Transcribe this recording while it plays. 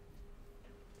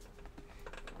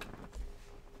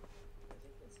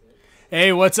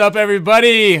Hey, what's up,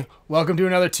 everybody? Welcome to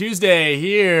another Tuesday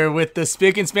here with the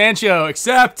Spick and Span Show.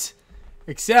 Except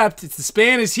it's the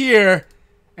span is here,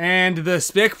 and the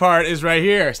Spick part is right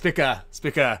here. Spicka.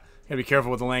 Gotta be careful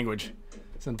with the language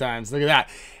sometimes. Look at that.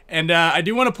 And I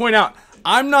do want to point out,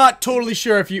 I'm not totally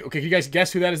sure if you... Okay, can you guys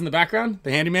guess who that is in the background?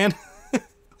 The handyman? What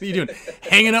are you doing?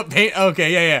 Hanging up paint?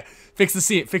 Okay, yeah. Fix the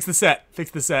seat. Fix the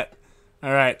set.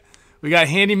 All right. We got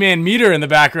handyman Meter in the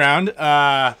background.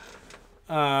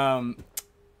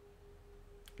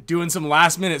 Doing some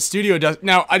last minute studio dust.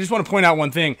 Now, I just want to point out one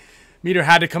thing. Meter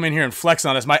had to come in here and flex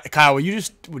on us. Kyle, would you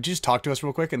just talk to us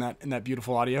real quick in that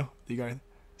beautiful audio that you got?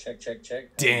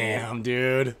 Check. Damn,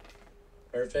 dude.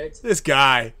 Perfect. This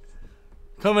guy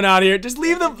coming out here. Just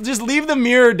leave the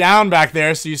mirror down back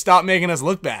there so you stop making us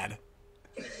look bad.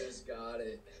 Just got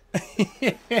it.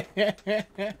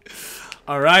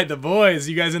 All right, the boys.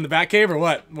 You guys in the back cave or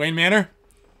what? Wayne Manor?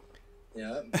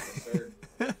 Yeah, sir.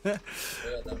 The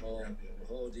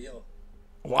whole deal.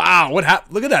 Wow, look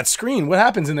at that screen. What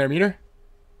happens in there, Meter?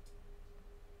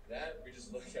 That we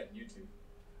just look at YouTube.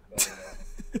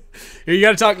 Here, you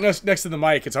got to talk next to the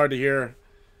mic. It's hard to hear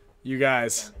you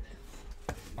guys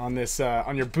on this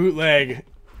on your bootleg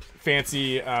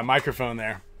fancy microphone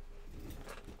there.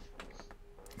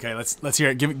 Okay, let's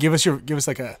hear it. Give us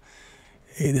like a,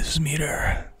 hey, this is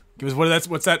Meter. Give us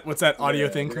what's that audio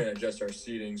thing? We're gonna adjust our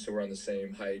seating so we're on the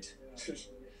same height.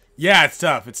 Yeah, it's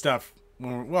tough.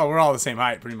 Well, we're all the same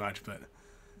height pretty much, but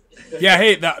yeah.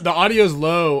 Hey, the audio's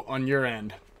low on your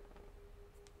end.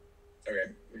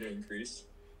 Okay, we're gonna increase.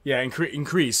 Yeah,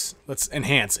 increase. Let's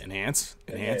enhance. All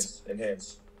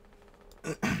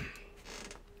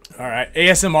right,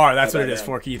 ASMR. That's what it is,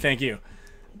 Forky. Thank you.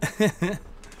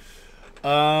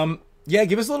 Yeah,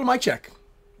 give us a little mic check.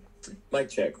 Mic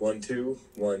check. 1 2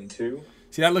 1 2.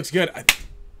 See, that looks good.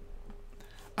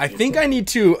 I think I need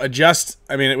to adjust.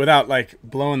 I mean, without like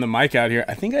blowing the mic out here,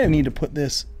 I think I need to put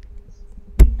this.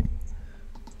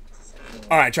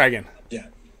 All right, try again. Yeah.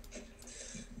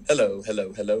 Hello.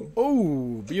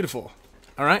 Oh, beautiful.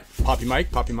 All right, poppy mic.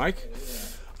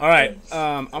 All right,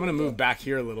 I'm gonna move back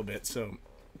here a little bit so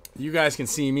you guys can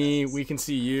see me. We can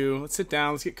see you. Let's sit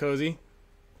down. Let's get cozy.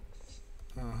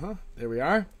 There we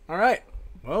are. All right.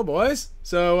 Well, boys.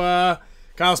 So,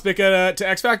 Kyle Spick to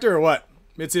X Factor or what?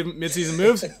 Mid-season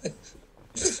moves?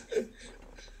 Just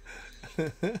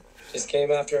came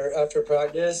after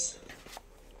practice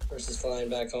versus flying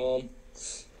back home.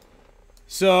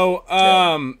 So,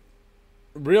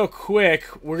 real quick,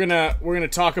 we're gonna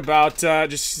talk about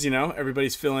just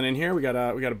everybody's filling in here. We got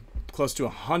a close to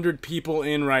 100 people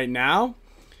in right now,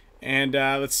 and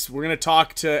we're gonna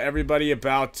talk to everybody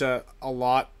about a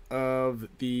lot of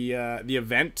the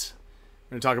event.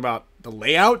 We're gonna talk about the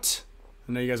layout.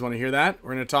 I know you guys want to hear that.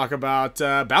 We're going to talk about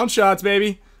bounce shots,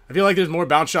 baby. I feel like there's more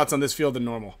bounce shots on this field than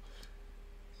normal.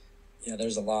 Yeah,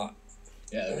 there's a lot.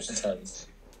 Yeah, there's tons.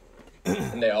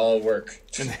 And they all work.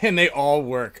 And they all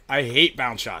work. I hate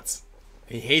bounce shots.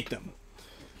 I hate them.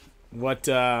 What?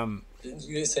 Didn't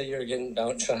you say you were getting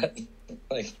bounce shot?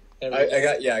 Like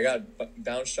I got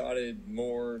bounce shotted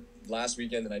more last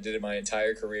weekend than I did in my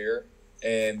entire career.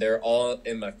 And they're all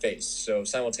in my face. So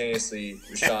simultaneously,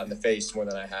 was shot in the face more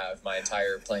than I have my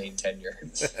entire playing tenure.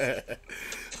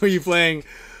 Were you playing?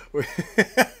 Were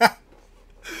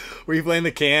you playing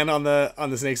the can on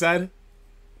the snake side?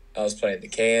 I was playing the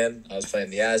can. I was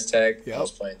playing the Aztec. Yep. I was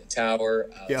playing the tower.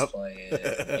 I was playing,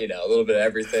 a little bit of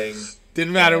everything.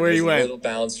 Didn't matter where you went. A little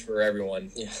bounce for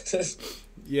everyone.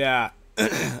 Yeah.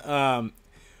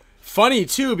 Funny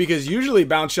too, because usually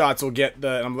bounce shots will get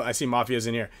I see Mafia's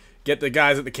in here. Get the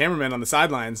guys at the cameramen on the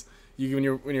sidelines. When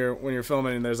you're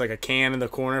filming and there's like a can in the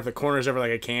corner. If the corner's ever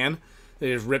like a can,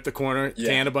 they just rip the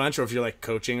can a bunch. Or if you're like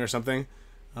coaching or something.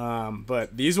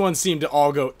 But these ones seem to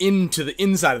all go into the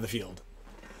inside of the field.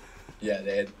 Yeah,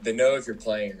 they know if you're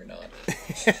playing or not.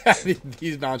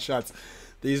 These bounce shots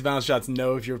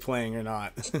know if you're playing or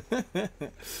not.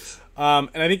 And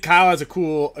I think Kyle has a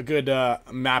good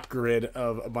map grid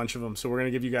of a bunch of them. So we're gonna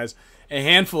give you guys a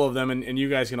handful of them, and you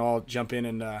guys can all jump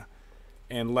in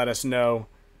and let us know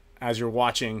as you're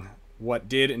watching what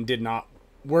did and did not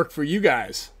work for you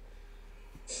guys.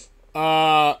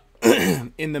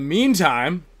 In the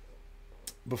meantime,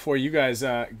 before you guys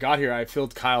got here, I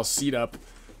filled Kyle's seat up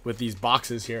with these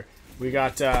boxes here. We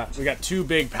got two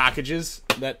big packages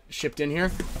that shipped in here.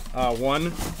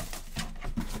 One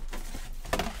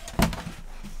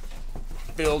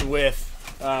filled with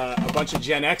a bunch of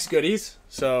Gen X goodies.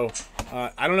 So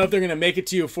I don't know if they're gonna make it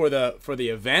to you for the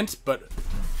event, but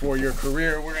for your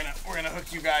career, we're gonna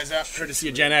hook you guys up. Courtesy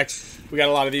of Gen X, we got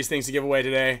a lot of these things to give away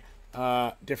today.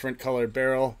 Different colored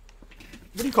barrel.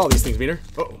 What do you call these things, Meter?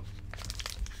 Uh-oh.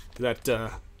 That, okay,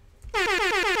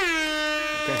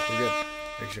 we're good.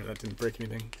 Make sure that didn't break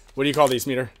anything. What do you call these,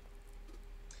 Meter?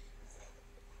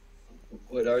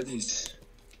 What are these?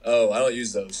 Oh, I don't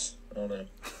use those. I don't know.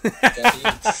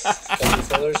 Guppy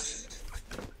fillers.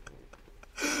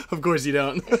 Of course you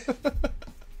don't.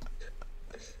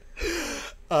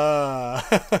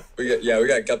 We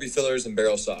got guppy fillers and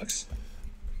barrel socks.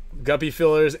 Guppy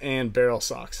fillers and barrel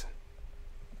socks.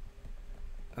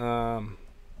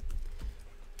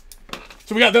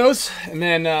 So we got those, and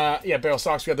then barrel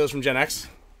socks. We got those from Gen X.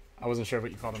 I wasn't sure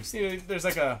what you call them. See, there's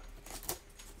a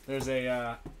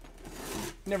you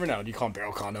never know. Do you call them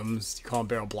barrel condoms? Do you call them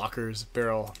barrel blockers?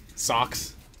 Barrel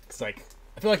socks? It's like,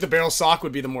 I feel like the barrel sock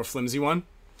would be the more flimsy one.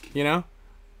 You know,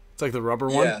 it's like the rubber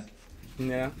one.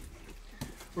 Yeah.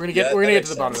 We're gonna get to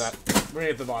the bottom of that. We're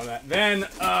gonna get to the bottom of that. Then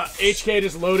HK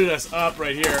just loaded us up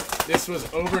right here. This was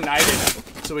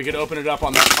overnighted, so we could open it up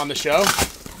on the show.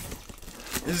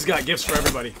 This has got gifts for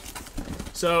everybody.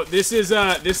 So this is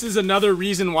another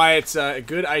reason why it's a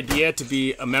good idea to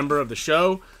be a member of the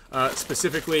show.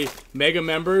 Specifically, mega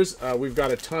members. We've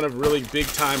got a ton of really big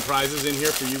time prizes in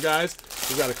here for you guys.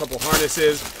 We've got a couple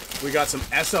harnesses. We got some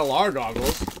SLR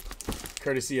goggles,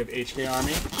 courtesy of HK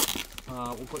Army.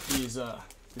 We'll put these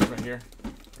right here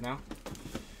for now.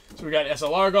 So we got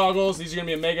SLR goggles. These are gonna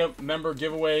be a mega member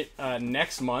giveaway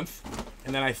next month.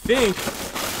 And then I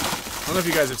don't know if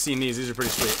you guys have seen these. These are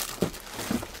pretty sweet.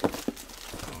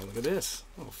 Oh, look at this.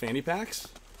 Little fanny packs.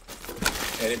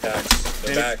 Fanny packs.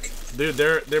 They're back. Dude,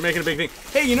 they're making a big thing.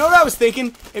 Hey, you know what I was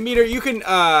thinking? And Meter, you can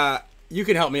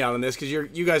help me out on this because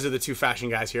you guys are the two fashion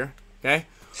guys here. Okay.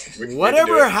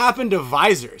 Whatever happened to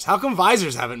visors? How come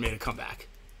visors haven't made a comeback?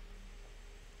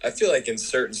 I feel like in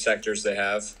certain sectors they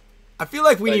have. I feel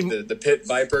like we need the Pit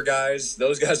Viper guys.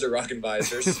 Those guys are rocking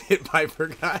visors. Pit Viper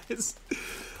guys.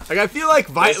 Like I feel like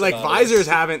visors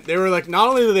haven't. They were like, not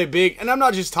only are they big, and I'm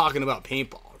not just talking about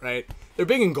paintball, right? They're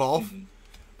big in golf. Mm-hmm.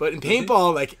 But in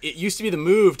paintball, like, it used to be the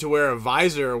move to wear a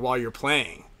visor while you're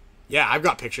playing. Yeah, I've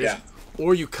got pictures. Yeah.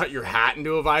 Or you cut your hat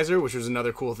into a visor, which was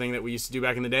another cool thing that we used to do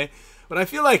back in the day. But I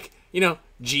feel like,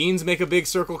 jeans make a big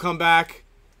circle comeback.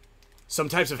 Some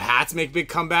types of hats make big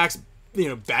comebacks.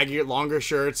 Baggier, longer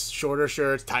shirts, shorter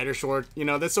shirts, tighter shorts,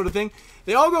 that sort of thing.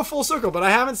 They all go full circle, but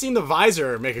I haven't seen the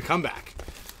visor make a comeback.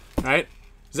 Right?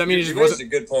 Does that mean it just wasn't? That's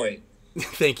a good point.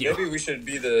 Thank you. Maybe we should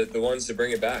be the ones to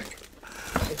bring it back.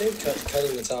 I think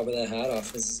cutting the top of that hat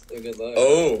off is a good look.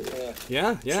 Oh.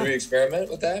 Yeah. Should we experiment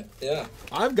with that? Yeah.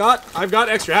 I've got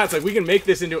extra hats. Like we can make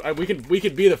this into we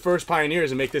could be the first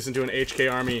pioneers and make this into an HK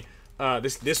Army.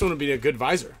 This one would be a good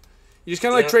visor. You just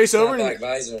kind of trace over and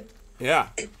visor. Yeah.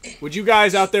 Would you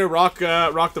guys out there rock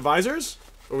the visors,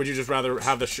 or would you just rather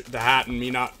have the hat and me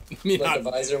not? The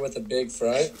visor with a big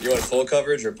front. You want full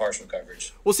coverage or partial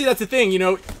coverage? Well, see, that's the thing.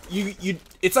 You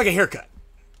it's like a haircut,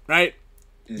 right?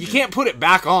 You can't put it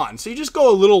back on, so you just go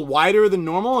a little wider than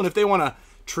normal, and if they want to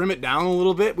trim it down a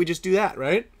little bit, we just do that,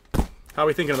 right? How are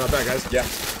we thinking about that, guys? Yeah.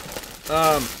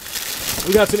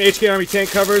 We got some HK Army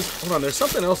tank covers. Hold on, there's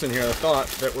something else in here I thought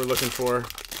that we're looking for.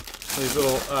 These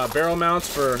little barrel mounts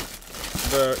for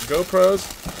the GoPros.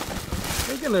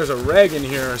 I'm thinking there's a reg in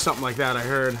here or something like that, I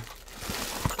heard.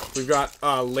 We've got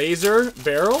a laser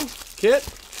barrel kit.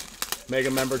 Mega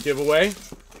member giveaway.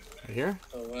 Right here.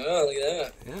 Oh, wow, look at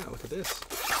that. Yeah, look at this.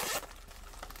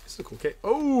 This is a cool kit.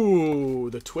 Oh,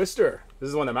 the twister. This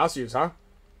is the one that Mouse used, huh?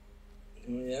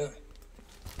 Yeah.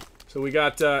 So we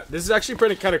got, this is actually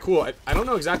pretty kind of cool. I don't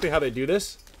know exactly how they do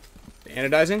this, the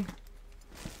anodizing.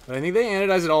 But I think they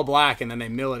anodize it all black, and then they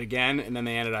mill it again, and then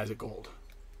they anodize it gold.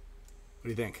 What do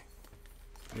you think?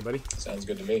 Anybody? Sounds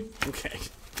good to me. Okay.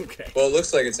 Well, it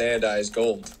looks like it's anodized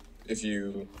gold. If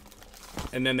you...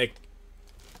 And then they...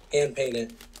 Hand paint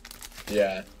it.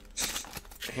 Yeah.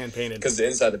 Hand painted. Because the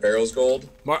inside of the barrel's gold.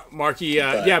 Marky,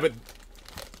 yeah,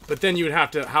 but then you would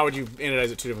have to... How would you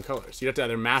anodize it two different colors? You'd have to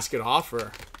either mask it off,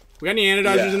 or... We got any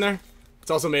anodizers in there?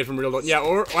 It's also made from real gold. Yeah,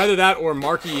 or either that, or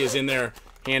Marky is in there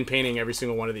hand painting every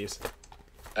single one of these.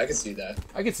 I can see that.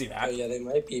 I can see that. Oh, yeah, they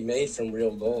might be made from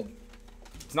real gold.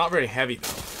 It's not very heavy, though.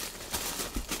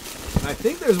 And I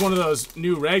think there's one of those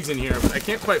new regs in here, but I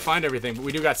can't quite find everything. But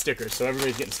we do got stickers, so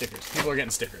everybody's getting stickers. People are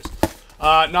getting stickers.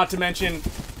 Not to mention...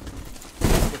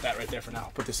 Put that right there for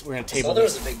now. Put this... We're going to table there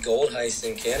was a big gold heist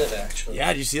in Canada, actually.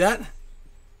 Yeah, did you see that?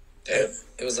 Damn.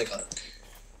 It was like a...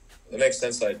 That makes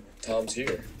sense, like Tom's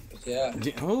here. Yeah.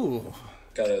 Oh.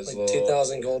 Got his like little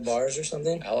 2,000 gold bars or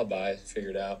something. alibi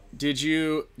figured out. Did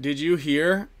you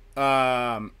hear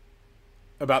about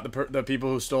the people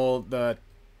who stole the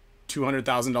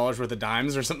 $200,000 worth of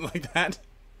dimes or something like that?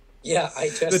 Yeah, I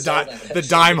just saw that. The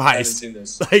dime I haven't heist. seen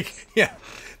this. Like, yeah,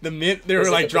 the mint they There's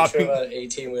were like a picture dropping. of an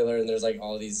 18-wheeler, and there's like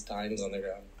all these dimes on the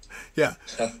ground. Yeah,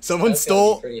 someone That's gotta be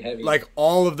stole pretty heavy. like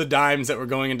all of the dimes that were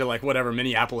going into like whatever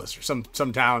Minneapolis or some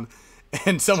town,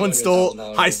 and someone stole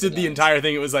 $200,000 heisted the dimes. entire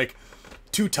thing. It was like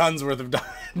 2 tons worth of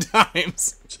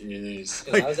dimes. Jeez.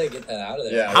 Dude, how does they get that out of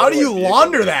there? Yeah. How do you What vehicle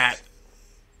launder was- that?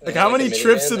 Like Yeah, how like many a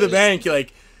trips minivan, to they the just- bank?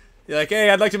 You're like, hey,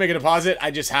 I'd like to make a deposit.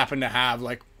 I just happen to have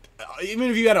like, even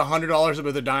if you had $100 worth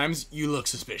of dimes, you look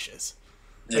suspicious.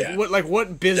 Yeah.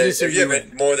 What business are If you you have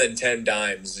in? more than 10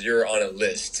 dimes, you're on a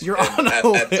list. You're And on a at,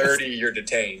 list. At 30, you're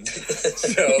detained.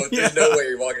 So there's no way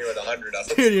you're walking with 100 of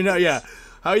them. Dude, yeah.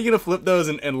 How are you gonna flip those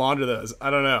and launder those? I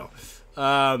don't know.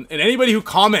 And anybody who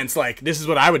comments like, this is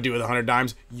what I would do with 100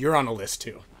 dimes, you're on a list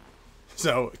too.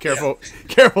 So careful.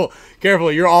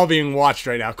 You're all being watched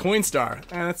right now. Coinstar.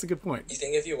 That's a good point. You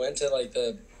think if you went to like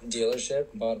the dealership,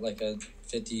 bought like a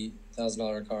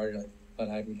 $50,000 car, you're like, but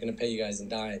I'm gonna pay you guys in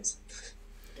dimes,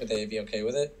 would they be okay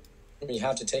with it? I mean, you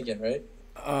have to take it, right?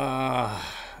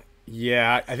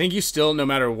 Yeah, I think you still, no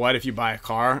matter what, if you buy a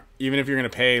car, even if you're gonna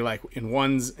pay like in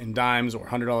ones, in dimes, or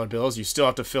 $100 bills, you still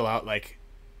have to fill out like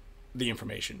the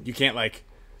information. You can't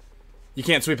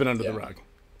sweep it under the rug.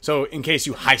 So in case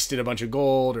you heisted a bunch of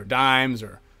gold or dimes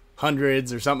or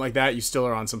hundreds or something like that, you still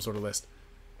are on some sort of list.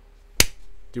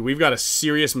 Dude, we've got a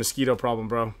serious mosquito problem,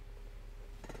 bro.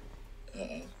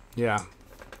 Yeah.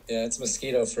 Yeah, it's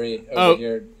mosquito free Oh. over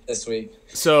here this week.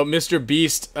 So Mr.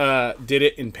 Beast did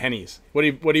it in pennies. What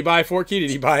did he buy for, Key? Did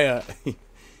he buy a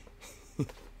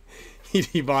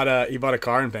he bought a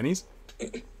car in pennies?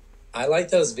 I like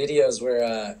those videos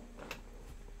where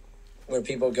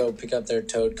people go pick up their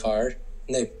towed car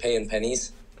and they pay in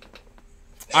pennies.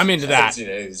 I'm into I haven't that. seen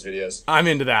any of these videos. I'm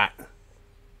into that.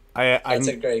 I That's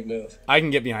a can, great move. I can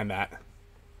get behind that.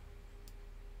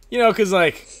 You know, because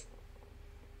like,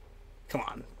 come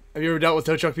on. Have you ever dealt with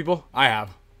tow truck people? I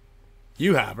have.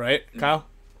 You have, right, Kyle?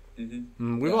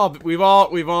 Mm-hmm. We've all.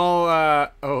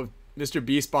 Oh, Mr.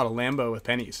 Beast bought a Lambo with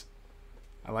pennies.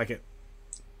 I like it.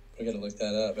 We're gonna look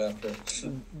that up after.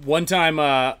 One time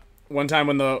when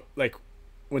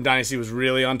Dynasty was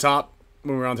really on top,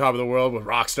 when we were on top of the world with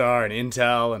Rockstar and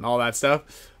Intel and all that stuff,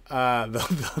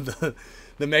 the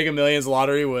Mega Millions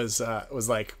lottery was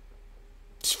like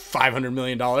 $500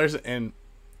 million, and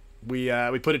we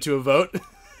put it to a vote,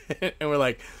 and we're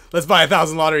like, let's buy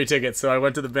 1,000 lottery tickets. So I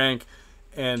went to the bank,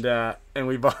 and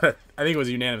we bought it. I think it was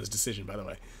a unanimous decision, by the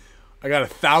way. I got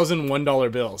 1,000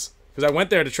 $1 bills because I went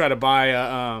there to try to buy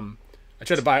I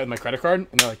tried to buy it with my credit card,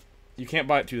 and they're like, you can't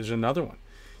buy it too. There's another one.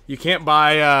 You can't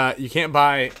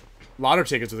buy lotto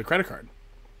tickets with a credit card.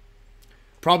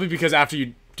 Probably because after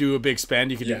you do a big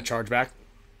spend, you can do a chargeback.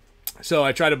 So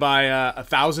I tried to buy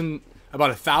 1,000. I bought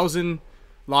 1,000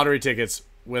 lottery tickets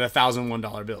with 1,000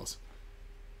 $1 bills.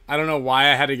 I don't know why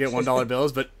I had to get $1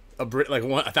 bills, but like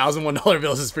 1,000 $1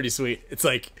 bills is pretty sweet. It's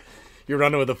like you're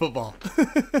running with a football.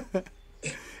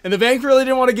 And the bank really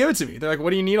didn't want to give it to me. They're like, "What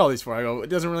do you need all these for?" I go, "It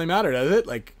doesn't really matter, does it?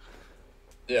 Like,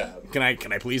 Yeah. can I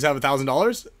please have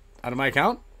 $1,000 out of my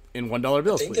account in $1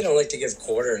 bills, I think please?" they don't like to give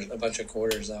a bunch of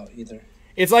quarters out either.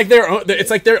 It's like their own.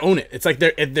 It's like they own it. It's like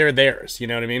they're theirs. You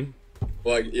know what I mean?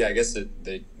 Well, yeah, I guess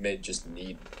they may just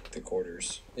need the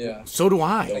quarters. Yeah. So do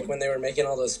I. Like when they were making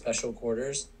all those special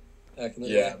quarters back in the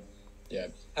Yeah. day. Yeah.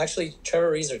 Actually,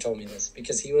 Trevor Reeser told me this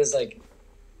because he was like,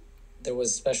 there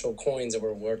was special coins that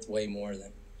were worth way more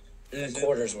than a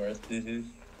quarter's worth. Mm-hmm.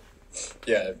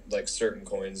 Yeah, like certain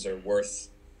coins are worth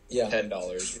Yeah.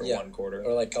 $10 for Yeah. 1 quarter.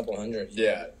 Or like a couple hundred.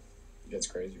 Yeah, it gets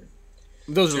crazier.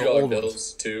 Those are the $2 old bills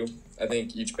ones. too. I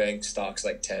think each bank stocks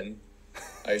like 10.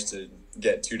 I used to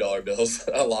get $2 bills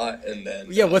a lot, and then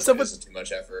Yeah, what's up this with- is too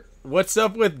much effort? What's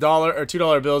up with $1 or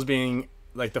 $2 bills being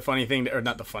like the funny thing, or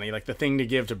not the funny, like the thing to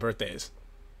give to birthdays?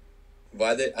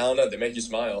 Why I don't know. They make you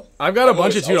smile. I've got a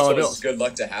bunch of $2 also, bills. It's good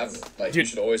luck to have it. Like you Dude.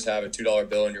 should always have a $2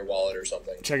 bill in your wallet or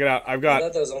something. Check it out. I've I got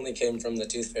thought those only came from the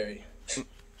Tooth Fairy.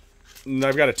 a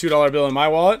 $2 bill in my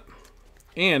wallet,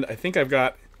 and I think I've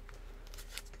got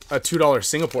a $2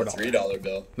 Singapore dollar. $3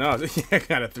 bill. No, I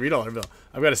got a $3 bill.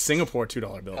 I've got a Singapore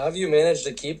 $2 bill. How have you managed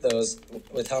to keep those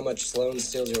with how much Sloan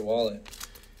steals your wallet?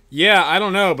 Yeah, I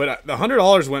don't know, but the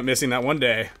 $100 went missing that one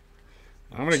day.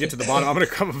 I'm gonna get to the bottom. I'm gonna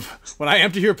come when I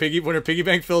empty when her piggy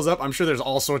bank fills up. I'm sure there's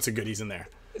all sorts of goodies in there.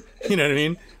 You know what I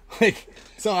mean? Like,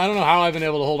 so I don't know how I've been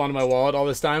able to hold on to my wallet all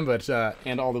this time, but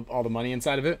and all the money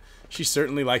inside of it. She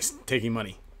certainly likes taking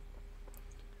money.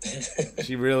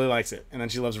 She really likes it, and then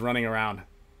she loves running around.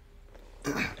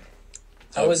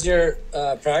 How was your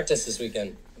practice this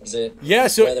weekend? Was it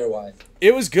weather-wise?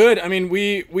 It was good. I mean,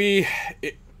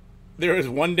 there was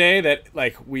one day that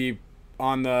like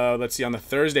on the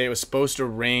Thursday it was supposed to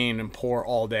rain and pour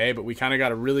all day, but we kind of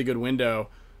got a really good window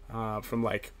from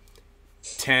like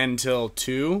 10 till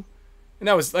 2. And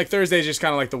that was like Thursday's just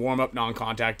kind of like the warm up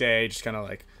non-contact day, just kind of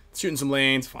like shooting some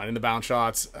lanes, finding the bounce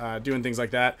shots, doing things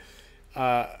like that.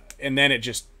 And then it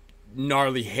just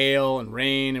gnarly hail and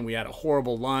rain, and we had a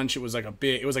horrible lunch. It was like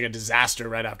a disaster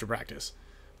right after practice.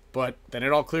 But then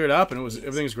it all cleared up, and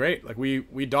everything was great. Like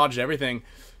we dodged everything.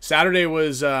 Saturday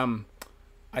was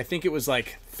I think it was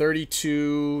like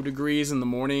 32 degrees in the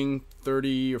morning,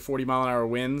 30 or 40 mile an hour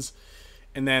winds.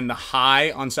 And then the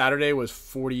high on Saturday was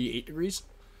 48 degrees.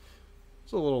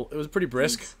 It was pretty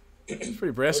brisk. It was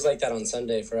pretty brisk. It was like that on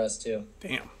Sunday for us too.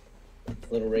 Damn. A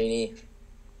little rainy.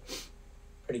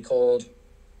 Pretty cold.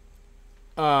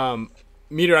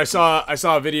 Meter, I saw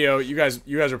a video. You guys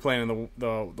were playing in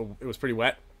the it was pretty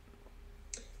wet.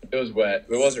 It was wet.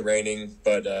 It wasn't raining,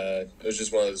 but it was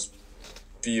just one of those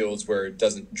fields where it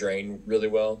doesn't drain really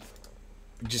well.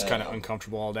 Just kind of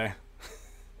uncomfortable all day.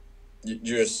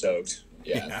 You're just soaked.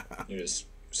 Yeah. You're just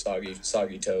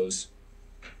soggy toes.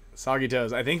 Soggy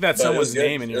toes. I think that's someone's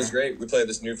name in your. It was great. We played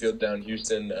this new field down in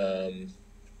Houston,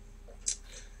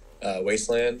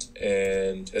 Wasteland,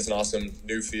 and it's an awesome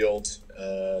new field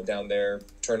down there.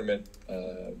 Tournament,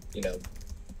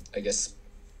 I guess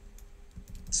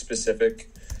specific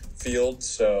field.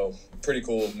 So pretty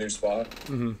cool new spot.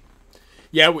 Mm-hmm.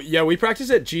 Yeah, we practice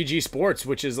at GG Sports,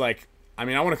 which is like, I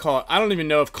mean, I want to call it, I don't even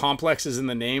know if Complex is in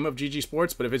the name of GG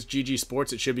Sports, but if it's GG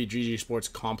Sports, it should be GG Sports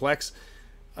Complex.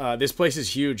 This place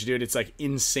is huge, dude. It's like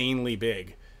insanely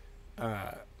big.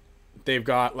 They've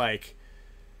got like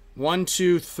 1,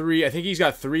 2, 3. I think he's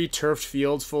got 3 turfed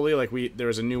fields fully. Like there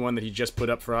was a new one that he just put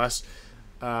up for us.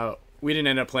 We didn't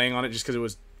end up playing on it just because it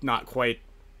was not quite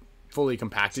fully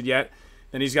compacted yet.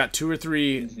 Then he's got 2 or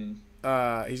 3.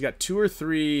 Mm-hmm. He's got 2 or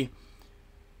 3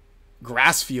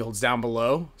 grass fields down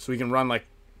below, so he can run like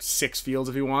 6 fields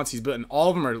if he wants. He's built, and all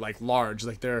of them are like large,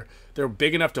 like they're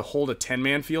big enough to hold a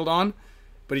 10-man field on,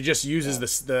 but he just uses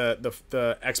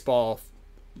the X-ball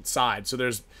side. So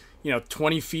there's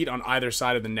 20 feet on either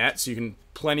side of the net, so you can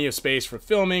plenty of space for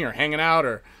filming or hanging out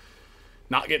or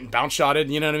not getting bounce shotted.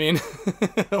 You know what I mean?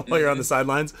 While you're on the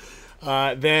sidelines.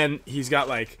 Then he's got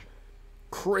like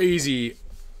crazy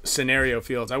scenario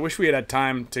fields. I wish we had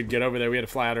time to get over there. We had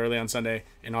to fly out early on Sunday,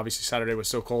 and obviously Saturday was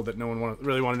so cold that no one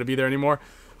really wanted to be there anymore.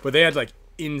 But they had like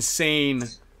insane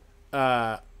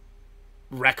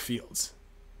rec fields,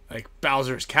 like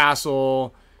Bowser's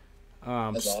Castle.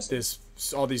 That's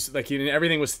awesome. All these, like,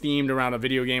 everything was themed around a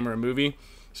video game or a movie.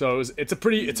 So it's a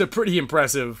pretty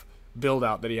impressive build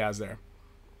out that he has there.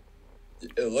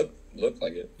 It looked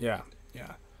like it. Yeah.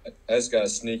 I just got a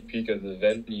sneak peek of the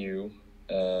venue.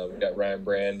 We got Ryan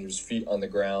Brand, who's feet on the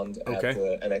ground at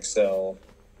the NXL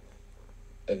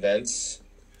events.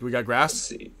 We got grass? Let's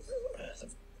see.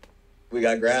 We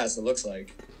got grass, it looks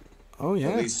like. Oh,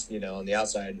 yeah. At least, on the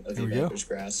outside of the event, there's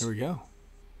grass. There we go.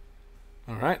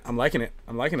 All right. I'm liking it.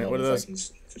 What are those?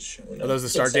 Are those the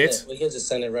start start dates? We can just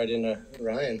send it right into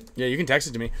Ryan. Yeah, you can text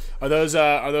it to me. Are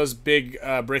those big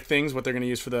brick things what they're going to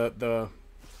use for the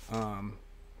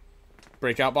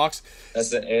breakout box? That's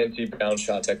the anti-bounce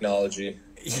shot technology.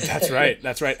 That's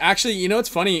right. Actually, it's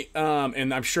funny,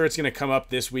 and I'm sure it's going to come up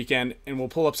this weekend, and we'll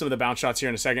pull up some of the bounce shots here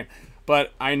in a second.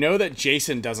 But I know that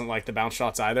Jason doesn't like the bounce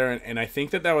shots either, and I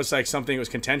think that was like something that was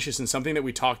contentious and something that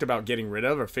we talked about getting rid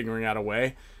of or figuring out a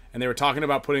way. And they were talking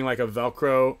about putting like a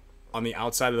Velcro on the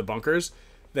outside of the bunkers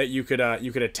that you could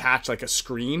attach like a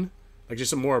screen, like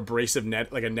just a more abrasive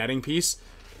net, like a netting piece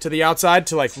to the outside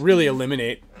to like really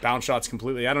eliminate bounce shots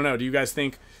completely. I don't know. Do you guys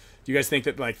think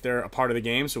that like they're a part of the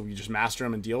game, so we just master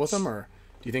them and deal with them, or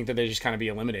do you think that they just kind of be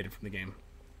eliminated from the game?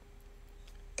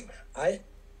 I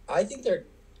think they're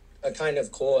a kind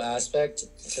of cool aspect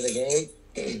to the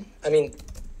game. I mean,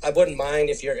 I wouldn't mind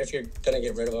if you're gonna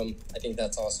get rid of them. I think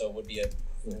that's also would be a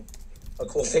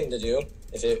cool thing to do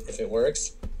if it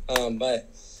works. But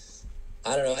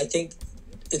I don't know. I think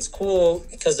it's cool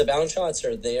because the bounce shots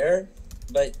are there,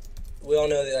 but we all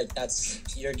know that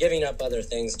like you're giving up other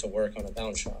things to work on a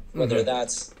bounce shot, whether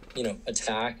that's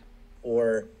attack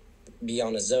or be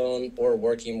on a zone or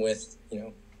working with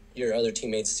your other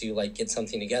teammates to like get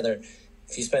something together.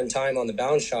 If you spend time on the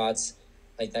bounce shots,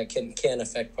 like that can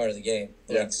affect part of the game.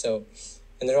 Like, so,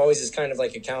 and there always is kind of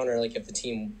like a counter, like if the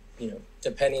team,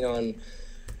 depending on,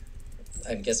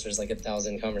 I guess there's like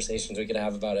 1,000 conversations we could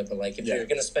have about it, but like if you're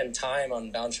going to spend time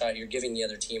on bounce shot, you're giving the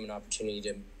other team an opportunity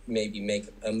to maybe make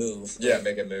a move. Yeah,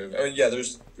 make a move. I mean,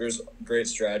 there's great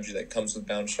strategy that comes with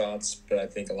bounce shots, but I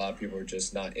think a lot of people are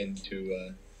just not into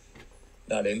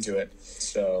it.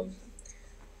 So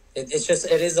it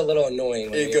is a little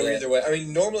annoying. It go either way. I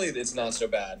mean, normally it's not so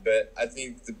bad, but I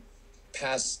think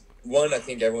I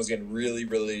think everyone's getting really,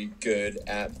 really good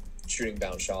at shooting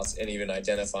bounce shots and even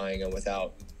identifying them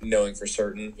without knowing for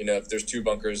certain. You know, if there's two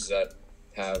bunkers that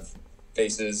have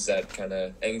faces that kind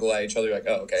of angle at each other, you're like,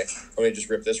 oh, okay, let me just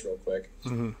rip this real quick.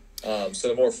 Mm-hmm.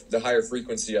 So the higher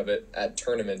frequency of it at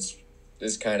tournaments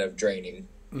is kind of draining.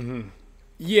 Mm-hmm.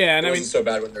 Yeah, and it I wasn't mean, so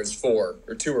bad when there's 4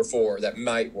 or 2 or 4 that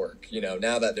might work. You know,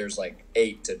 now that there's like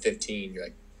 8 to 15, you're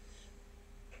like,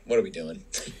 what are we doing?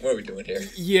 What are we doing here?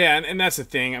 Yeah, and that's the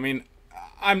thing. I mean,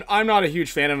 I'm not a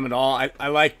huge fan of them at all. I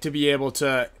like to be able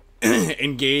to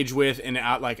engage with and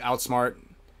outsmart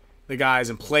the guys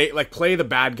and play the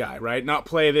bad guy, right? Not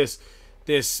play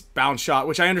this bounce shot,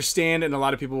 which I understand, and a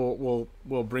lot of people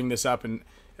will bring this up and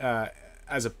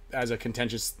as a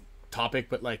contentious topic,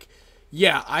 but like,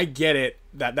 yeah, I get it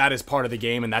that is part of the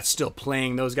game, and that's still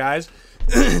playing those guys.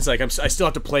 It's like I still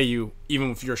have to play you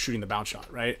even if you're shooting the bounce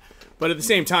shot, right? But at the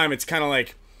same time, it's kind of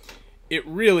like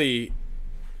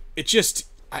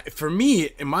for me,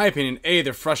 in my opinion,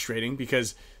 they're frustrating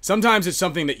because sometimes it's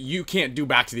something that you can't do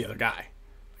back to the other guy.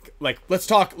 Like let's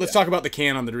talk about the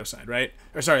can on the Dorito side, right?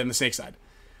 Or sorry, on the snake side.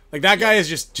 Like that guy is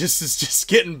just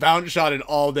getting bounce shotted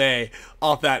all day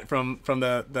off that from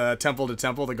the temple to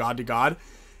temple, the god to god.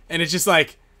 And it's just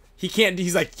like he can't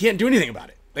do anything about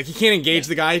it. Like he can't engage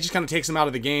the guy. He just kind of takes him out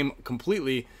of the game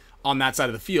completely on that side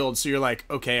of the field. So you're like,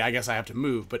 okay, I guess I have to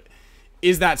move. But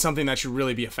is that something that should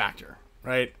really be a factor,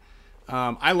 right?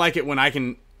 I like it when I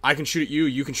can shoot at you,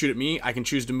 you can shoot at me. I can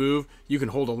choose to move. You can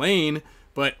hold a lane,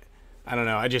 but I don't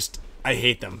know. I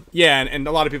hate them. Yeah, and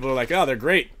a lot of people are like, oh, they're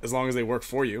great as long as they work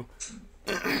for you.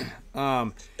 Yeah,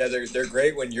 they're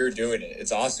great when you're doing it.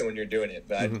 It's awesome when you're doing it,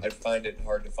 but I find it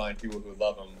hard to find people who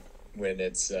love them when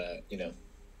it's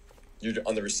you're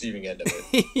on the receiving end of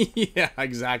it. Yeah,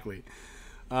 exactly.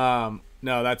 No,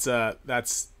 that's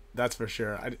for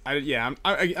sure. I'm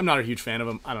not a huge fan of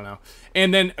them. I don't know.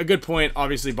 And then a good point,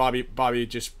 obviously, Bobby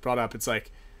just brought up. It's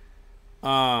like,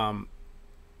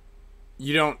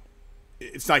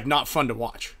 it's like not fun to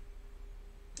watch.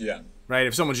 Yeah. Right.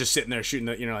 If someone's just sitting there shooting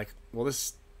like, well,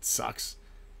 this sucks.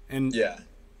 And yeah,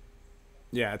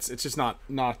 it's just not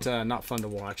fun to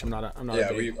watch. I'm not. Yeah.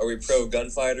 Are we pro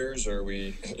gunfighters or are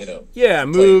we Yeah,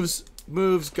 moves,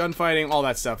 gunfighting, all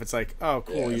that stuff. It's like, oh,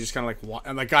 cool. Yeah. You just kind of like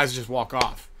and like guys just walk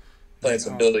off. Playing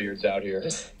some billiards out here.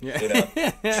 Yeah.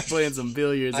 Playing some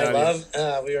billiards out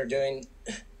here. We were doing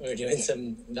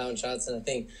some down shots, and I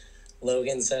think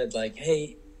Logan said like,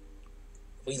 hey,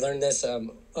 we learned this at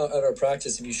our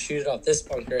practice. If you shoot it off this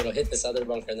bunker, it'll hit this other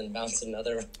bunker and then bounce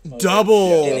another bunker.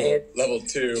 Double. Level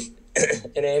 2.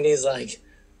 And Andy's like,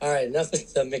 all right, enough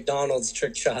with the McDonald's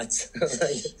trick shots.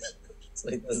 It's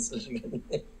like, that's such a good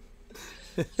name.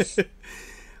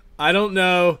 I don't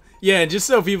know. Yeah, just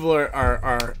so people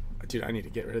are dude, I need to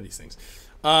get rid of these things.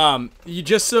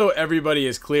 Just so everybody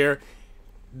is clear,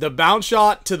 the bounce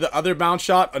shot to the other bounce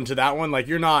shot onto that one, like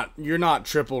you're not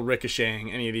triple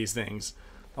ricocheting any of these things.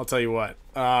 I'll tell you what.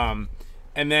 And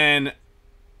then,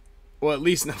 well, at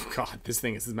least God, this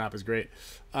map is great.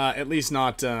 At least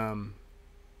not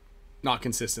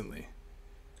consistently.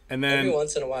 And then every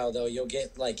once in a while though, you'll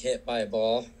get like hit by a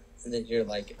ball, and then you're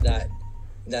like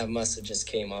that must have just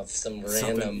came off some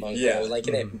random bunker. Yeah. Like,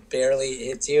 and it barely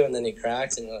hits you, and then it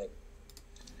cracks, and you're like,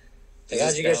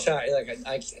 how'd you get shot? You're like,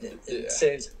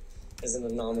 it is an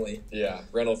anomaly. Yeah,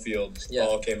 rental field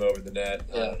ball came over the net.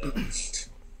 Yeah.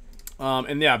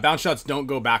 And yeah, bounce shots don't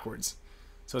go backwards,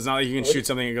 so it's not like you can shoot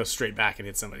something and go straight back and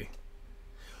hit somebody.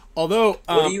 Although,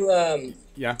 what do you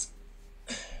yeah.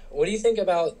 What do you think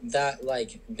about that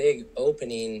like big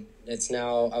opening? It's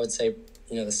now, I would say,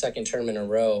 the second term in a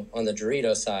row on the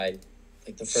Dorito side,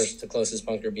 like the closest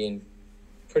bunker being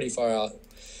pretty far out,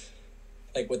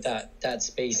 like with that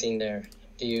spacing there.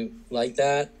 Do you like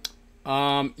that?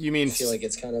 You mean I feel like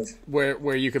it's kind of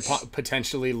where you could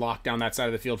potentially lock down that side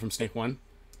of the field from Snake 1?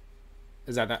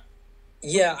 Is that?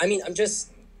 Yeah, I mean, I'm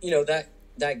just,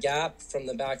 that gap from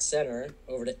the back center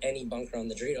over to any bunker on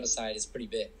the Dorito side is pretty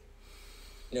big.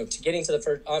 To getting to the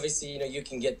first, obviously, you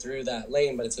can get through that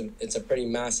lane, but it's a pretty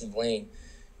massive lane.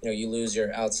 You lose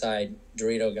your outside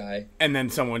Dorito guy, and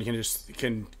then someone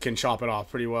can chop it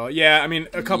off pretty well. Yeah, I mean,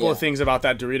 a couple of things about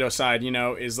that Dorito side,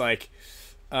 is like,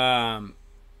 that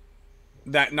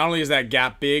not only is that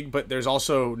gap big, but there's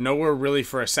also nowhere really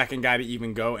for a second guy to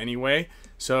even go anyway.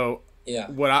 So yeah,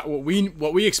 what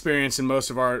we experienced in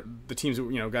most of the teams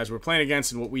guys we were playing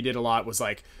against, and what we did a lot was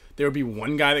like there would be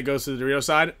one guy that goes to the Dorito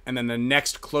side, and then the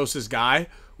next closest guy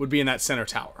would be in that center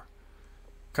tower,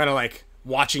 kind of like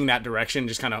watching that direction,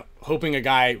 just kind of hoping a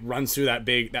guy runs through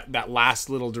that last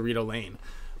little Dorito lane.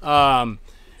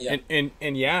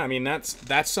 And yeah, I mean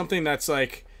that's something that's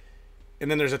like, and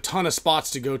then there's a ton of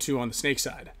spots to go to on the Snake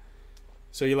side.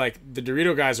 So you like the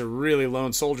Dorito guys are really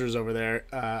lone soldiers over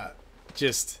there.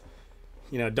 Just,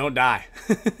 don't die.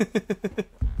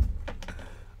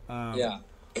 Yeah.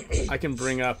 I can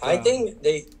bring up. I think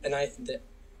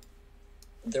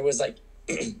there was like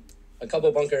a couple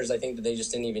bunkers I think that they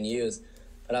just didn't even use.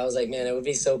 But I was like, man, it would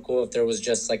be so cool if there was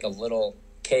just like a little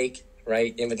cake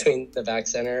right in between the back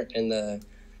center and the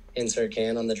insert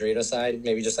can on the Dorito side.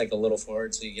 Maybe just like a little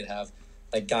forward so you could have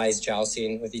like guys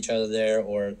jousting with each other there,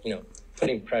 or,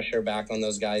 putting pressure back on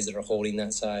those guys that are holding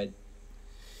that side.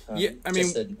 Yeah, I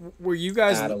mean, were you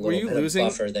losing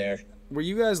buffer there? Were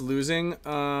you guys losing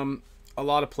a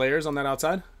lot of players on that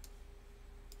outside?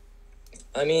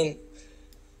 I mean,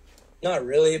 not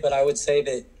really, but I would say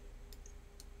that,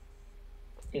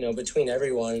 between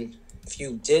everyone, if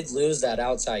you did lose that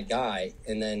outside guy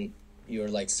and then you were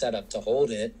like set up to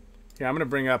hold it, yeah, I'm gonna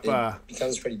bring up. It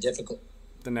becomes pretty difficult.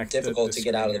 The to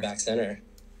get out of the back center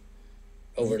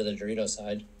over to the Dorito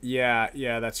side.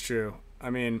 Yeah, that's true.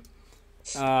 I mean,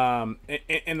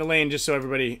 in the lane, just so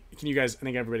everybody, I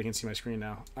think everybody can see my screen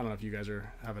now. I don't know if you guys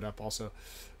have it up also,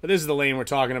 but this is the lane we're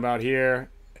talking about here.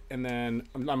 And then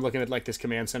I'm looking at like this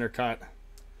command center cut.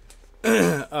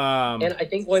 And I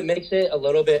think what makes it a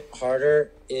little bit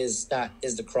harder is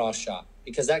the cross shot,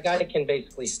 because that guy can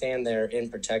basically stand there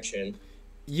in protection.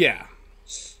 Yeah.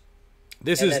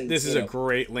 This is a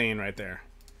great lane right there.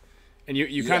 And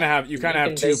you kind of have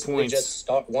 2 points. Just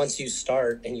once you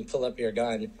start and you pull up your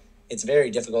gun, it's very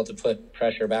difficult to put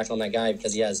pressure back on that guy,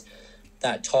 because he has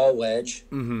that tall wedge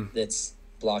that's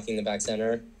blocking the back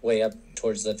center way up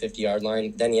towards the 50-yard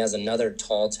line. Then he has another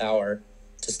tall tower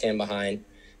to stand behind,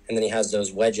 and then he has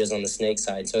those wedges on the snake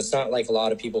side. So it's not like a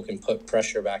lot of people can put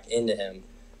pressure back into him.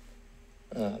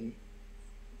 That's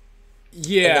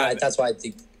why I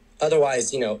think.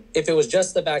 Otherwise, if it was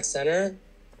just the back center,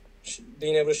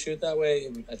 being able to shoot that way,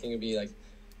 I think it'd be like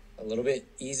a little bit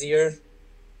easier.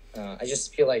 I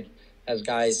just feel like as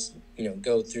guys,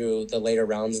 go through the later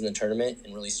rounds in the tournament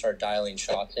and really start dialing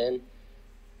shots in,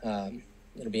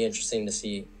 it'll be interesting to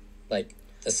see like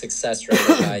the success rate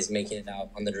of guys making it out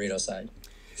on the Dorito side.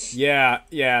 Yeah,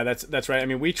 that's right. I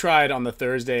mean, we tried on the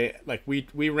Thursday, like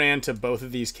we ran to both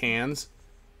of these cans,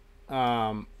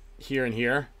 here and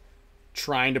here,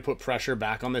 trying to put pressure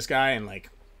back on this guy, and like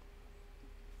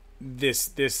this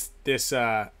do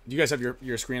you guys have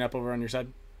your screen up over on your side,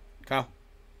 Kyle?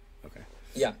 Okay.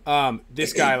 Yeah.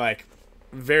 This guy like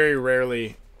very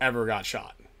rarely ever got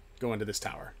shot going to this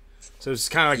tower. So it's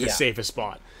kind of like the safest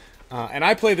spot. And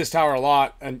I play this tower a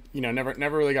lot, and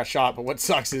never really got shot. But what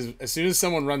sucks is as soon as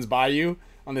someone runs by you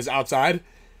on this outside,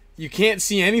 you can't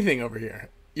see anything over here.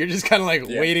 You're just kind of like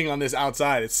waiting on this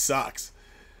outside. It sucks.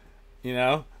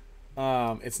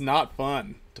 It's not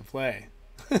fun to play.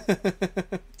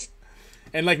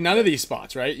 And like none of these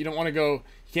spots, right? You don't want to go.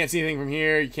 You can't see anything from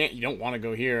here. You don't want to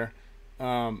go here.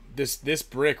 This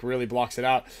brick really blocks it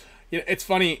out. It's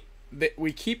funny.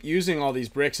 We keep using all these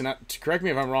bricks, and correct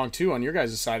me if I'm wrong too, on your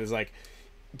guys' side, is like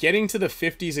getting to the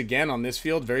 50s again on this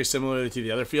field, very similar to the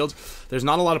other fields. There's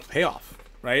not a lot of payoff,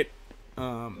 right?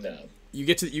 No. You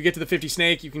get to the 50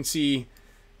 snake, you can see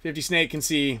 50 snake can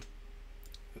see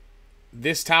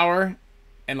this tower,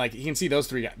 and like he can see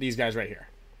these guys right here.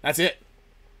 That's it,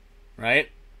 right?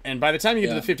 And by the time you get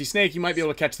to the 50 snake, you might be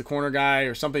able to catch the corner guy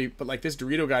or something, but like this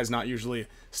Dorito guy's not usually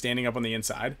standing up on the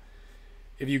inside.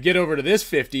 If you get over to this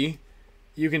 50,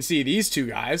 you can see these two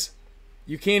guys.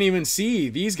 You can't even see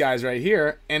these guys right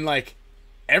here. And, like,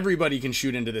 everybody can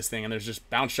shoot into this thing. And there's just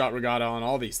bounce shot regatta on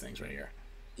all these things right here.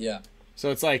 Yeah.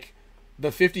 So it's like the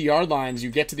 50-yard lines,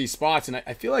 you get to these spots. And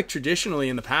I feel like traditionally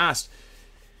in the past,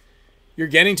 you're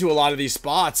getting to a lot of these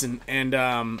spots. And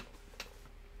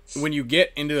when you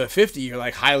get into the 50, you're,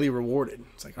 like, highly rewarded.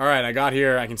 It's like, all right, I got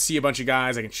here. I can see a bunch of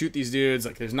guys. I can shoot these dudes.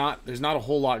 Like, there's not a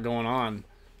whole lot going on.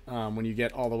 When you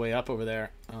get all the way up over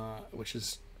there, which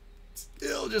is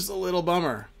still just a little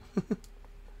bummer.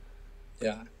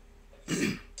 Yeah.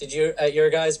 Did you at your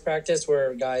guys' practice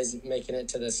were guys making it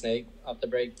to the snake off the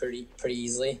break pretty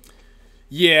easily?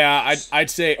 Yeah, I'd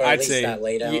say that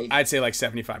lay down. I'd say like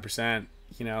 75%.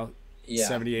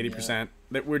 70-80%.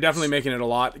 We're definitely making it a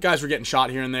lot. Guys were getting shot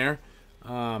here and there.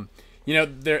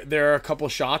 There are a couple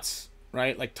of shots,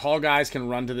 right? Like tall guys can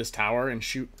run to this tower and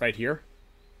shoot right here.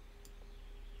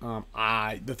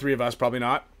 The three of us probably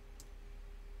not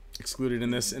excluded in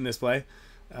this play.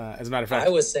 As a matter of fact, I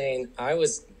was saying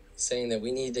that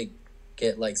we need to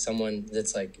get like someone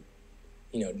that's like,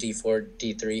 D4,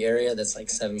 D3 area that's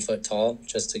like 7 foot tall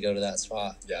just to go to that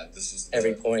spot. Yeah, this is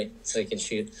every point so you can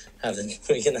shoot.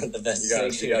 We can have the best.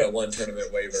 You got a one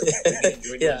tournament waiver.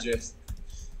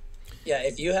 Yeah,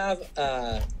 if you have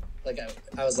like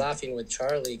I was laughing with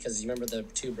Charlie because you remember the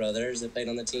two brothers that played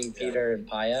on the team, Peter and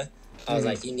Paya. I was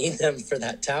like, you need them for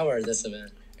that tower this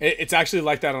event. It's actually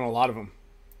like that on a lot of them.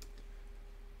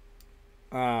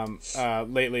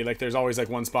 Lately, like there's always like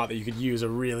one spot that you could use a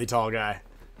really tall guy,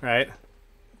 right?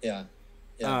 Yeah.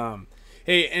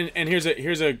 Hey, and here's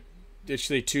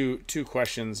actually two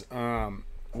questions.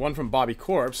 One from Bobby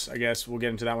Corpse. I guess we'll get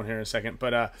into that one here in a second.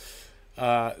 But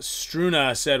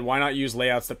Struna said, "Why not use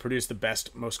layouts that produce the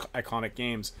best, most iconic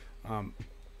games?" And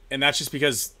that's just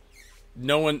because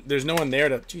there's no one there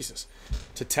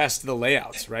to test the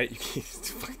layouts, right?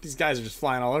 These guys are just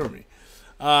flying all over me.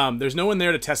 There's no one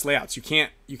there to test layouts. You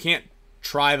can't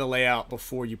try the layout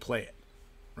before you play it,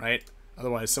 right?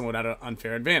 Otherwise, someone had an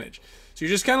unfair advantage. So you're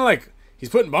just kind of like, he's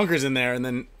putting bunkers in there, and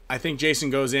then I think Jason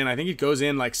goes in. I think he goes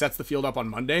in, like sets the field up on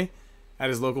Monday at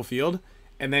his local field,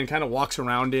 and then kind of walks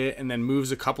around it, and then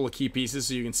moves a couple of key pieces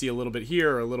so you can see a little bit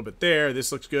here or a little bit there.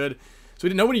 This looks good. So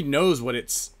nobody knows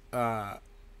what's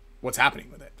happening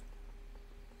with it.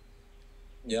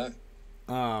 Yeah.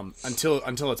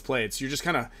 Until it's played. So you're just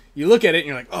kind of, you look at it and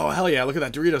you're like, oh hell yeah, look at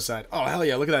that Dorito side. Oh hell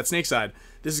yeah, look at that snake side.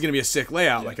 This is gonna be a sick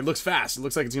layout. Yeah. Like it looks fast. It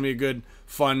looks like it's gonna be a good,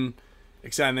 fun,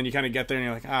 exciting. And then you kind of get there and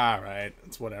you're like, all right,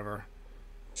 it's whatever.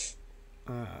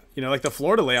 Like the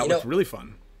Florida layout looked really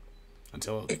fun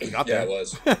until we got there. Yeah, it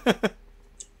was.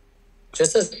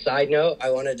 Just a side note, I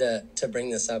wanted to bring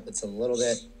this up. It's a little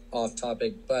bit off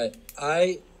topic, but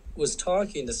I was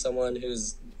talking to someone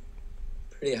who's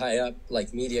pretty high up,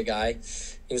 like media guy.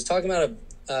 He was talking about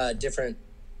a different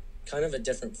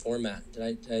format.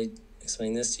 Did I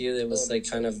explain this to you? It was like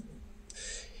kind of,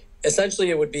 essentially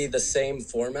it would be the same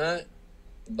format,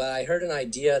 but I heard an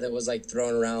idea that was like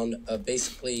thrown around.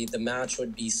 Basically the match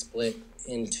would be split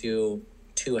into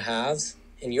two halves,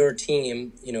 and your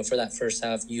team, for that first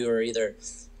half, you are either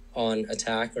on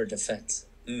attack or defense.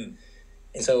 And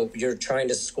so you're trying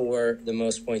to score the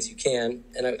most points you can.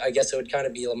 And I guess it would kind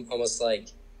of be almost like,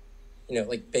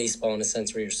 like baseball in a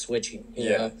sense where you're switching, you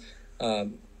know?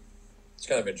 It's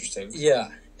kind of interesting.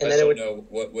 Yeah. And I then don't know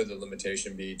what would the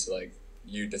limitation be to like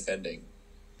you defending.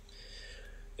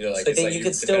 Like so it's like you you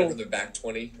could defend still from the back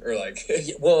 20 or like.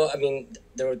 Well, I mean,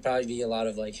 there would probably be a lot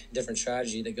of like different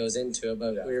strategy that goes into it,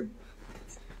 but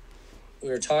we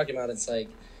were talking about, it's like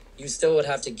you still would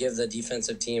have to give the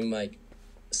defensive team like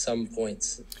some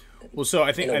points. Well, so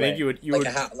I think you would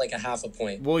like a half a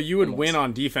point. Well, you would win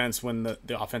on defense when the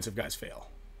offensive guys fail.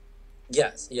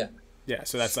 Yes. Yeah. Yeah.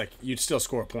 So that's like you'd still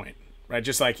score a point, right?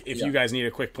 Just like if you guys need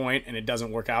a quick point and it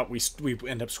doesn't work out, we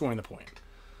end up scoring the point.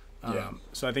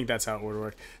 So I think that's how it would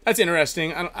work. That's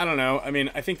interesting. I don't know. I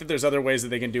mean, I think that there's other ways that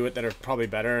they can do it that are probably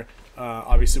better.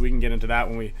 Obviously, we can get into that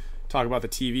when we talk about the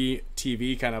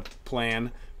TV kind of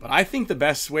plan. But I think the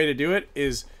best way to do it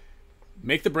is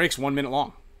make the breaks 1 minute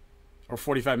long or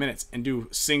 45 minutes and do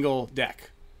single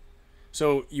deck.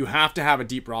 So you have to have a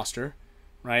deep roster,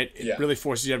 right? It really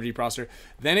forces you to have a deep roster.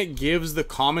 Then it gives the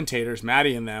commentators,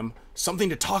 Maddie and them, something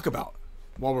to talk about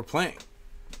while we're playing,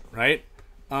 right?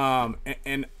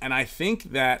 And I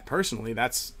think that personally,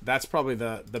 that's probably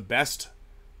the best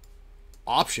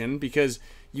option because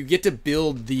you get to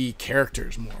build the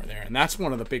characters more there. And that's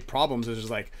one of the big problems is just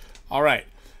like, all right,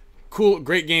 cool,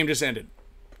 great game just ended.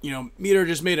 Meter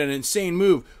just made an insane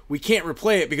move. We can't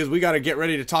replay it because we got to get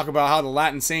ready to talk about how the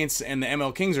Latin Saints and the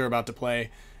ML Kings are about to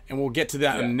play, and we'll get to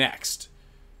that next,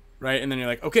 right? And then you're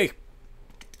like, okay,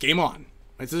 game on.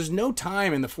 Right? So there's no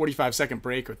time in the 45-second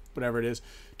break or whatever it is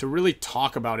to really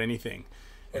talk about anything.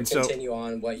 Or continue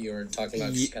on what you were talking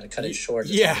about. Just got to cut it short.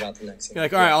 Talk about the next thing. You're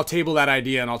like, all right, I'll table that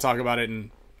idea and I'll talk about it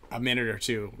in a minute or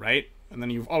two, right? And then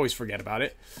you always forget about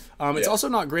it. It's also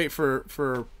not great for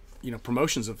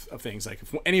promotions of things. Like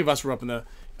if any of us were up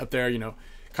there,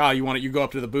 Kyle, you go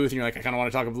up to the booth and you're like, I kind of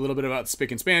want to talk a little bit about the Spick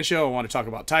and Span show. I want to talk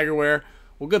about Tigerware.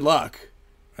 Well, good luck,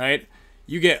 right?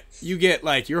 You get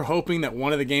like, you're hoping that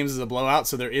one of the games is a blowout,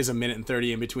 so there is a minute and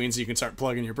 30 in between, so you can start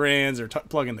plugging your brands or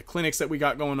plug in the clinics that we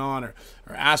got going on, or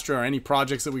Astra, or any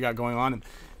projects that we got going on. And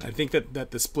I think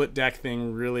that the split deck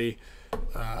thing really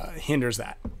hinders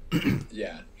that.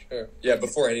 Yeah, sure. Yeah,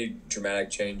 before any dramatic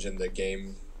change in the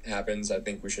game happens, I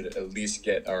think we should at least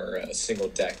get our single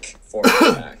deck format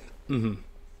back. Mm-hmm.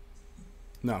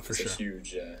 No, for sure.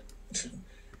 It's a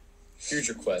huge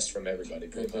request from everybody,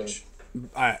 pretty much.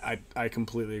 I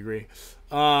completely agree.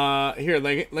 Here,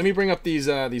 let me bring up these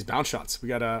bounce shots. We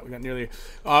got nearly.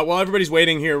 While everybody's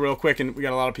waiting here, real quick, and we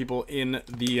got a lot of people in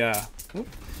the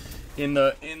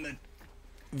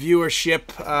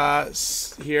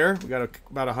viewership here. We got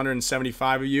about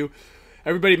 175 of you.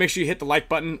 Everybody, make sure you hit the like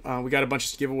button. We got a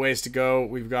bunch of giveaways to go.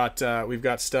 We've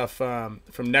got stuff from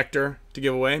Nectar to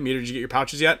give away. Meter, did you get your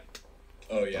pouches yet?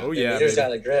 Oh yeah. Oh yeah, Peter's baby.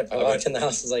 got a grip. I walked in the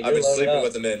house. I was like, I've "You're been loaded sleeping up."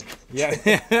 with them in. Yeah.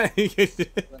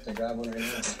 I'm about to grab one right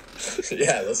now.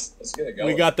 Yeah, let's get it going.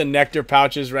 We got the nectar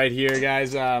pouches right here,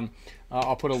 guys.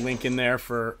 I'll put a link in there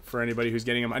for anybody who's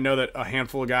getting them. I know that a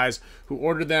handful of guys who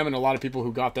ordered them and a lot of people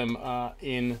who got them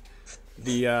in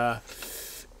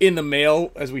the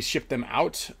mail as we ship them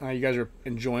out. You guys are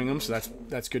enjoying them, so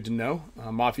that's good to know.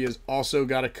 Mafia's also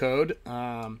got a code,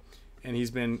 and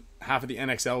he's been half of the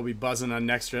NXL will be buzzing on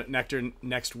Nectar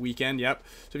next weekend. Yep.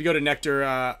 So if you go to Nectar,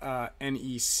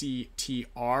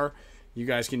 NECTR, you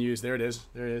guys can use. There it is.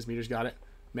 Meter's got it.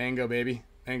 Mango, baby.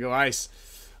 Mango ice.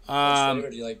 Which flavor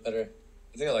do you like better?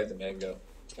 I think I like the mango.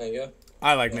 Mango.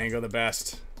 I like mango the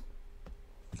best,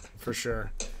 for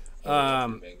sure.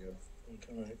 Mango.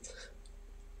 Okay.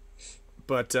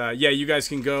 But yeah, you guys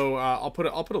can go. I'll put a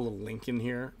little link in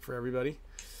here for everybody,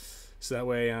 so that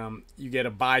way you get a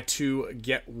buy two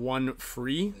get one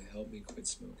free. They help me quit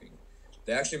smoking.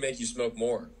 They actually make you smoke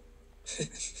more.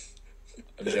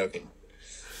 I'm joking.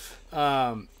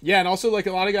 Yeah, and also like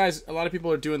a lot of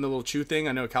people are doing the little chew thing.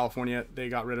 I know California they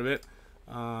got rid of it,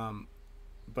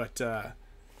 but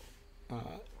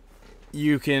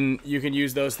you can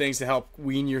use those things to help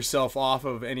wean yourself off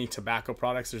of any tobacco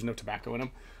products. There's no tobacco in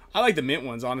them. I like the mint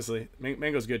ones, honestly.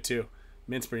 Mango's good too.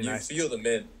 Mint's pretty You nice. feel the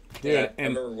mint. Dude, Yeah, I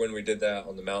remember when we did that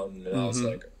on the mountain, and I was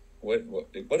like,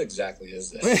 "What exactly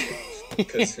is this?"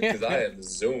 Because I am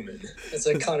zooming. It's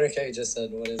like Connor K just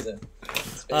said. What is it?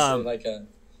 It's basically like a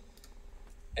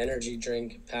energy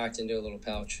drink packed into a little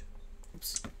pouch.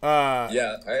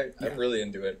 Yeah, I'm really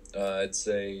into it. It's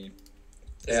a.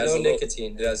 There's no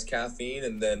nicotine. It has caffeine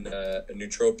and then a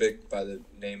nootropic by the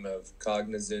name of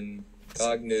cognizin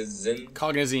Cognizine.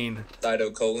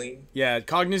 cytocholine. Yeah,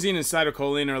 cognizine and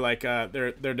cytocholine are like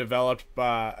they're developed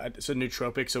by it's a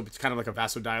nootropic, so it's kind of like a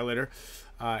vasodilator,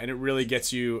 and it really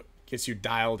gets you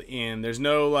dialed in. There's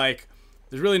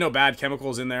really no bad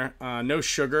chemicals in there. No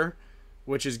sugar,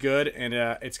 which is good, and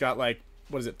it's got like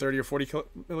what is it, 30 or 40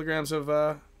 milligrams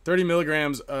of 30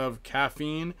 milligrams of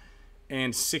caffeine,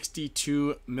 and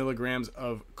 62 milligrams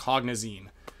of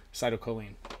cognizine,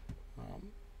 cytocholine.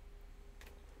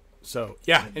 So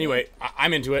yeah. Anyway,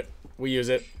 I'm into it. We use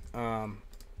it.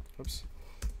 Oops.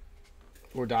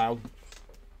 We're dialed,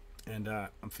 and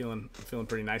I'm feeling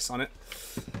pretty nice on it.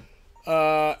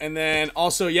 And then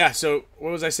also, yeah. So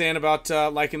what was I saying about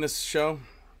liking this show?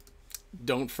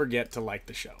 Don't forget to like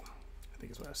the show. I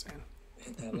think is what I was saying.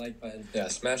 Hit that like button. Yeah,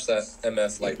 smash that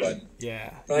MF like button.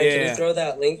 Yeah. Brian, yeah. can you throw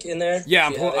that link in there? Yeah,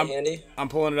 Do you have it handy? I'm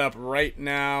pulling it up right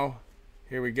now.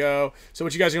 Here we go. So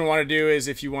what you guys are going to want to do is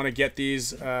if you want to get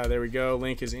these, there we go.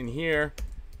 Link is in here.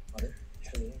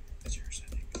 That's yours,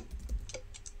 I think.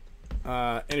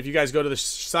 And if you guys go to the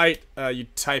site, you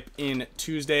type in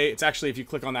Tuesday. It's actually, if you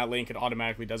click on that link, it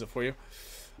automatically does it for you.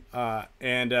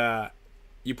 And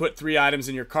you put 3 items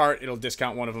in your cart, it'll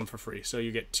discount one of them for free. So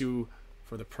you get 3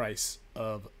 for the price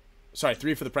of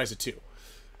 2.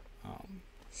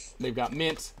 They've got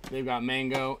mint, they've got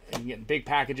mango, and you can get big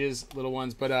packages, little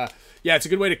ones. But yeah, it's a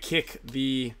good way to kick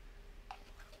the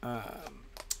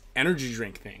energy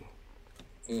drink thing.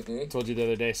 I told you the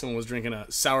other day, someone was drinking a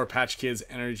Sour Patch Kids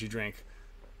energy drink.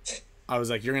 I was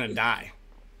like, you're going to die.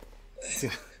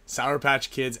 Sour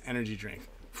Patch Kids energy drink.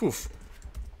 Poof.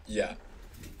 Yeah.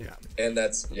 Yeah. And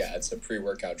it's a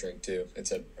pre-workout drink too.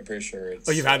 I'm pretty sure it's.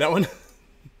 Oh, you've had that one?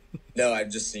 No, I've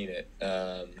just seen it.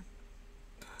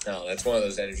 No, that's one of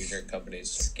those energy drink companies.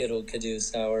 Skittle, Kadu,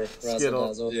 Sour, Razzle Skittle.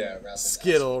 Dazzle. Yeah, Razzle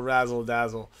Skittle, Razzle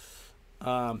Dazzle.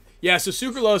 Yeah, so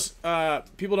sucralose,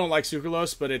 people don't like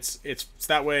sucralose, but it's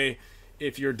that way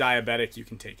if you're diabetic, you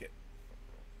can take it.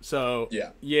 So,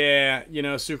 yeah,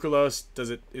 sucralose,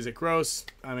 is it gross?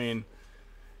 I mean,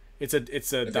 it's a If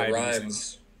diabetes it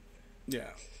rhymes. thing. Yeah.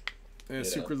 And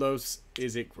sucralose,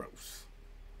 is it gross?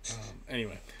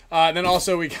 Anyway. Then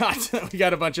also we got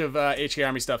a bunch of HK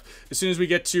Army stuff. As soon as we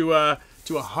get to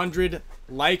 100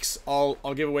 likes,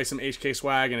 I'll give away some HK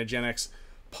swag and a Gen X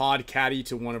pod caddy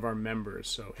to one of our members.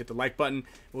 So hit the like button.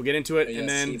 We'll get into it, and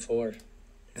then C4.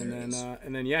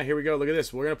 and then yeah, here we go. Look at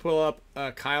this. We're gonna pull up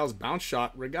Kyle's bounce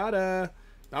shot regatta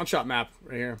bounce shot map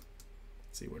right here.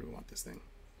 Let's see, where do we want this thing?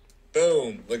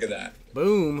 Boom! Look at that.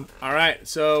 Boom. All right.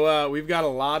 So we've got a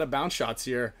lot of bounce shots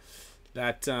here.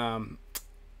 That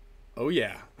oh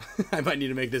yeah, I might need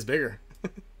to make this bigger.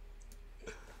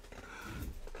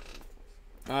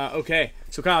 Okay,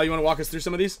 so Kyle, you want to walk us through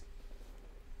some of these?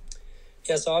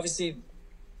 Yeah, so obviously,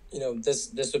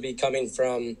 this would be coming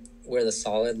from where the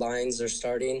solid lines are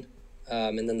starting,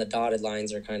 and then the dotted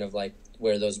lines are kind of like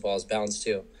where those balls bounce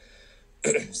to.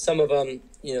 Some of them,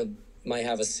 might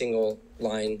have a single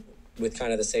line with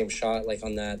kind of the same shot, like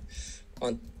on that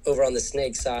on over on the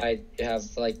snake side, you have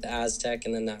like the Aztec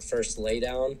and then that first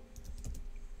laydown.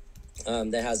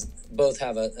 That has both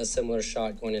have a similar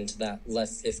shot going into that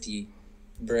left 50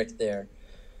 brick there.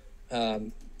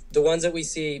 The ones that we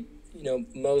see,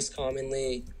 most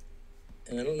commonly,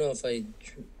 and I don't know if I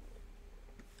drew,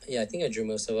 I think I drew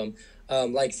most of them.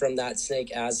 Like from that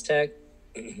snake Aztec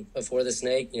before the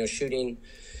snake, shooting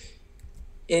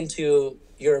into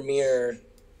your mirror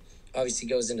obviously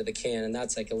goes into the can, and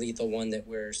that's like a lethal one that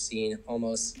we're seeing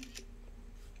almost,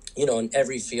 in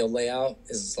every field layout,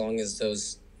 as long as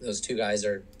those two guys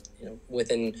are,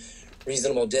 within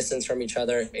reasonable distance from each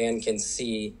other and can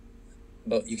see,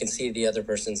 but you can see the other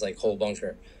person's like whole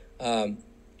bunker. The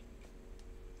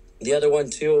other one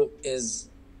too is,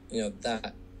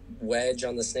 that wedge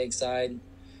on the snake side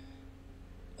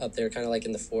up there, kind of like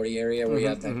in the 40 area where you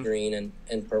have that green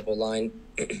and purple line.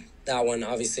 That one,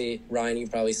 obviously, Ryan, you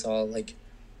probably saw like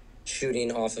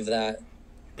shooting off of that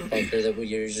bunker that we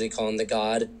usually call him the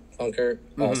God bunker.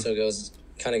 Also goes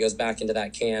back into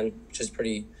that can, which is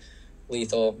pretty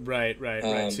lethal. Right.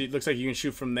 So it looks like you can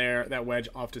shoot from there, that wedge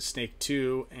off to Snake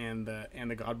 2 and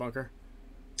the God bunker.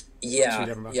 Yeah.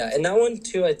 And that one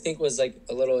too, I think, was like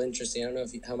a little interesting. I don't know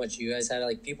how much you guys had.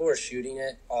 Like, people were shooting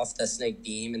it off the snake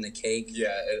beam and the cake.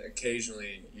 Yeah,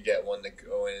 occasionally you get one that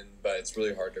go in, but it's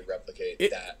really hard to replicate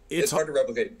that. It's hard to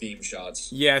replicate beam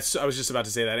shots. Yes, I was just about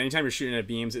to say that. Anytime you're shooting at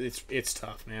beams, it's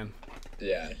tough, man.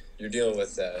 Yeah, you're dealing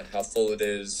with how full it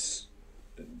is,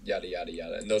 yada, yada,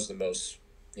 yada. And those are the most,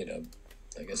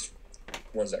 I guess,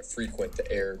 ones that frequent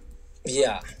the air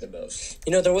the most.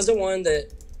 There wasn't one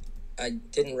that I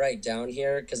didn't write down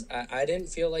here because I didn't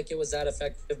feel like it was that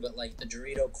effective, but like the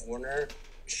Dorito corner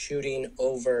shooting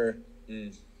over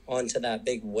onto that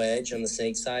big wedge on the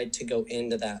snake side to go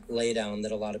into that laydown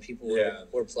that a lot of people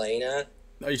were playing at.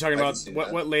 Are you talking about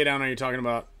what laydown are you talking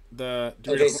about? The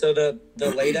Dorito okay, so the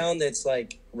laydown that's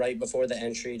like right before the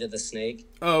entry to the snake.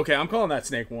 Oh, okay. I'm calling that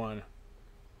Snake 1.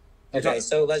 Okay,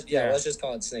 so let's just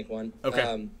call it Snake 1.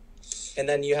 Okay. And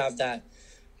then you have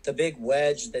the big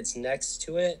wedge that's next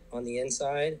to it on the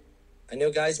inside. I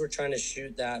know guys were trying to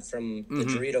shoot that from the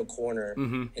Dorito corner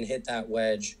and hit that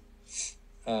wedge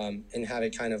and have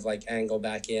it kind of like angle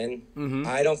back in.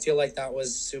 I don't feel like that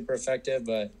was super effective,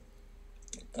 but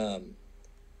I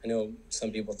know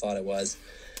some people thought it was.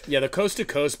 Yeah, the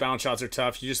coast-to-coast bounce shots are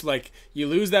tough. You just you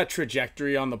lose that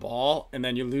trajectory on the ball, and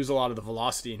then you lose a lot of the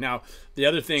velocity. Now, the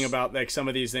other thing about like some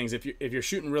of these things, if you're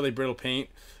shooting really brittle paint,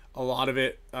 a lot of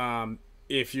it,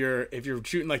 if you're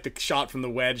shooting like the shot from the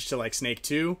wedge to like Snake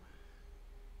 2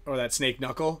 or that Snake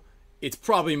Knuckle, it's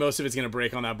probably most of it's going to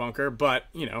break on that bunker. But,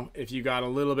 if you got a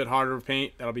little bit harder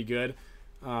paint, that'll be good.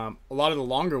 A lot of the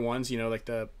longer ones, like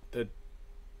the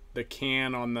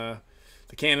can on the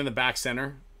can in the back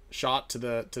center shot to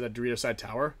the Dorito side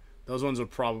tower, those ones would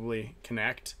probably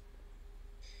connect.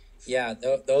 Yeah,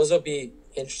 those will be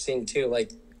interesting too.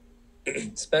 Like,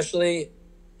 especially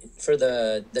for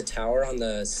the tower on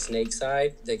the snake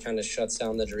side that kind of shuts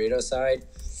down the Dorito side.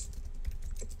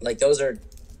 Like, those would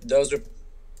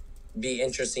be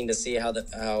interesting to see how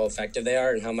effective they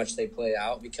are and how much they play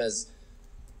out, because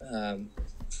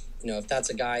if that's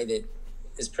a guy that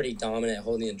is pretty dominant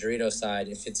holding the Dorito side,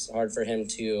 if it's hard for him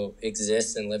to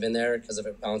exist and live in there because of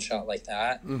a bounce shot like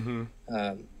that,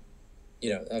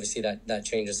 obviously that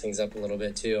changes things up a little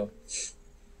bit too.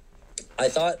 I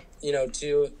thought,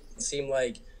 too, it seemed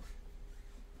like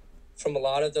from a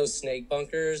lot of those snake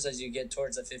bunkers, as you get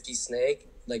towards the 50 snake,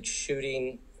 like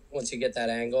shooting, once you get that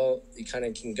angle, you kind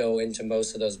of can go into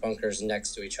most of those bunkers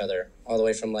next to each other, all the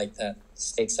way from like that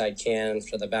snake side can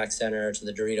to the back center to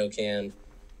the Dorito can.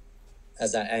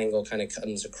 As that angle kind of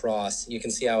comes across, you can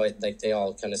see how they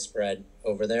all kind of spread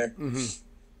over there.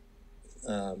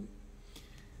 Yeah.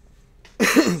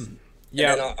 And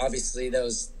then obviously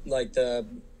those like the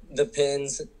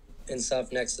pins and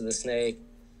stuff next to the snake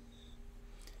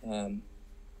can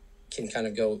kind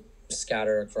of go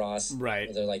scatter across.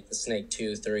 Right. They're like the snake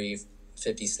 2, 3,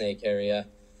 50 snake area.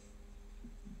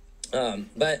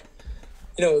 But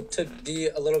to be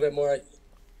a little bit more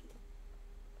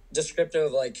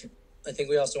descriptive, like, I think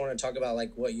we also want to talk about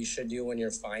like what you should do when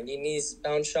you're finding these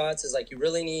bounce shots is like you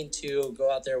really need to go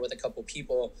out there with a couple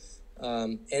people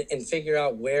and figure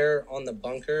out where on the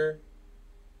bunker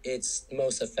it's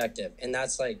most effective. And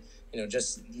that's like,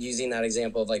 just using that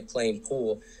example of like playing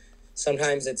pool.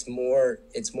 Sometimes it's more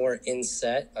in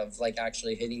set of like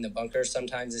actually hitting the bunker.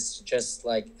 Sometimes it's just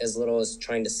like as little as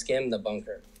trying to skim the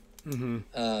bunker.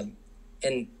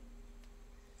 And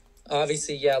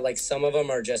obviously, like some of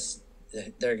them are just,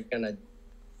 they're going to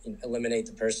eliminate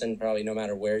the person probably no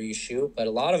matter where you shoot. But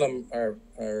a lot of them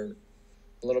are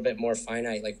a little bit more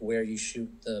finite, like where you shoot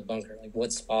the bunker, like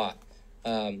what spot.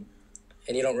 And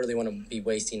you don't really want to be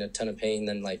wasting a ton of pain,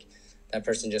 then like that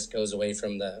person just goes away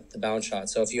from the bounce shot.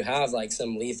 So if you have like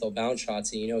some lethal bounce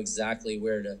shots and you know exactly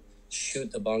where to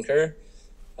shoot the bunker,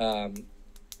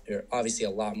 you're obviously a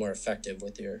lot more effective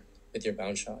with your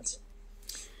bounce shots.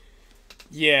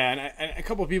 Yeah, and a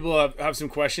couple of people have some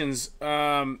questions.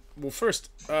 Well, first,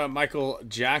 Michael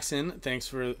Jackson, thanks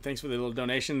for the little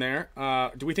donation there.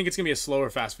 Do we think it's gonna be a slow or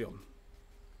fast field?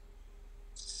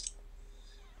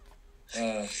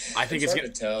 I think it's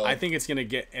gonna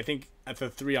get. I think at the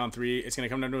 3-on-3, it's gonna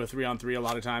come down to a 3-on-3 a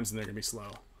lot of times, and they're gonna be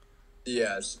slow.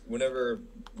 Yes, whenever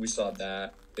we saw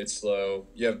that, it's slow.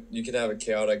 You can have a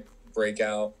chaotic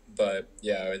breakout, but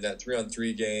yeah, in that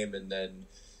 3-on-3 game, and then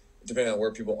depending on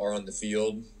where people are on the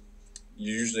field,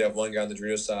 you usually have one guy on the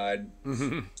Dorito side,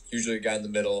 usually a guy in the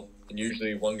middle, and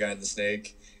usually one guy in the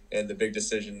snake. And the big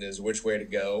decision is which way to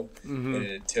go. And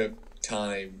it took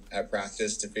time at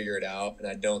practice to figure it out. And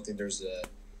I don't think there's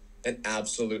an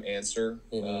absolute answer.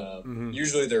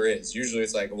 Usually there is. Usually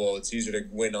it's like, well, it's easier to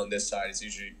win on this side. It's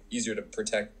usually easier to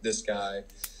protect this guy.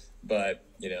 But,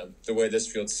 you know, the way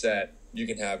this field's set, you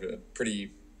can have a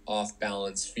pretty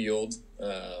off-balance field.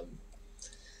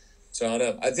 So I don't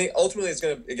know. I think ultimately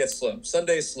it gets slow.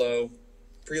 Sunday's slow.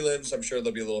 Prelims, I'm sure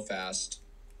they'll be a little fast.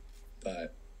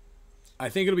 But I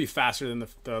think it'll be faster than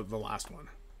the last one.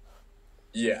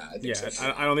 Yeah, I think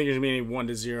so. I don't think there's gonna be any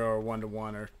 1-0 or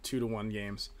 1-1 or 2-1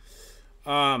 games.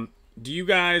 Do you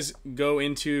guys go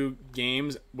into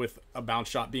games with a bounce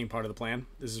shot being part of the plan?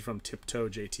 This is from Tiptoe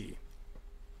JT.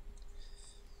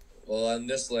 Well, on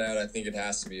this layout, I think it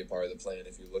has to be a part of the plan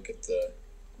if you look at the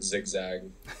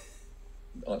zigzag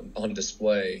on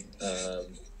display.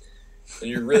 And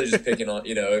you're really just picking on,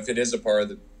 you know, if it is a part of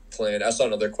the plan. I saw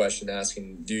another question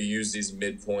asking, do you use these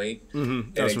midpoint?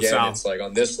 And again, it's like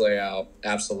on this layout,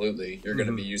 absolutely. You're going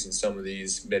to be using some of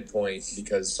these midpoint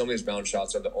because some of these bounce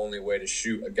shots are the only way to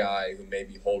shoot a guy who may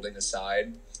be holding a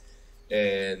side,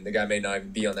 and the guy may not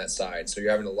even be on that side. So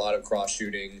you're having a lot of cross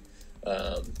shooting.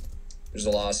 There's a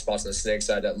lot of spots on the snake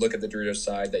side that look at the Dorito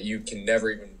side that you can never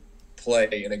even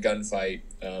play in a gunfight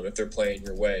if they're playing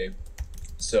your way.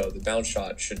 So the bounce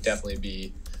shot should definitely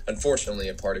be, unfortunately,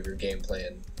 a part of your game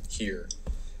plan here.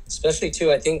 Especially,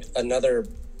 too, I think another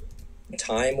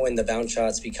time when the bounce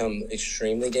shots become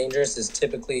extremely dangerous is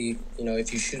typically, you know,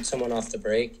 if you shoot someone off the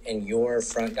break and your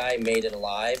front guy made it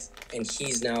alive and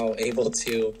he's now able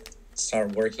to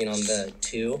start working on the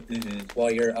 2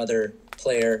 while your other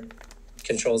player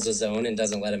controls the zone and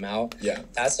doesn't let him out. Yeah.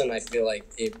 That's when I feel like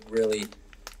it really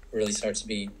starts to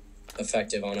be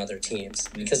effective on other teams.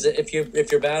 Because if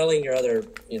you're battling your other,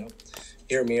 you know,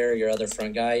 your mirror, your other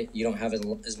front guy, you don't have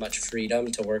as much freedom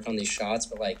to work on these shots.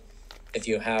 But like, if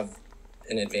you have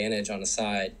an advantage on the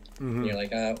side, and you're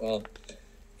like, well,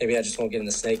 maybe I just won't get in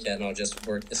the snake yet, and I'll just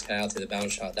work this guy out through the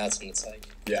bounce shot. That's when it's like,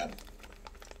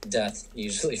 death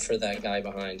usually for that guy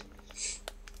behind.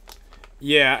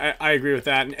 Yeah, I agree with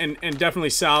that, and definitely,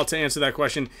 Sal, to answer that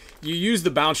question, you use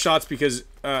the bounce shots because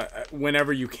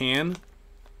whenever you can,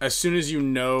 as soon as you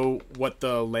know what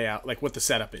the layout, like what the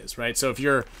setup is, right? So if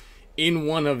you're in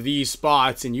one of these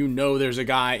spots and you know there's a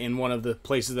guy in one of the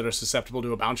places that are susceptible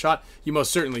to a bounce shot, you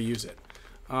most certainly use it.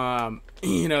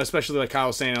 You know, especially like Kyle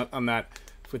was saying on that,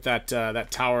 with that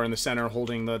tower in the center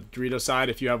holding the Dorito side,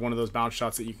 if you have one of those bounce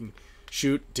shots that you can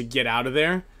shoot to get out of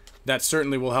there, that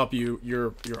certainly will help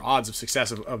your odds of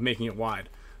success of making it wide.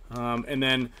 And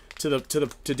then to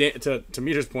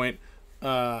Meter's point,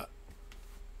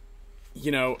 you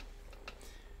know,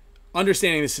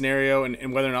 understanding the scenario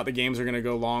and whether or not the games are going to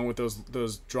go long with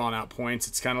those drawn out points,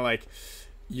 it's kind of like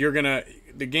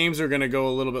the games are going to go a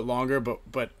little bit longer,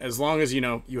 but as long as, you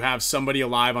know, you have somebody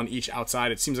alive on each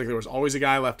outside, it seems like there was always a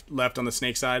guy left on the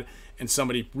snake side and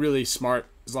somebody really smart,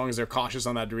 as long as they're cautious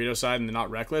on that Dorito side and they're not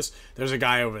reckless, there's a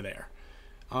guy over there.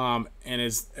 And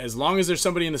as long as there's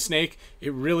somebody in the snake,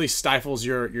 it really stifles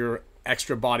your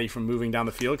extra body from moving down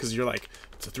the field, because you're like,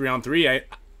 it's a 3-on-3.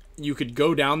 You could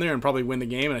go down there and probably win the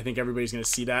game, and I think everybody's going to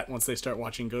see that once they start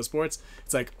watching Go Sports.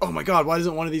 It's like, oh my God, why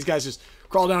doesn't one of these guys just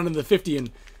crawl down into the 50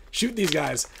 and shoot these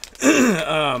guys?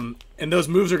 And those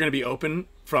moves are going to be open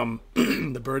from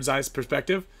the bird's eye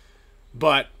perspective,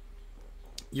 but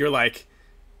you're like,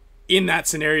 in that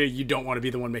scenario, you don't want to be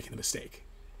the one making the mistake.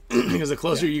 Because the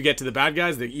closer you get to the bad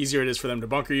guys, the easier it is for them to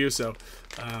bunker you. So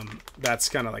that's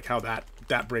kind of like how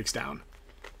that breaks down.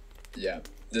 Yeah.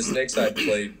 The snake side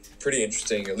played pretty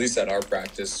interesting, at least at our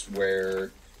practice,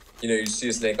 where, you know, you see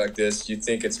a snake like this, you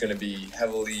think it's going to be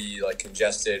heavily like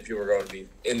congested. People are going to be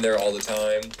in there all the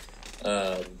time.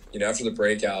 after the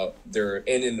breakout, they're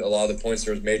in a lot of the points.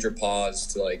 There was major pause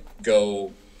to like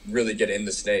go really get in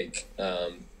the snake,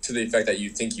 to the effect that you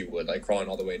think you would, like crawling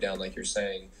all the way down, like you're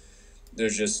saying.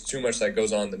 There's just too much that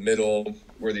goes on in the middle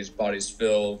where these bodies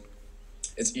fill.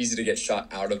 It's easy to get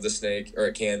shot out of the snake, or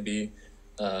it can be.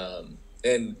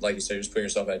 And like you said, you're just putting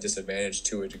yourself at a disadvantage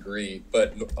to a degree.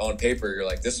 But on paper, you're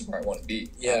like, this is where I want to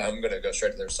be. Yeah. I'm going to go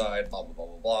straight to their side, blah, blah, blah,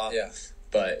 blah, blah. Yeah.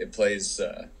 But it plays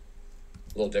a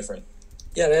little different.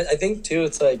 Yeah, and I think, too,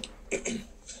 it's like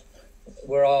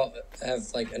we're all have,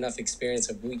 like, enough experience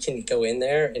of we can go in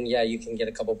there, and, yeah, you can get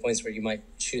a couple points where you might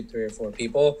shoot 3 or 4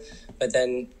 people. But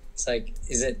then it's like,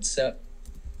 is it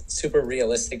super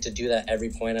realistic to do that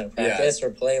every point out of practice, or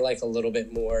play, like, a little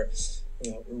bit more,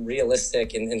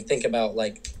 realistic and think about,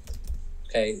 like,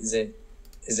 okay, is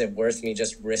it worth me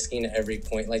just risking every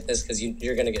point like this? Because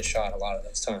you're going to get shot a lot of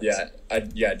those times. Yeah, I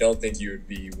don't think you would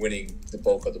be winning the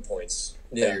bulk of the points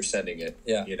that you're sending it.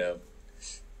 Yeah.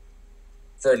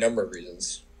 For a number of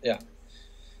reasons. Yeah.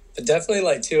 But definitely,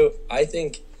 like, too, I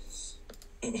think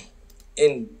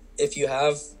if you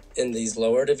have in these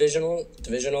lower divisional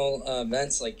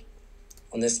events, like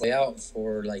on this layout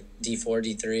for like D4,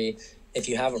 D3, if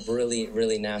you have a really,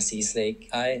 really nasty snake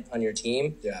guy on your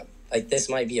team, like this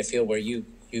might be a field where you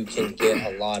can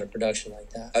get a lot of production like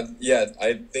that.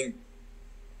 I think,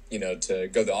 to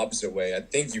go the opposite way, I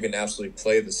think you can absolutely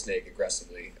play the snake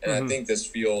aggressively. And I think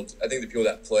the people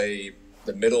that play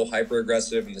the middle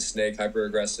hyper-aggressive and the snake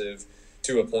hyper-aggressive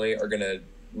to a point are going to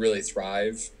really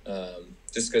thrive.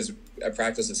 Just because at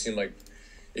practice it seemed like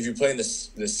if you play in the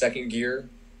second gear,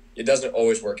 it doesn't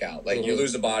always work out. Like you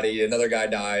lose a body, another guy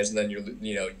dies, and then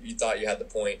you thought you had the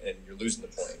point and you're losing the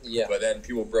point. Yeah. But then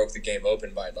people broke the game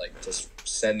open by like just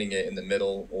sending it in the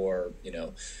middle, or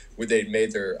where they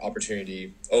made their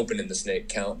opportunity open in the snake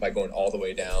count by going all the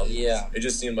way down. Yeah. It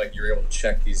just seemed like you were able to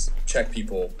check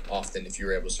people often if you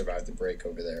were able to survive the break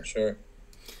over there. Sure.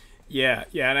 Yeah,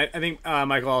 and I think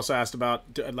Michael also asked about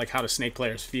like how do snake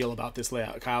players feel about this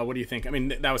layout. Kyle, what do you think? I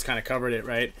mean, that was kind of covered it,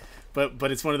 right?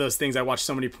 But it's one of those things. I watched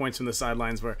so many points from the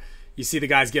sidelines where you see the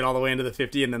guys get all the way into the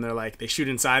 50, and then they're like, they shoot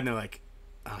inside, and they're like,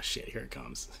 oh shit, here it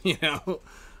comes. What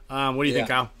do you think,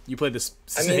 Kyle? You played this.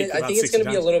 I mean, I think it's going to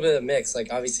be a little bit of a mix.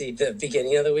 Like, obviously, the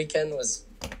beginning of the weekend was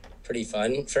pretty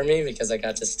fun for me because I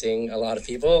got to sting a lot of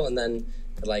people, and then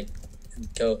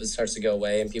it starts to go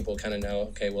away, and people kind of know,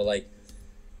 okay, well, like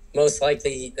most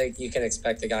likely, like you can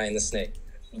expect the guy in the snake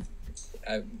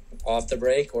off the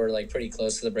break or like pretty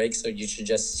close to the break, so you should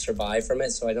just survive from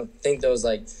it. So I don't think those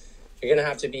you're gonna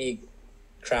have to be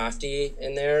crafty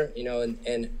in there,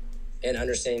 and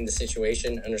understanding the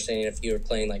situation, understanding if you're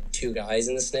playing like 2 guys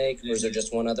in the snake, or is there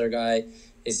just one other guy?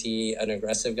 Is he an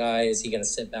aggressive guy? Is he gonna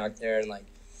sit back there and like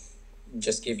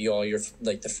just give you all your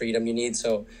like the freedom you need?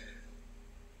 So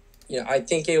I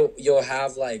think you'll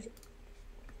have like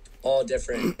all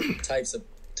different types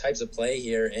of play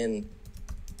here, and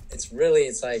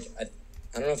it's like I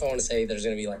don't know if I want to say there's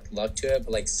going to be like luck to it,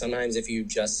 but like sometimes if you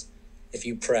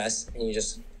press and you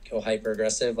just go hyper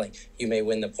aggressive, like you may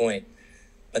win the point,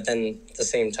 but then at the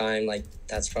same time, like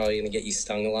that's probably going to get you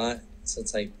stung a lot. So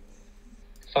it's like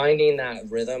finding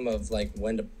that rhythm of like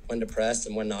when to press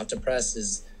and when not to press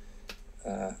is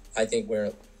I think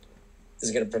where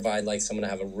is going to provide like someone to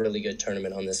have a really good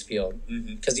tournament on this field,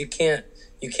 because you can't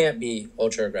be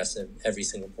ultra aggressive every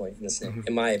single point in the snake,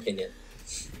 in my opinion.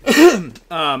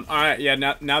 All right, yeah.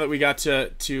 Now that we got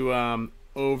to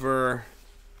over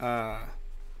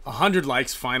 100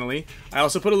 likes finally, I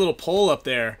also put a little poll up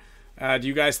there. Do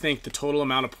you guys think the total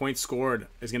amount of points scored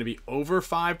is going to be over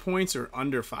 5 points or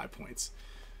under 5 points?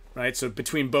 Right, so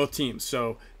between both teams.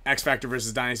 So X Factor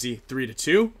versus Dynasty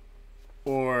 3-2,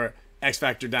 or X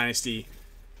Factor Dynasty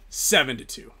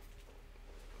 7-2.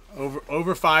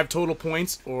 Over 5 total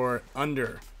points or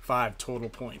under 5 total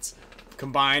points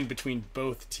combined between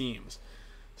both teams.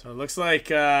 So it looks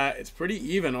like it's pretty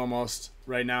even almost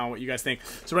right now. What you guys think?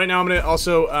 So right now I'm gonna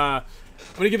also I'm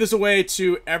gonna give this away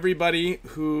to everybody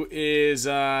who is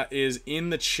in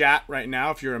the chat right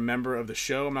now. If you're a member of the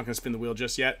show, I'm not gonna spin the wheel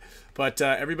just yet, but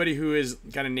everybody who is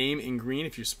got a name in green,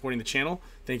 if you're supporting the channel,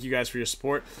 thank you guys for your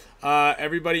support.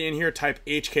 Everybody in here, type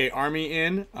HK Army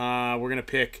in. We're gonna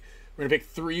pick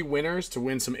 3 winners to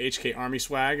win some HK Army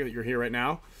swag that you're here right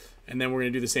now. And then we're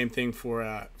going to do the same thing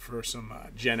for some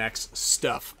Gen X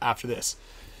stuff after this.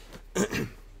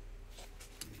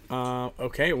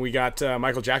 Okay, we got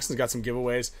Michael Jackson's got some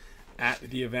giveaways at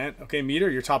the event. Okay, Meter,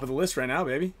 you're top of the list right now,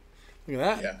 baby. Look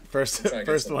at that. Yeah. First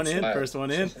one in. First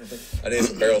one in. I need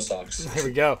some barrel socks. There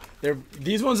we go.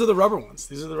 These ones are the rubber ones.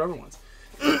 These are the rubber ones.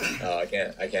 Oh, I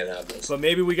can't have those. But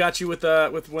maybe we got you with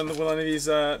one of these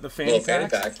the fanny Little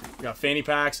packs. fanny pack. We got fanny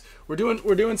packs. We're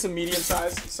doing some medium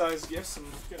size gifts, some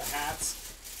good hats.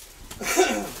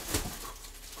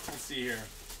 Let's see here.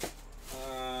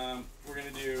 We're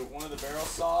gonna do one of the barrel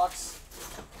socks.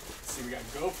 Let's see, we got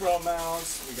GoPro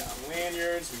mounts, we got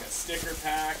lanyards, we got sticker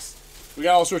packs, we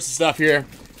got all sorts of stuff here.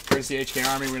 Courtesy HK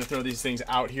Army. We're gonna throw these things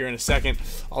out here in a second.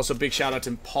 Also, big shout out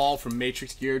to Paul from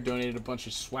Matrix Gear, donated a bunch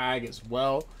of swag as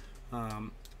well.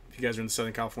 If you guys are in the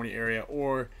Southern California area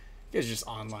or you guys are just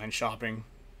online shopping,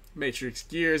 Matrix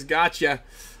Gears gotcha.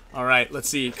 All right, let's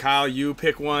see. Kyle, you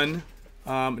pick one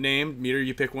name. Meter,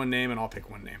 you pick one name, and I'll pick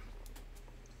one name.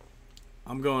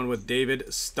 I'm going with David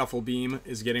Stufflebeam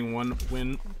is getting one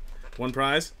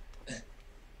prize.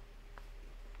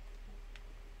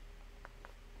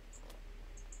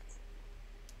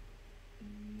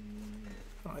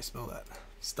 How do I spell that?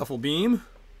 Stufflebeam.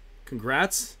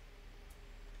 Congrats.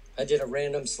 I did a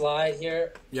random slide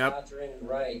here. Yep. Catherine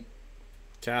Wright.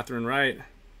 Catherine Wright.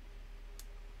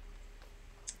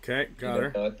 Okay, got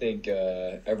her. I think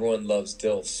everyone loves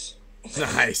DILFs.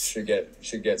 Nice. should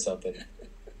get something.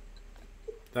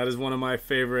 That is one of my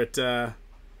favorite. Yeah.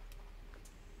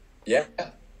 Yeah.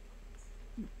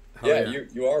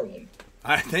 You are one.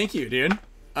 Thank you, dude.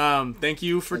 Thank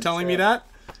you for telling me that.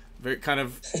 Very kind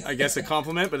of, I guess, a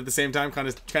compliment, but at the same time, kind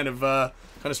of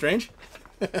strange.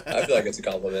 I feel like it's a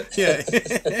compliment. Yeah.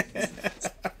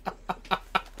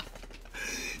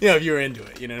 Yeah, if you were into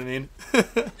it, you know what I mean?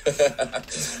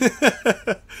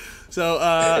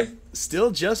 So,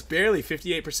 still just barely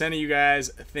 58% of you guys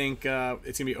think it's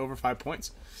going to be over 5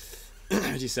 points.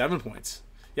 57 points.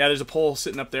 Yeah, there's a poll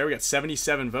sitting up there. We got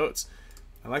 77 votes.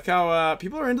 I like how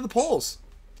people are into the polls.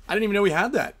 I didn't even know we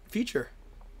had that feature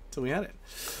until we had it.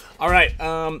 All right,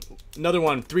 another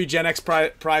one. 3 Gen X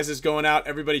prizes going out.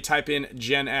 Everybody type in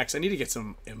Gen X. I need to get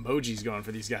some emojis going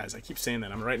for these guys. I keep saying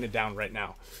that. I'm writing it down right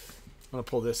now. I'm going to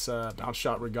pull this bounce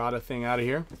shot regatta thing out of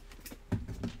here.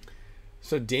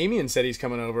 So Damien said he's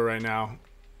coming over right now,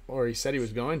 or he said he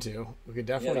was going to. We could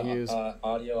definitely use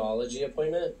audiology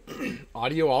appointment.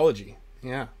 Audiology,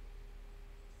 yeah,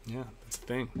 that's the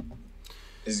thing.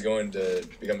 Is he going to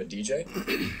become a DJ?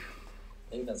 I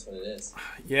think that's what it is.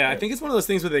 Yeah, I think it's one of those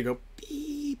things where they go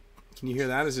beep. Can you hear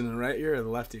that? Is it in the right ear or the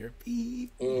left ear?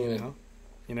 Beep. You know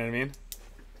what I mean?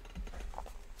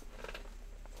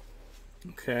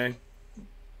 Okay.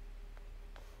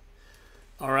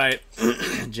 All right,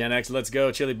 Gen X, let's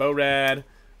go. Chili Bo-Rad.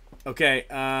 Okay,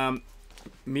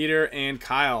 Meter and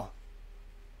Kyle.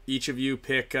 Each of you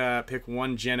pick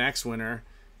one Gen X winner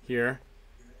here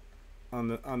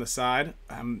on the side.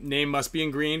 Name must be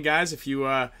in green, guys. If you,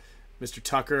 Mr.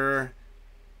 Tucker,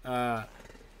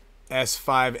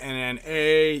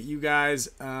 S5NNA, you guys,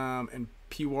 and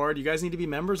P Ward, you guys need to be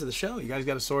members of the show. You guys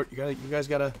got to sort. You guys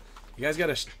got to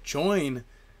join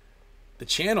the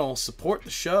channel, support the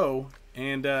show.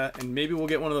 And maybe we'll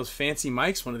get one of those fancy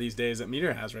mics one of these days that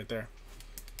Meter has right there.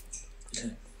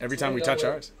 Every time we touch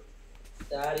ours.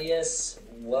 Thaddeus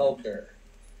Welker.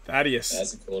 Thaddeus.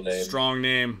 That's a cool name. Strong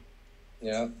name.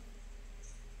 Yeah.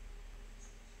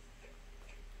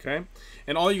 Okay.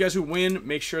 And all you guys who win,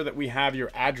 make sure that we have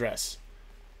your address.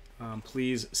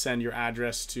 Please send your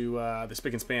address to the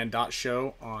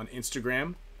spickandspan.show on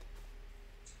Instagram.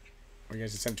 Or you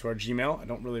guys can send it to our Gmail. I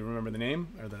don't really remember the name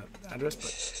or the address,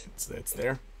 but it's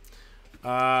there.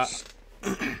 All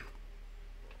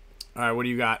right, what do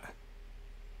you got,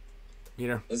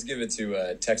 Peter? Let's give it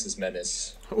to Texas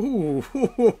Menace.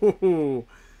 Ooh,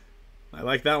 I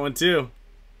like that one too.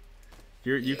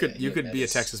 You could be a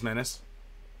Texas Menace.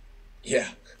 Yeah.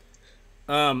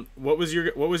 What was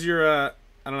your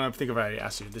I don't know. I think if I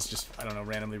asked you this, just I don't know,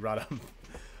 randomly brought up.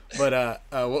 But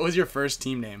what was your first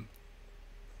team name?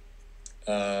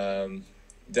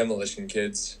 Demolition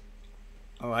Kids.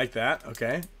 I like that.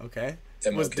 Okay.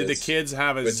 Did the kids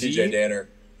have a with Z? TJ Danner?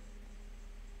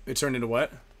 It turned into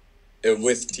what?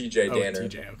 With TJ Danner.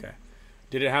 TJ. Okay.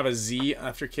 Did it have a Z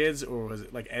after kids, or was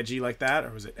it like edgy like that,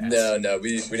 or was it S? No,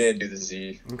 we didn't do the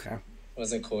Z. Okay.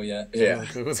 Wasn't cool yet. Yeah.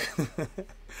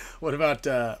 What about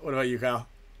you, Kyle?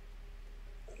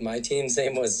 My team's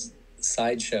name was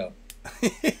Sideshow.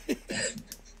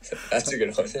 That's a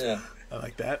good one. Yeah. I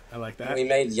like that. We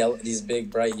made these big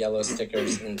bright yellow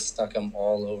stickers and stuck them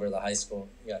all over the high school.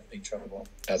 We got in big trouble.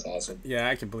 That's awesome. Yeah,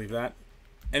 I can believe that.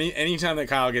 Anytime that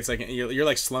Kyle gets like you're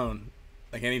like Sloan.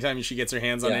 Like anytime she gets her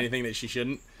hands on anything that she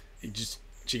shouldn't,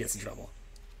 she gets in trouble.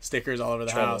 Stickers all over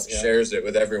the house. Shares it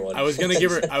with everyone. I was gonna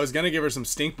give her some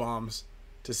stink bombs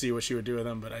to see what she would do with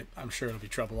them, but I'm sure it'll be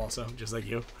trouble also, just like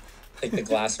you. Like the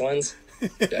glass ones.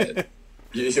 Yeah,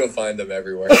 you'll find them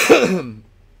everywhere.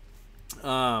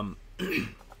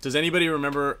 Does anybody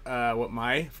remember what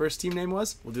my first team name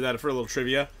was? We'll do that for a little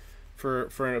trivia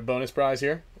for a bonus prize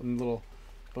here. A little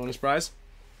bonus prize.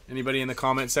 Anybody in the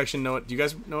comment section know what? Do you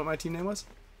guys know what my team name was?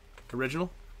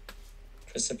 Original?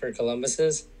 Christopher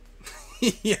Columbus's.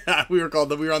 Yeah, we were on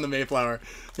the Mayflower.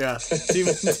 Yeah, team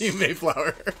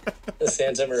Mayflower. The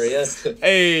Santa Maria's.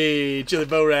 Hey, Chili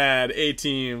Bo Rad, A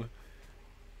team.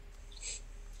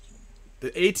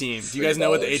 The A team. Do you guys know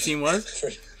what the A team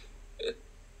was?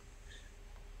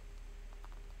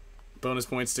 Bonus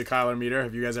points to Kyler Meter.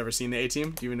 Have you guys ever seen the A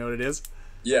team? Do you even know what it is?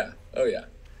 Yeah. Oh yeah.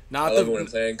 Not I love when a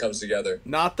plan comes together.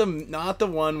 Not the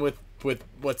one with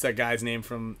what's that guy's name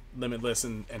from Limitless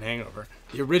and Hangover?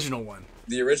 The original one.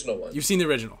 The original one. You've seen the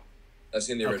original. I've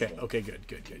seen the original. Okay, good.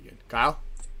 Kyle?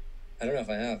 I don't know if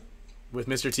I have. With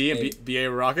Mr. T and B.A.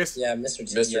 Baracus? Yeah, Mr.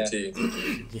 T. Mr. Yeah. T.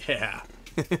 Yeah.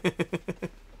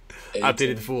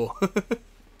 Updated the fool.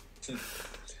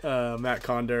 Matt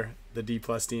Condor, the D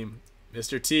plus team.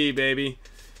 Mr. T, baby.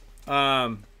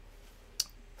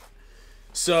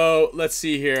 So let's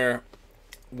see here.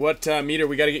 What Meter?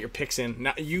 We got to get your picks in.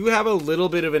 Now you have a little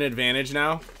bit of an advantage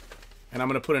now, and I'm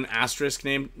gonna put an asterisk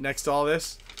name next to all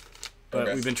this. But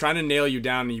Okay. we've been trying to nail you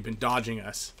down, and you've been dodging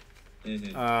us.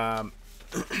 Mm-hmm.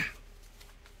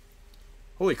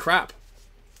 Holy crap!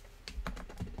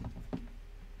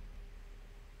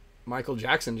 Michael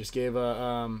Jackson just gave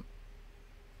away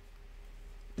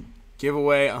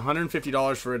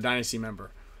 $150 for a Dynasty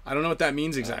member. I don't know what that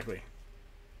means exactly.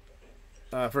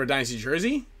 For a Dynasty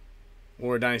jersey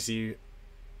or a Dynasty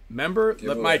member?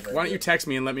 Mike, why don't you text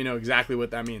me and let me know exactly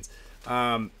what that means?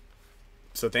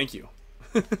 So thank you.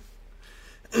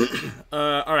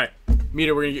 All right,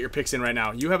 Meter, we're gonna get your picks in right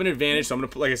now. You have an advantage, so I'm gonna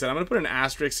put, like I said, I'm gonna put an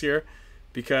asterisk here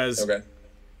because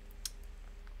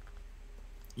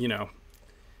you know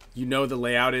the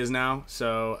layout is now.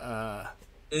 So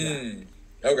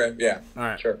Okay. Yeah. all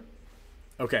right. Sure.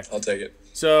 Okay. I'll take it.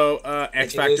 So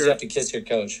X If you lose, Factor. you have to kiss your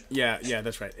coach. Yeah,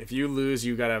 that's right. If you lose,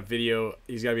 you got a video.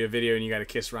 He's got to be a video, and you got to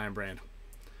kiss Ryan Brand.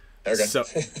 Okay. So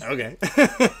okay.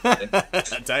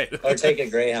 Tight. Or take a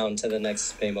Greyhound to the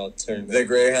next paintball tournament. The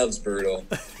Greyhound's brutal.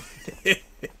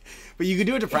 But you could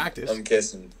do it to practice. I'm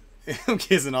kissing. I'm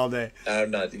kissing all day.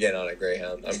 I'm not getting on a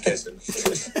Greyhound. I'm kissing.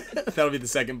 That'll be the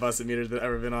second busted Meters that I've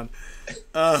ever been on.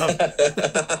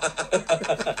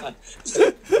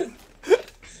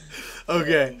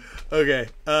 Okay.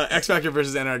 X Factor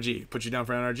versus NRG. Put you down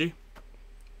for NRG?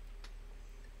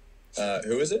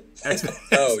 Who is it? X.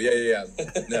 Oh, yeah.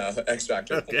 No, X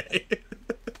Factor. Okay.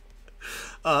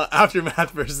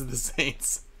 Aftermath versus the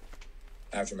Saints.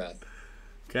 Aftermath.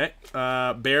 Okay.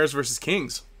 Bears versus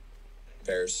Kings.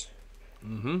 Bears.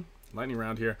 Lightning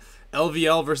round here.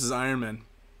 LVL versus Ironman.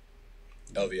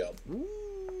 LVL.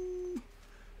 Ooh.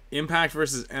 Impact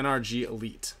versus NRG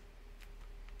Elite.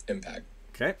 Impact.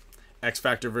 Okay. X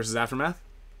Factor versus Aftermath.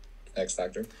 X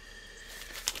Factor.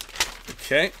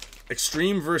 Okay.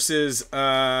 Extreme versus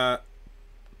the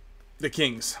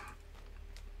Kings.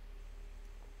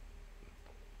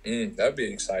 That would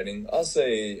be exciting. I'll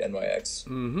say NYX.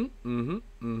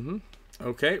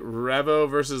 Okay. Revo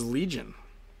versus Legion.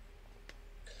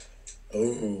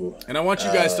 Ooh. And I want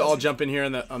you guys to all jump in here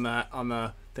on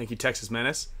the thank you Texas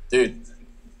Menace. Dude,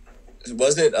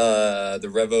 wasn't the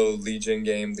Revo Legion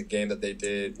game the game that they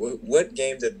did? What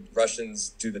game did Russians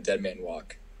do the Dead Man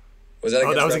Walk? Was that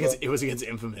against Revo? It was against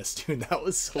Infamous, dude. That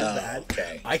was so bad.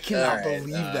 Okay. I cannot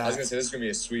believe that. I was gonna say this is gonna be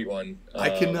a sweet one. I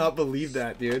cannot believe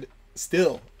that, dude.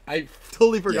 Still, I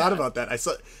totally forgot about that. I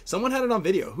saw someone had it on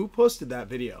video. Who posted that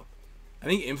video? I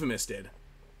think Infamous did.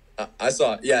 I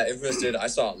saw it. Yeah, Infamous did. I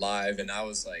saw it live, and I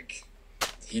was like,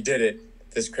 he did it.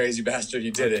 This crazy bastard,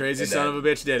 he did it. Crazy son of a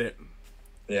bitch did it.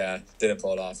 Yeah, didn't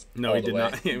pull it off. No, he did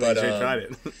not. He But sure tried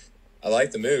it. I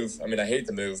like the move. I mean, I hate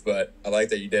the move, but I like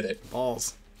that you did it.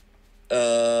 Balls.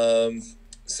 So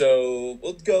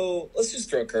we'll go. Let's just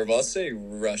throw a curveball. Let's say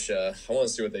Russia. I want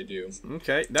to see what they do.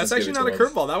 Okay, that's Let's actually give it not a to them.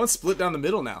 curveball. That one's split down the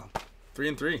middle now.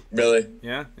 3-3. Really?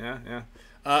 Yeah.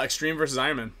 Extreme versus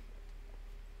Ironman.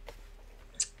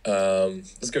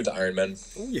 Let's give it to Iron Man.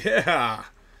 Oh yeah.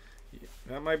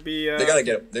 That might be. They gotta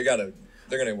get it. They're gonna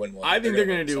win one. I think they're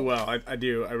gonna win do something. well. I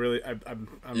do. I really. I'm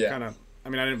Yeah. kind of. I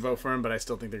mean, I didn't vote for him, but I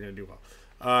still think they're gonna do well.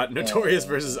 Notorious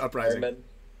versus Uprising. Iron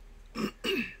Man.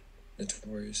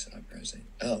 Notorious Uprising.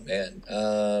 Oh man.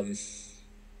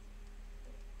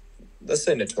 Let's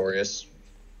say Notorious.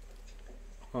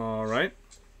 All right.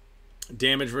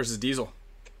 Damage versus Diesel.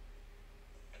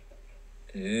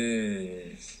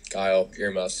 Kyle,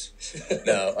 earmuffs.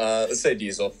 No, let's say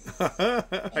Diesel.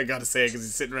 I gotta say it because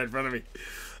he's sitting right in front of me.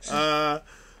 All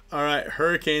right.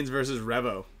 Hurricanes versus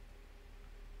Revo.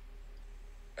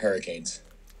 Hurricanes.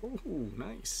 Ooh,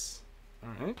 nice. All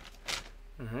right.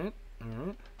 All right. All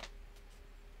right.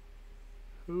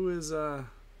 Who is oh,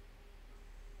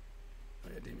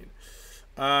 yeah, Damien.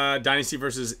 Dynasty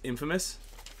versus Infamous.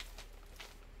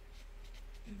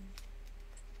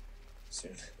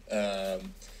 Soon.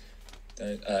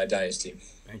 Dynasty.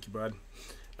 Thank you, bud.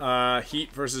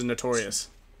 Heat versus Notorious.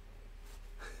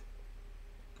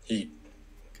 Heat.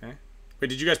 Okay. Wait,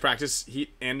 did you guys practice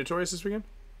Heat and Notorious this weekend?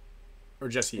 Or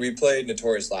just Heat? We played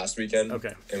Notorious last weekend.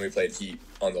 Okay. And we played Heat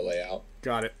on the layout.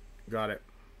 Got it. Got it.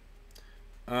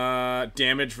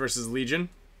 Damage versus Legion.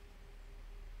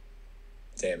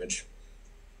 Damage.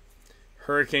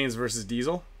 Hurricanes versus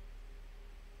Diesel.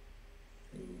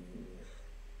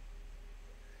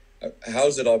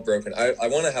 How's it all broken? I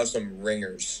want to have some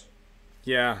ringers.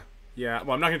 Yeah. Yeah.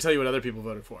 Well, I'm not going to tell you what other people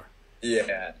voted for.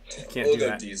 Yeah. Can't we'll do go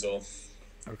that. Diesel.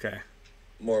 Okay.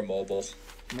 More mobile.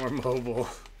 More mobile.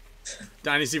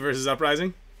 Dynasty versus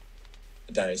Uprising.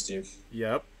 Dynasty.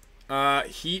 Yep.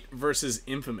 Heat versus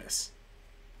Infamous.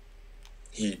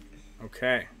 Heat.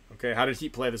 Okay. Okay. How did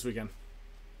Heat play this weekend?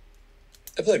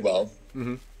 I played well.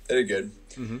 Mm-hmm. They did good.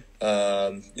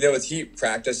 Mm-hmm. With Heat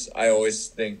practice, I always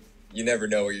think you never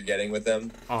know what you're getting with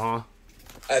them. Uh-huh.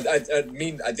 I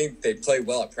think they play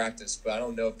well at practice, but I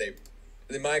don't know if they.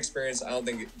 In my experience, I don't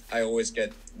think I always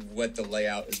get what the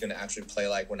layout is going to actually play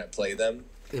like when I play them.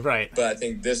 Right. But I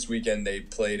think this weekend they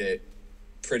played it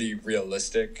pretty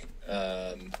realistic.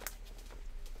 So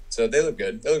they look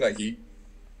good. They look like Heat.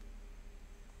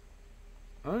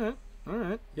 All right. All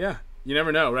right. Yeah. You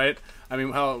never know, right? I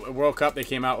mean, how World Cup, they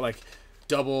came out like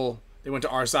double. They went to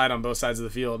our side on both sides of the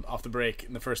field off the break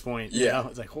in the first point. Yeah. You know?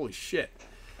 It's like, holy shit.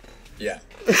 Yeah.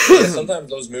 Sometimes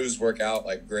those moves work out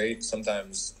like great.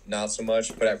 Sometimes not so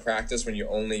much. But at practice, when you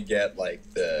only get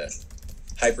like the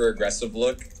hyper aggressive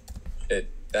look,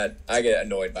 I get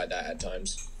annoyed by that at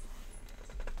times.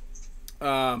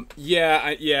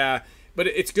 Yeah. But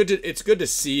it's good to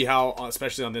see how,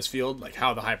 especially on this field, like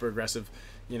how the hyper aggressive,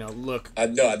 look.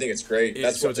 No, I think it's great.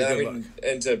 That's what I look. mean.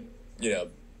 And to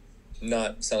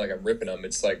not sound like I'm ripping them.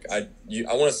 It's like I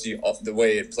want to see the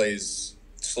way it plays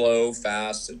slow,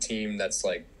 fast. A team that's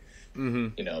like,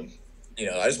 I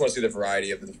just want to see the variety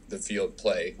of the field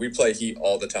play. We play Heat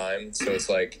all the time, so it's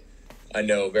like I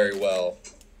know very well.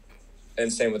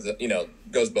 And same with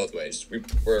goes both ways.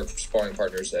 We're sparring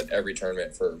partners at every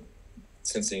tournament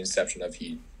since the inception of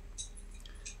Heat.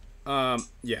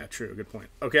 Yeah, true. Good point.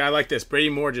 Okay, I like this. Brady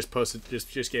Moore just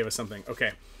gave us something.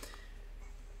 Okay.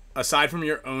 Aside from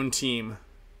your own team,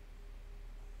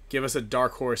 give us a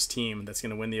dark horse team that's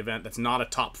going to win the event that's not a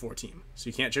top 4 team. So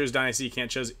you can't choose Dynasty, you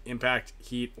can't choose Impact,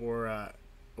 Heat, or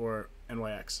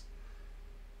NYX.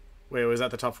 Wait, was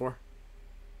that the top 4?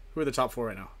 Who are the top 4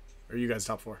 right now? Or are you guys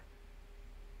top 4?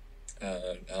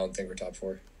 I don't think we're top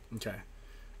 4. Okay.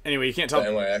 Anyway, you can't tell.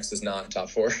 NYX is not top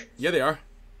 4. Yeah, they are.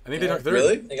 I think they got third.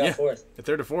 Really? They got fourth. They're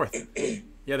third to fourth.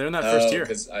 Yeah, they're in that first tier.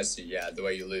 Because I see, the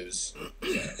way you lose.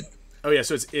 Yeah. Oh yeah,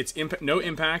 so it's no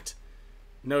impact,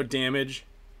 no damage,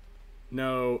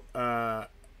 no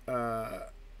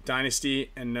Dynasty,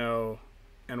 and no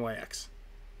NYX.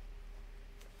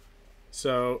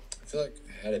 So I feel like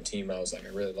I had a team I was like I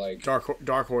really like.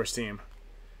 Dark horse team.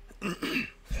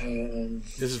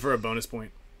 This is for a bonus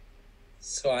point.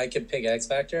 So I could pick X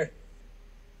Factor?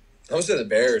 I would say the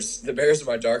Bears. The Bears are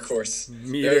my dark horse.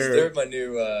 They're my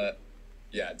new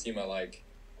team I like.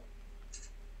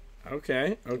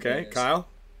 Okay. Kyle?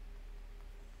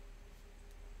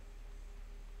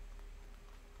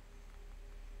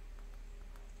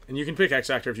 And you can pick X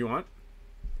Factor if you want.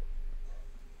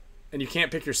 And you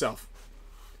can't pick yourself.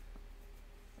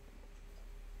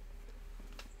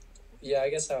 Yeah, I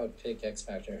guess I would pick X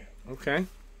Factor. Okay.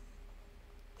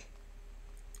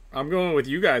 I'm going with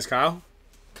you guys, Kyle.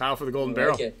 Kyle for the Golden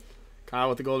Barrel. Like it. Kyle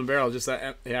with the Golden Barrel. Just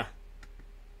that, yeah.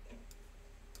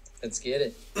 Let's get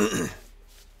it.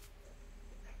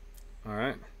 All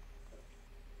right.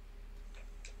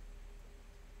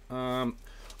 All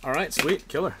right, sweet.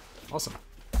 Killer. Awesome.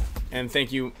 And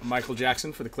thank you, Michael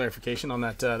Jackson, for the clarification on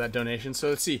that donation. So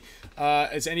let's see.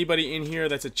 Is anybody in here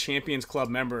that's a Champions Club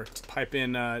member? Type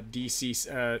in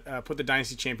DC. Put the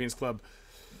Dynasty Champions Club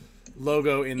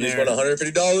logo in there. He's won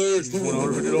 $150.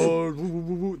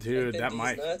 $150. Dude, that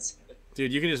mic. Nuts.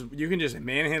 Dude, you can just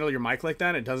manhandle your mic like that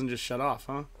and it doesn't just shut off,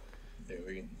 huh? Dude,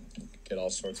 we can get all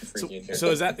sorts of freaky in here.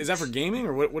 So is that for gaming,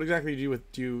 or what exactly do you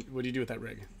do with that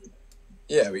rig?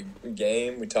 Yeah, we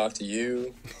game, we talk to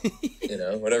you.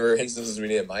 Whatever instances we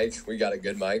need a mic, we got a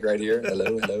good mic right here.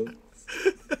 Hello.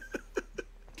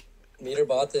 Meter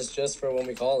bought this just for when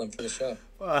we call him for the show.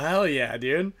 Well, hell yeah,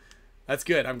 dude. That's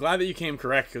good. I'm glad that you came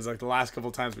correct because like the last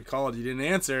couple times we called, you didn't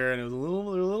answer, and it was a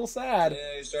little sad.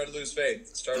 Yeah, you started to lose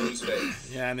faith.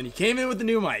 Yeah, and then you came in with the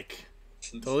new mic.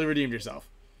 Totally redeemed yourself.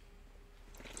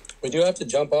 We do have to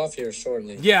jump off here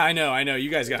shortly. Yeah, I know. You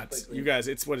guys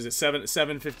it's what is it,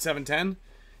 7:10?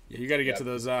 Yeah, you got to get to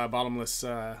those bottomless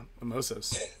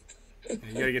mimosas. You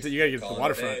gotta get to the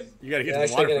waterfront. You gotta get to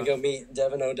the waterfront. Actually gonna go meet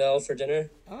Devin Odell for dinner.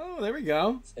 Oh, there we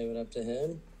go. Say what up to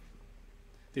him.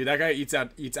 Dude, that guy eats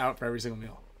out for every single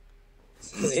meal.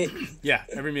 Yeah,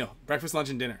 every meal, breakfast, lunch,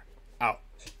 and dinner, out.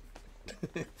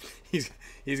 he's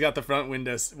got the front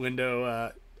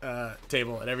window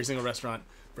table at every single restaurant,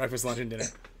 breakfast, lunch, and dinner,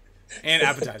 and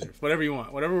appetizers, whatever you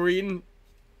want, whatever we're eating,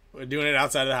 we're doing it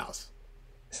outside of the house.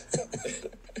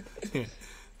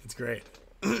 It's great.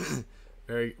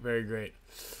 Very, very great.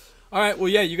 All right, well,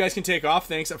 yeah, you guys can take off.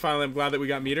 Thanks. I'm glad that we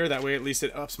got Meter. That way, at least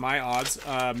it ups my odds.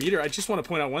 Meter, I just want to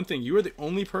point out one thing. You were the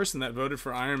only person that voted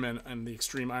for Iron Man in the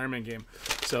Extreme Iron Man game.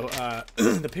 So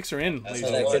the picks are in. So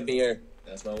that could be your...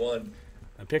 That's my one.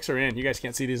 The picks are in. You guys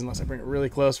can't see these unless I bring it really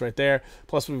close right there.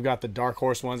 Plus, we've got the Dark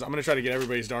Horse ones. I'm going to try to get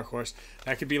everybody's Dark Horse.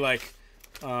 That could be like...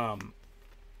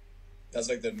 That's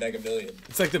like the Mega Million.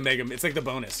 It's like the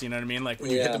bonus, you know what I mean? Like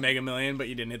when you hit the Mega Million, but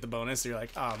you didn't hit the bonus, so you're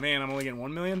like, oh man, I'm only getting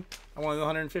 1 million. I wanted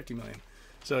 150 million.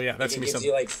 So yeah, that's gonna be something.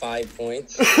 It gives you like 5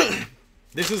 points.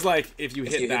 This is like if you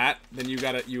hit that, then you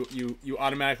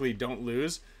automatically don't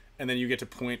lose, and then you get to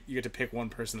pick one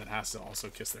person that has to also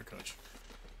kiss their coach.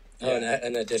 Oh,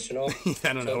 an additional.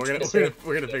 I don't know. We're gonna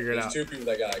figure it out. There's 2 people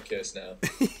that gotta kiss now.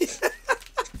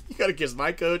 You gotta kiss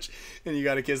my coach, and you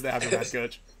gotta kiss the Happy Match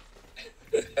coach.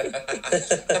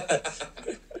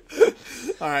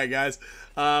 All right, guys.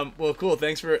 Well, cool.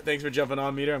 Thanks for jumping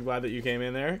on, Meter. I'm glad that you came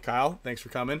in there. Kyle, thanks for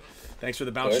coming. Thanks for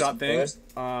the bounce shot thing.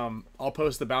 I'll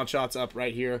post the bounce shots up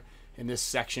right here in this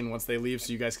section once they leave,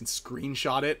 so you guys can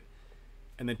screenshot it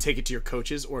and then take it to your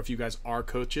coaches, or if you guys are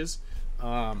coaches,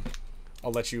 I'll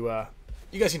let you.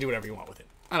 You guys can do whatever you want with it.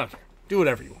 I don't care. Do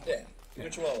whatever you want. Yeah. Do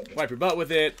what you want with it. Wipe your butt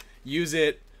with it. Use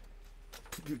it.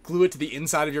 Glue it to the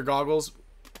inside of your goggles.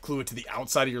 Glue it to the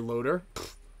outside of your loader.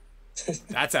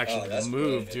 That's actually the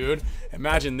move, dude.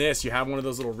 Imagine this. You have one of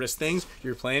those little wrist things.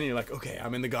 You're playing and you're like, okay,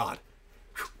 I'm in the God.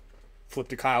 Flip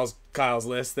to Kyle's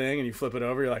list thing and you flip it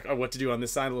over. You're like, oh, what to do on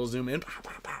this side? A little zoom in.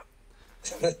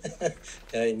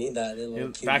 Yeah, you need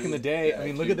that. Back in the day, I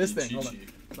mean, look at this thing. Hold on.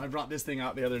 I brought this thing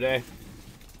out the other day.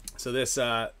 So this you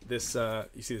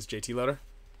see this JT loader?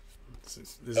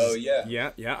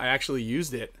 Yeah. I actually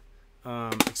used it.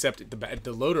 Except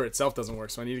the loader itself doesn't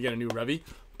work, so I need to get a new Revy.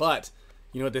 But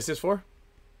you know what this is for?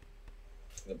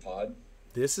 The pod?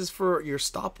 This is for your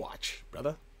stopwatch,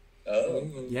 brother. Oh.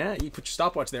 Yeah, you put your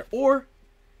stopwatch there, or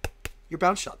your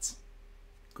bounce shots.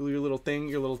 Glue your little thing,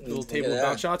 your little table of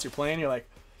bounce shots. You're playing. You're like,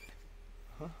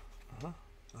 I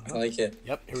like it.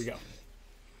 Yep. Here we go.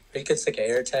 You could stick an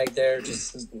air tag there,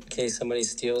 just in case somebody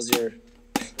steals your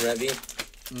Revy.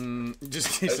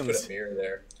 Just in case put a mirror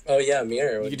there. Oh yeah,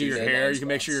 mirror. You can do your hair. You can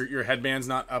make sure your headband's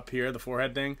not up here, the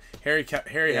forehead thing. Harry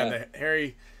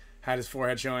had his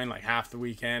forehead showing like half the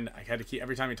weekend. I had to keep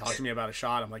every time he talked to me about a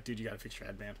shot. I'm like, dude, you got to fix your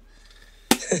headband.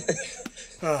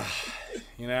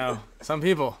 You know, some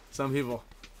people,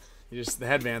 you just the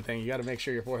headband thing. You got to make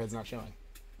sure your forehead's not showing.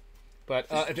 But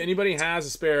if anybody has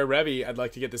a spare Revy, I'd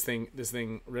like to get this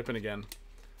thing ripping again.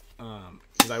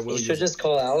 Because I will. You should just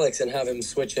call Alex and have him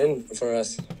switch in for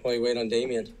us while you wait on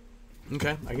Damien.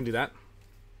 Okay, I can do that.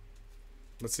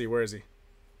 Let's see, where is he?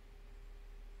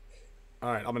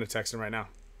 All right, I'm gonna text him right now.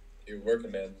 You're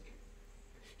working, man.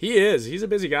 He is. He's a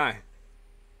busy guy.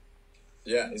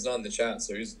 Yeah, he's not in the chat,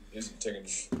 so he's taking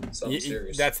something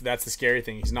serious. That's the scary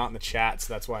thing. He's not in the chat,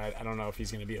 so that's why I don't know if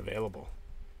he's gonna be available.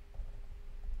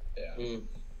 Yeah.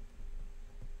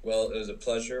 Well, it was a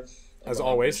pleasure. As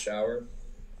always. Shower.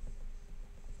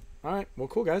 All right. Well,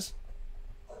 cool, guys.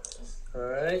 All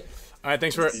right. All right.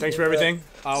 Thanks for everything.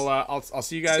 I'll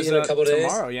see you guys in a couple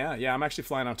tomorrow. days. Yeah. I'm actually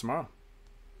flying out tomorrow.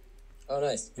 Oh,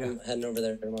 nice. Yeah. I'm heading over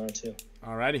there tomorrow too.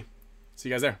 All righty. See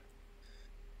you guys there.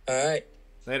 All right.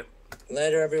 Later.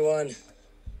 Later, everyone.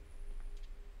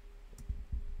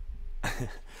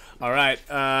 All right.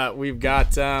 We've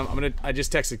got. I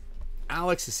just texted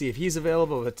Alex to see if he's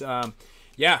available, but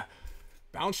yeah.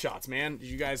 Bounce shots, man.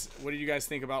 What did you guys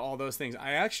think about all those things?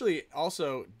 I actually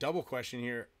also double question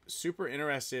here. Super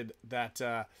interested that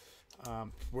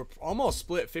we're almost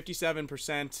split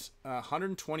 57%,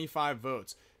 125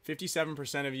 votes.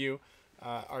 57% of you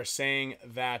are saying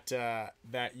that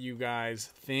that you guys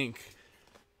think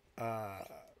that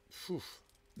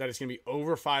it's going to be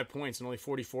over 5 points, and only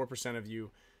 44% of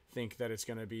you think that it's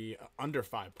going to be under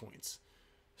 5 points.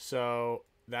 So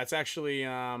that's actually,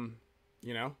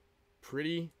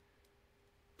 pretty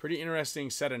interesting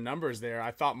set of numbers there.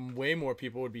 I thought way more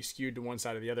people would be skewed to one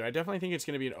side or the other. I definitely think it's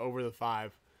going to be an over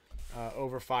 5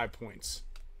 points,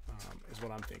 is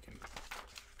what I'm thinking.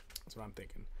 That's what I'm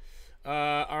thinking.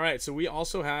 All right, so we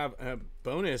also have a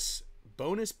bonus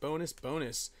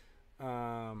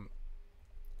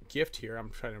gift here. I'm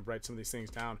trying to write some of these things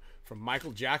down from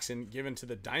Michael Jackson, given to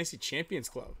the Dynasty Champions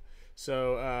Club.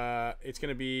 So it's going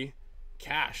to be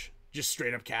cash, just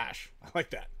straight up cash. I like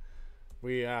that.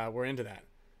 We're into that.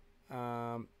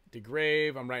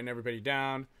 DeGrave, I'm writing everybody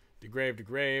down.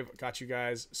 DeGrave, got you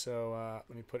guys. So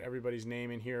let me put everybody's name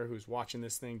in here who's watching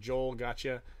this thing. Joel, got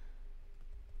you.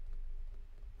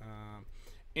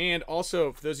 And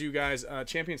also, for those of you guys,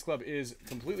 Champions Club is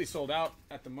completely sold out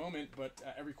at the moment, but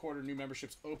every quarter new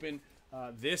memberships open.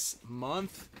 This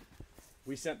month,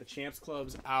 we sent the Champs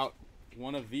Clubs out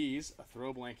one of these, a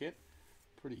throw blanket.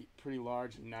 Pretty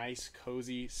large, nice,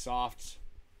 cozy, soft,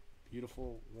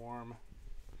 beautiful, warm,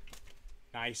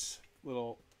 nice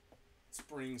little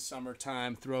spring,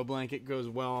 summertime throw blanket. Goes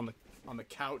well on the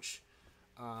couch.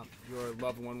 Your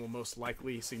loved one will most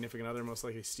likely, significant other, most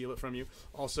likely steal it from you.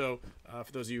 Also,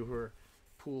 for those of you who are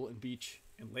pool and beach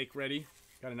and lake ready,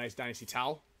 got a nice Dynasty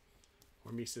towel,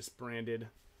 or Mises branded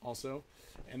also.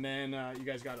 And then you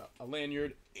guys got a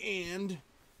lanyard and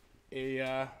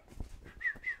a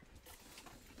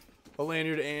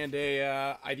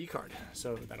ID card.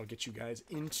 So that'll get you guys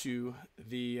into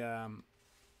the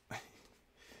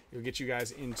it'll get you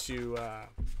guys into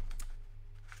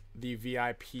the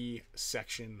VIP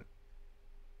section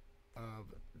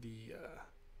of the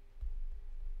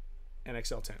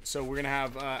NXL tent. So we're gonna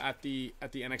have at the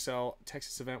NXL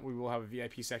Texas event, we will have a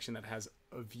VIP section that has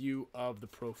a view of the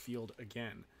pro field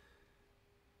again.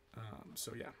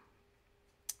 So yeah,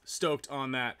 stoked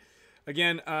on that.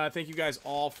 Again, thank you guys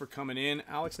all for coming in.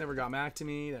 Alex never got back to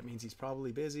me. That means he's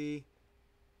probably busy.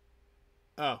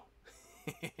 Oh,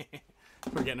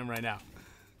 we're getting him right now.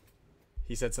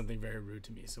 He said something very rude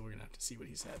to me, so we're going to have to see what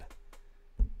he said.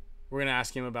 We're going to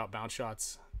ask him about bounce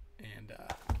shots and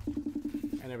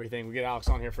everything. We get Alex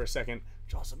on here for a second,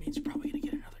 which also means you're probably going to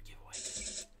get another giveaway.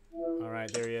 All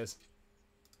right, there he is.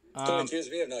 Don't accuse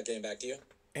me of not getting back to you.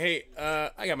 Hey,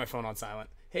 I got my phone on silent.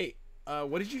 Hey,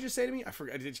 what did you just say to me? I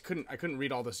forgot. I couldn't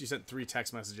read all this. You sent 3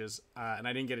 text messages, and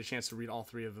I didn't get a chance to read all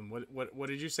 3 of them. What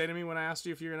did you say to me when I asked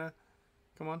you if you're going to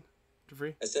come on to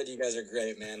free? I said you guys are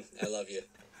great, man. I love you.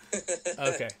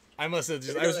 Okay, I must have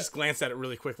I was just glanced at it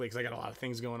really quickly because I got a lot of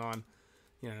things going on.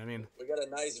 You know what I mean? We got a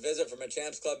nice visit from a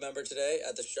Champs Club member today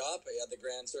at the shop. We had the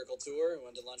Grand Circle tour. We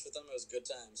went to lunch with them. It was good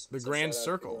times. The Grand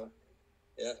Circle.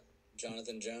 Yeah,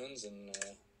 Jonathan Jones and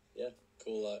yeah,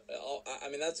 cool. I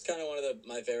mean, that's kind of one of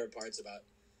my favorite parts about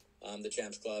the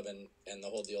Champs Club and the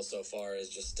whole deal so far is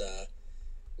just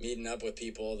meeting up with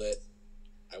people that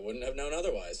I wouldn't have known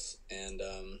otherwise. And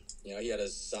you know, he had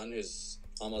his son who's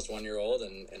almost 1 year old,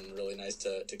 and really nice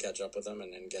to catch up with him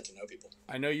and get to know people.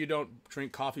 I know you don't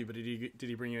drink coffee, but did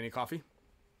he bring you any coffee?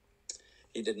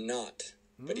 He did not,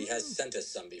 but he has sent us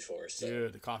some before. So.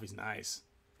 Dude, the coffee's nice.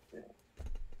 Yeah.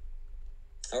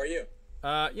 How are you?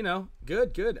 You know,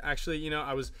 good. Actually, you know,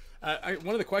 I was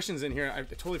one of the questions in here I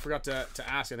totally forgot to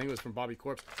ask. I think it was from Bobby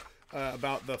Corp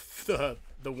about the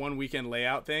 1 weekend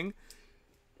layout thing.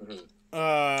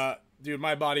 Mm-hmm. Dude,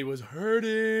 my body was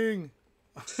hurting.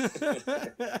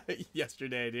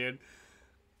 Yesterday, dude.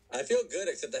 I feel good,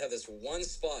 except I have this one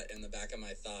spot in the back of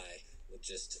my thigh that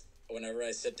just, whenever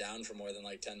I sit down for more than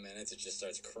like 10 minutes, it just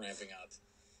starts cramping up.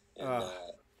 And,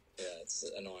 yeah, it's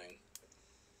annoying.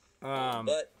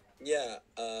 But yeah,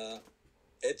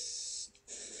 it's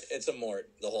a mort,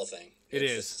 the whole thing.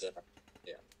 It's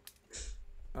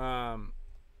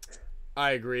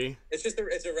I agree.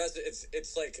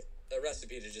 It's like a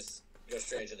recipe to just go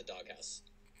straight to the doghouse.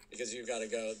 Because you've got to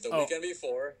go the weekend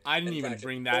before. I didn't even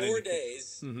bring that 4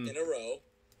 days in a row,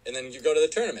 and then you go to the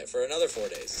tournament for another 4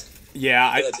 days.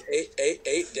 Yeah, so that's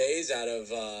eight days out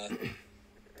of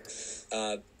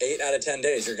 8 out of 10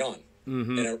 days you're gone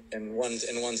in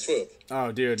one swoop.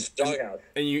 Oh, dude, doghouse.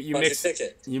 And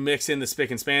you mix in the Spick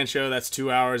and Span show. That's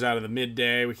 2 hours out of the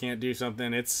midday. We can't do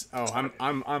something. It's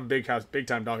I'm big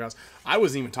time doghouse. I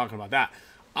wasn't even talking about that.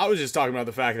 I was just talking about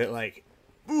the fact that like,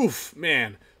 oof,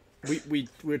 man.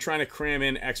 We're trying to cram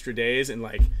in extra days, and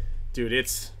like, dude,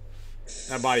 it's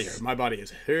my body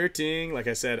is hurting. Like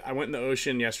I said, I went in the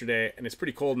ocean yesterday, and it's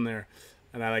pretty cold in there,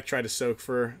 and I like tried to soak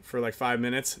for like 5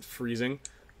 minutes. It's freezing,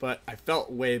 but I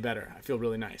felt way better. I feel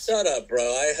really nice. Shut up, bro.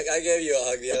 I gave you a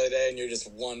hug the other day, and you're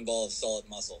just one ball of solid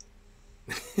muscle.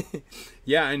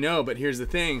 Yeah, I know, but here's the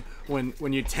thing: when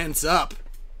you tense up,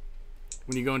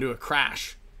 when you go into a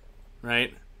crash,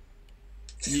 right,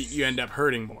 you end up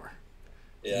hurting more.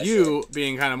 Yeah, you sure.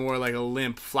 being kind of more like a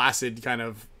limp, flaccid kind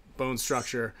of bone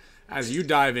structure. As you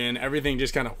dive in, everything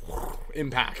just kind of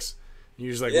impacts. You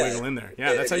just like wiggle in there.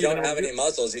 Yeah, that's how you you don't have any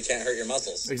muscles. You can't hurt your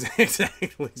muscles.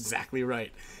 Exactly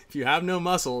right. If you have no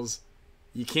muscles,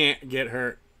 you can't get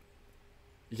hurt.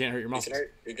 You can't hurt your muscles.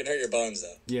 You can hurt your bones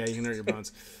though. Yeah, you can hurt your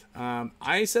bones.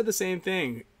 I said the same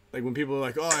thing. Like when people are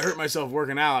like, "Oh, I hurt myself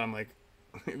working out," I'm like,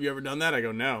 "Have you ever done that?" I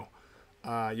go, "No."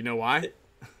 You know why?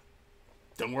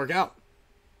 Don't work out.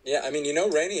 Yeah, I mean,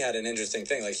 Rainey had an interesting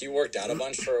thing. Like he worked out a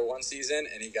bunch for one season,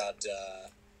 and he got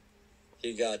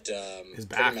His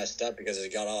back pretty messed up because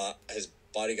his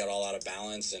body got all out of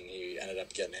balance, and he ended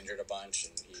up getting injured a bunch,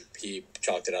 and he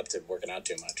chalked it up to working out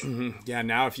too much. Mm-hmm. Yeah,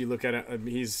 now if you look at it,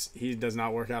 he does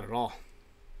not work out at all.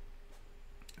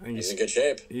 I think he's in good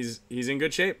shape. He's in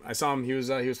good shape. I saw him. He was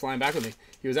flying back with me.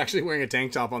 He was actually wearing a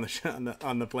tank top on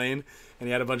the plane, and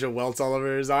he had a bunch of welts all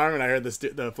over his arm. And I heard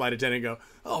the flight attendant go,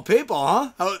 "Oh,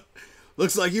 paintball, huh?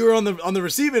 Looks like you were on the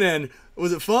receiving end.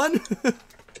 Was it fun?"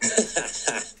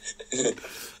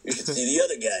 You should see the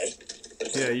other guy.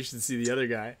 Yeah, you should see the other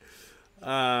guy.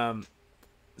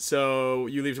 So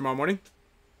you leave tomorrow morning?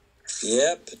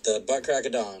 Yep, the butt crack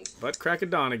of dawn. Butt crack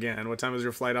of dawn again. What time is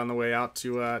your flight on the way out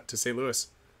to St. Louis?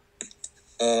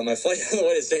 My flight on the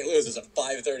way to St. Louis was at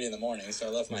 5:30 in the morning, so I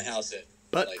left my house at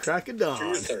crack of dawn.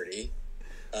 2:30.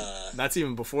 That's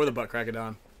even before the butt crack of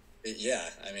dawn. Yeah,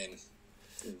 I mean,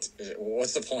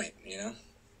 what's the point,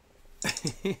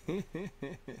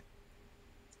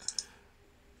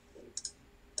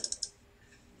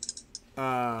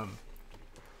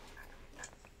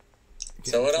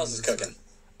 So what else is cooking?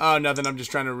 Oh, nothing. I'm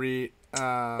just trying to read.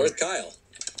 Where's Kyle?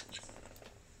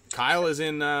 Kyle is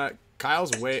in.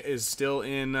 Kyle's is still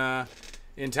in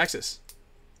Texas.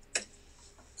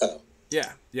 Oh.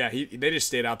 Yeah. They just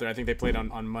stayed out there. I think they played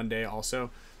on Monday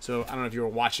also. So I don't know if you were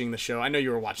watching the show. I know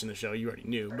you were watching the show. You already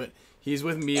knew, but he's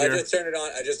with Meter. I just turned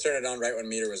it on right when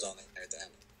Meter was on there at the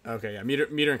end. Okay, yeah.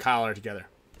 Meter and Kyle are together.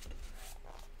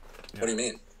 Yeah. What do you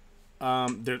mean?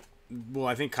 Well,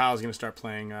 I think Kyle's gonna start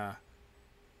playing. I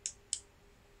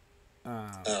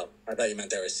thought you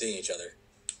meant they were seeing each other.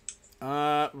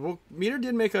 Well, Meter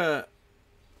did make a.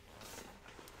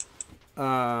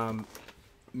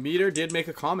 Meter did make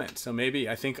a comment, so maybe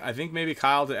I think maybe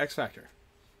Kyle to X Factor.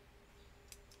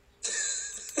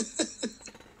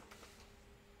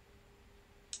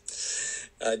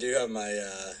 I do have my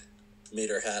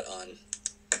Meter hat on.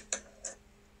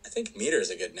 I think Meter is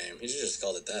a good name. He should just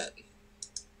called it that.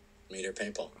 Meter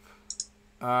Paintball.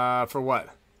 For what?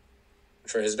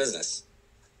 For his business.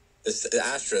 The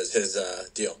Astra is his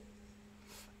deal.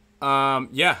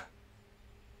 Yeah.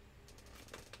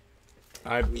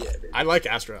 I like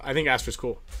Astra. I think Astra's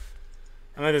cool.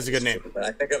 I think that's a good name. But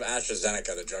I think of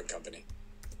AstraZeneca, the drug company.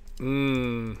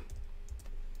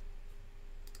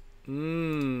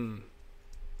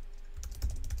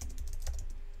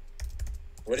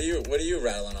 What are you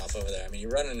rattling off over there? I mean, you're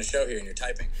running a show here and you're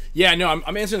typing. Yeah, no,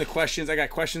 I'm answering the questions. I got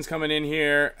questions coming in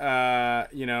here.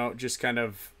 Just trying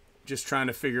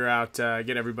to figure out,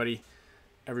 get everybody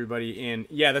in.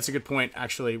 Yeah, that's a good point.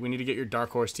 Actually, we need to get your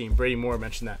dark horse team. Brady Moore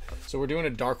mentioned that. So we're doing a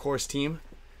dark horse team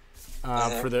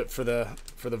for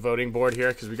the voting board here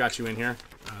because we got you in here.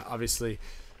 Obviously,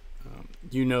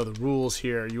 you know the rules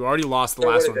here. You already lost the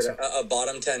last one. A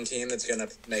bottom 10 team that's gonna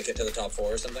make it to the top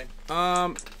 4 or something.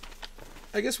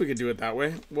 I guess we could do it that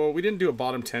way. Well, we didn't do a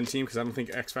bottom 10 team because I don't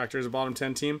think X Factor is a bottom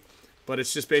 10 team, but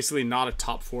it's just basically not a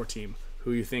top 4 team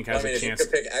who you think has a chance. If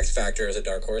you could pick X Factor as a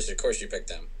dark horse, of course you pick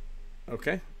them.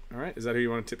 Okay. All right. Is that who you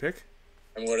wanted to pick?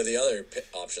 And what are the other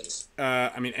options?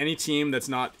 Any team that's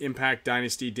not Impact,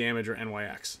 Dynasty, Damage, or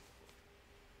NYX.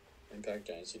 Impact,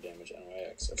 Dynasty, Damage,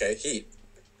 NYX. Okay, Heat.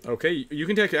 Okay, you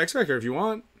can take X Factor if you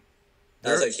want.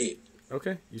 I'll take Heat.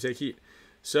 Okay, you take Heat.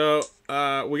 So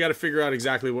we got to figure out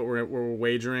exactly what we're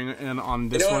wagering on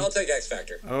this one. I'll take X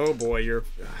Factor. Oh boy, I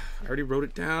already wrote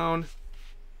it down.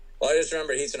 Well, I just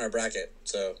remember Heat's in our bracket,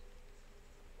 so.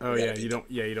 Oh yeah, you don't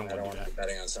want to do that.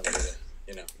 Betting on somebody that,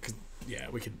 Yeah,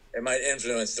 we could. It might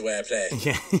influence the way I play.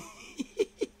 Yeah.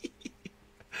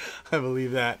 I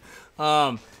believe that.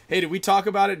 Hey, did we talk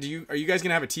about it? Are you guys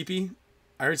gonna have a teepee?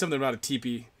 I heard something about a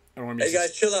teepee. I don't want to. Hey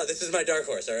guys, chill out. This is my dark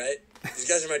horse. All right, these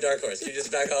guys are my dark horse. Can you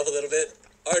just back off a little bit?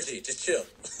 Archie, just chill.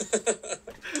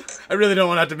 I really don't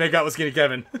want to have to make out with Skinny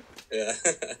Kevin. Yeah.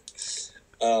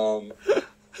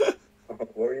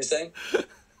 What were you saying?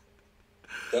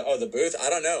 The booth? I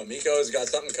don't know. Miko's got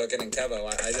something cooking, and Kevo.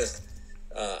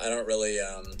 I don't really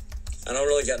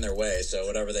get in their way. So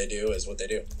whatever they do is what they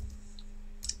do.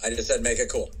 I just said make it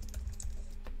cool.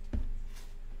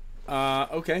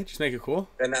 Okay, just make it cool.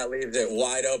 And that leaves it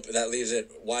wide open. That leaves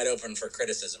it wide open for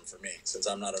criticism for me. Since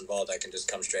I'm not involved, I can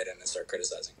just come straight in and start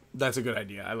criticizing. That's a good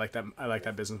idea. I like that. I like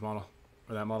that business model,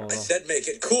 or that model. I said make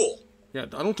it cool. Yeah,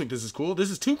 I don't think this is cool. This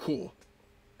is too cool.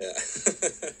 Yeah.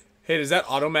 Hey, does that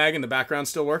auto mag in the background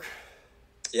still work?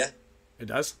 Yeah. It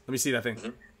does? Let me see that thing.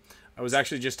 Mm-hmm. I was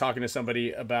actually just talking to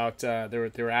somebody about, they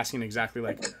were asking exactly,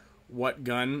 like, what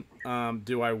gun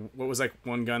what was, like,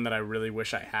 one gun that I really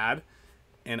wish I had.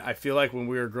 And I feel like when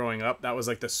we were growing up, that was,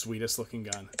 like, the sweetest looking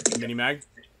gun. Mini mag?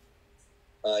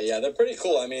 Yeah, they're pretty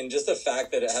cool. I mean, just the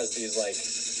fact that it has these, like,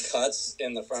 cuts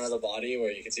in the front of the body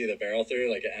where you can see the barrel through,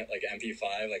 like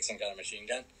MP5, like some kind of machine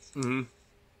gun. Mm-hmm.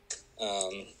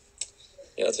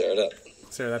 Yeah, let's air it up.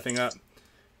 Let's air that thing up.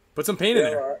 Put some paint in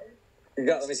there.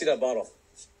 Let me see that bottle.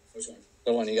 Which one?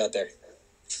 The one you got there.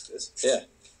 This? Yeah.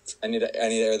 I need to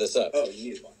air this up. Oh,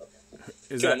 you need one. Okay.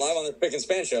 Is Dude, that... I'm live on the Spick and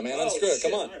Span show, man. Unscrew it.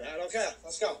 Come on. All right, okay,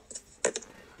 let's go.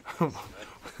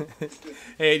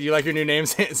 Hey, do you like your new name,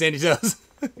 Sandy Toes?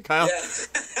 Kyle? Yeah.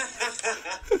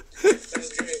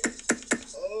 That's great.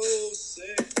 Oh,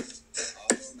 sick.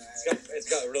 Oh, man. It's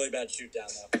got a really bad shoot down,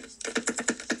 though.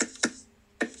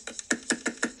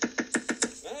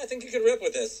 No, I think you could rip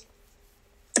with this.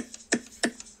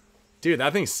 Dude,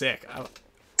 that thing's sick.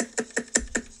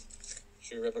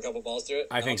 Should we rip a couple balls through it?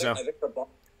 I think so. I think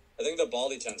the ball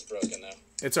detent's broken, though.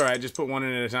 It's all right. Just put one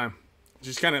in at a time.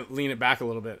 Just kind of lean it back a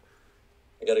little bit.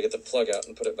 I got to get the plug out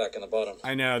and put it back in the bottom.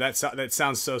 I know. That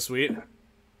sounds so sweet. All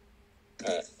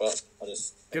right. Well, I'll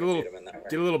just Get a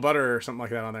little butter or something like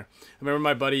that on there. I remember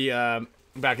my buddy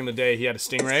back in the day. He had a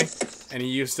Stingray, and he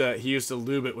used to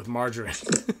lube it with margarine.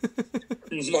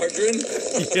 Margarine?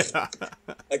 Yeah.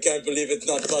 I can't believe it's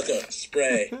not butter.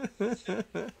 Spray.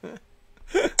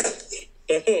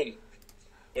 Boom.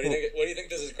 What do you think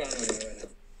this is chronoing right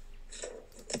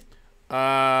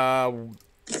now?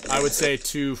 I would say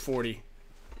 240,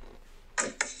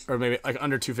 or maybe like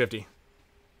under 250.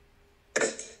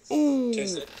 Ooh.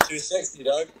 260,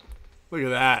 dog. Look at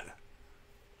that.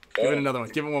 Go. Give it another one.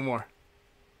 Give it one more.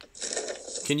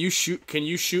 Can you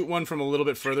shoot one from a little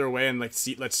bit further away and let's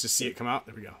just see it come out?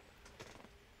 There we go.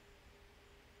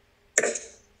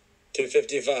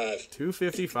 255.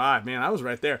 255. Man, I was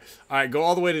right there. All right, go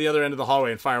all the way to the other end of the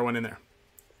hallway and fire one in there.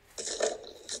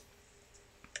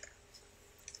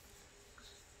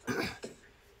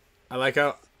 I like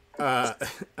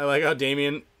how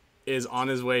Damien is on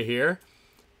his way here,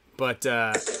 but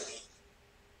uh-oh.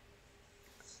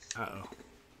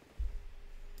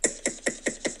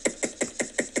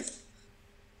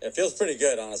 It feels pretty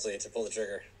good, honestly, to pull the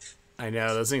trigger. I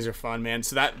know, those things are fun, man.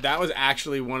 So that was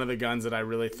actually one of the guns that I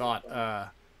really thought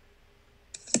I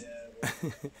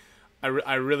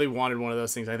really wanted one of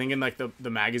those things. I think in like the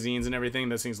magazines and everything,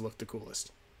 those things look the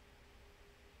coolest.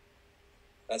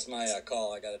 That's my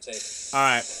call I gotta take. All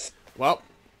right. Well,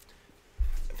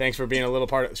 thanks for being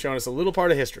showing us a little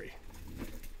part of history.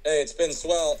 Hey, it's been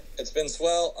swell. It's been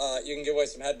swell. You can give away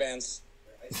some headbands.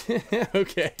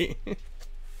 Okay.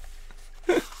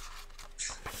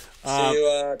 See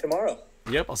you tomorrow.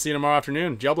 Yep, I'll see you tomorrow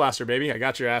afternoon. Gel Blaster, baby. I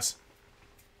got your ass.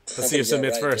 Let's see who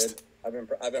submits right, first. Dude.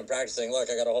 I've been practicing. Look,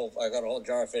 I got a whole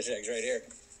jar of fish eggs right here.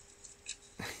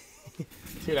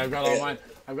 Dude, I've got all mine.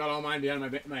 I've got all mine behind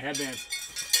my headbands.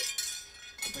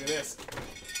 Look at this.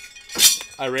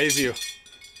 I raise you.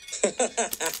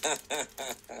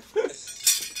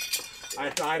 I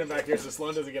have to hide them back here so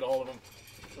Sloan doesn't get a hold of them.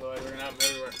 Otherwise, we're gonna have them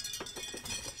everywhere.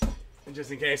 And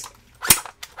just in case,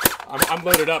 I'm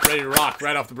loaded up, ready to rock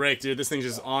right off the break, dude. This thing's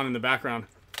just on in the background.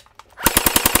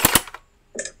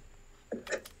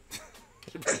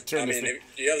 Do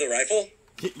you have the rifle?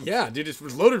 Yeah, dude, it's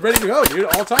loaded, ready to go, dude,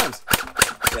 all times.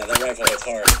 Yeah, that rifle is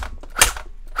hard.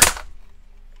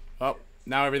 Oh,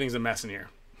 now everything's a mess in here.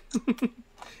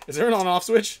 Is there an on-off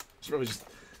switch? I think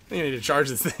I need to charge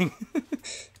this thing.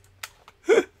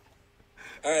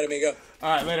 All right, amigo. All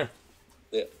right, later.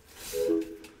 Yeah.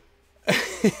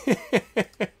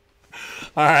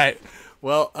 All right.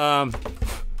 Well,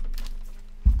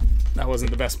 that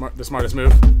wasn't the smartest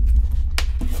move.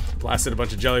 Blasted a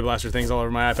bunch of Jelly Blaster things all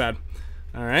over my iPad.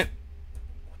 All right.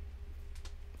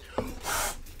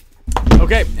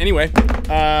 Okay. Anyway,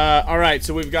 all right.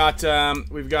 So we've got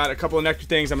a couple of nectar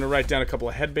things. I'm gonna write down a couple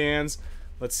of headbands.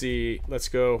 Let's see. Let's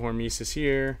go Hormesis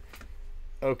here.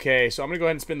 Okay. So I'm gonna go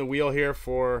ahead and spin the wheel here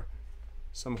for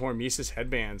some Hormesis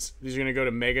headbands. These are gonna go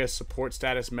to Mega Support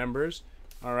Status members.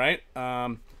 All right.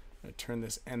 I'm gonna turn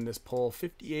this poll.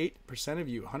 58% of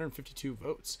you, 152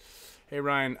 votes. Hey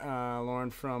Ryan,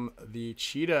 Lauren from the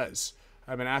Cheetahs.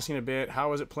 I've been asking a bit.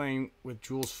 How is it playing with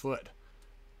Jules' foot?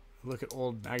 Look at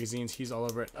old magazines. He's all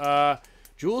over it.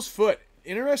 Jules' foot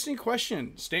Interesting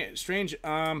question. Strange.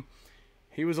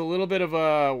 He was a little bit of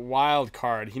a wild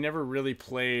card. He never really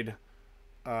played.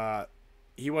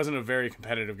 He wasn't a very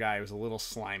competitive guy. He was a little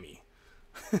slimy.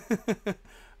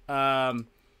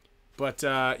 But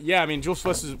yeah, I mean, Jules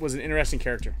Fuss was an interesting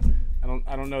character.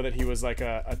 I don't know that he was like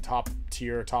a top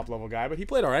tier, top level guy, but he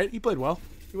played all right. He played well.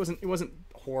 He wasn't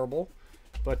horrible,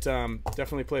 but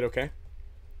definitely played okay.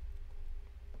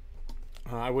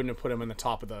 I wouldn't have put him in the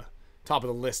top of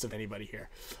the list of anybody here.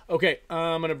 Okay,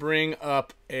 I'm gonna bring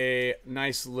up a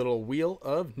nice little wheel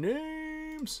of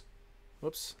names.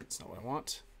 Whoops, that's not what I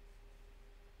want.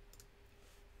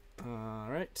 All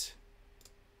right.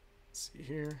 Let's see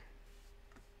here.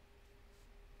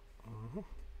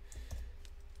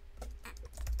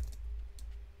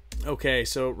 Okay,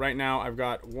 so right now I've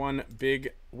got one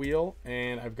big wheel,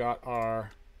 and I've got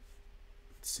our.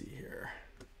 Let's see here.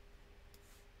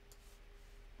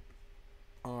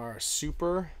 Our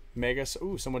super mega.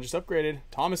 Ooh, someone just upgraded.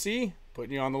 Thomas E,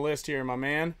 putting you on the list here, my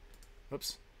man.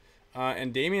 Oops.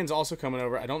 And Damien's also coming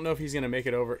over. I don't know if he's going to make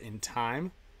it over in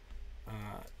time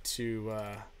to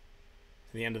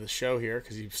the end of the show here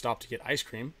because he stopped to get ice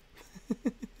cream.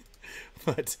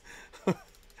 but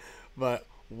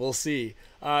we'll see.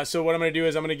 So what I'm going to do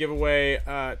is I'm going to give away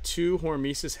 2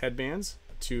 Hormesis headbands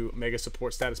to Mega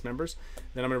Support status members.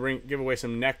 Then I'm going to give away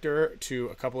some nectar to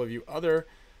a couple of you other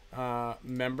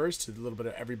members, to a little bit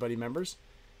of everybody members,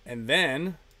 and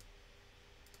then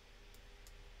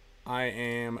I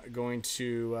am going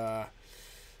to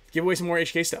give away some more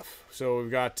HK stuff. So we've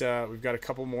got a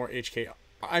couple more HK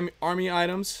Army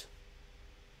items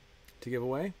to give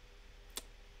away.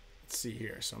 Let's see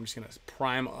here. So I'm just gonna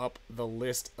prime up the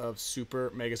list of Super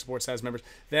Mega Support status members.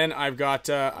 Then I've got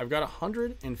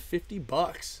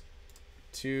 $150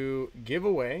 to give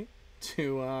away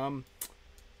to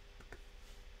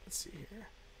let's see here.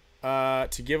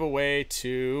 To give away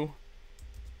to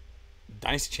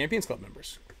Dynasty Champions Club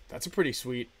members. That's a pretty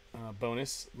sweet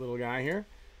bonus little guy here.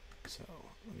 So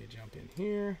let me jump in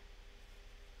here.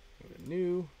 Go to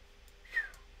new.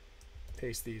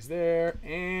 Paste these there.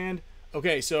 And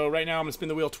okay, so right now I'm going to spin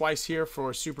the wheel twice here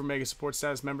for Super Mega Support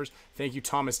status members. Thank you,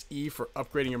 Thomas E, for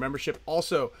upgrading your membership.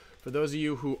 Also, for those of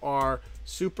you who are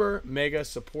Super Mega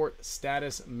Support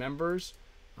status members,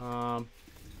 a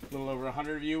little over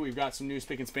 100 of you. We've got some new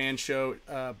Spick and Span show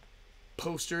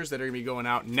posters that are going to be going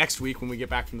out next week when we get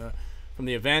back from the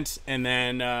event, and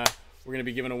then we're going to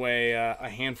be giving away a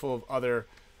handful of other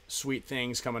sweet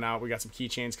things coming out. We got some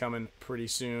keychains coming pretty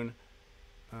soon,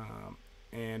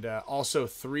 and also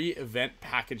 3 event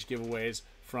package giveaways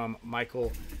from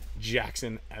Michael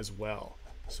Jackson as well.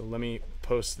 So let me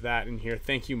post that in here.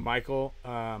 Thank you, Michael.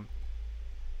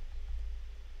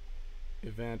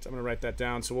 Event. I'm gonna write that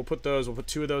down. So we'll put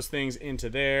 2 of those things into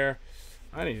there.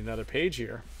 I need another page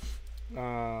here.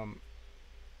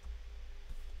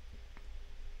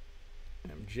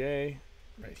 MJ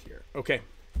right here. Okay,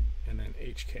 and then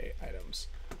HK items.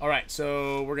 All right,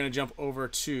 so we're gonna jump over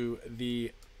to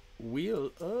the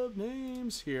wheel of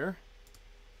names here.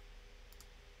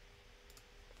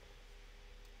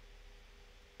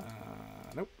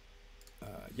 Nope.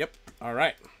 Yep. All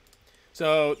right.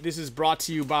 So this is brought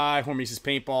to you by Hormesis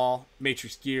Paintball,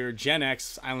 Matrix Gear, Gen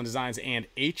X, Island Designs, and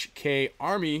HK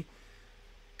Army.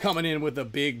 Coming in with a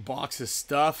big box of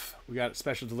stuff. We got a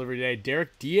special delivery today.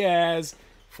 Derek Diaz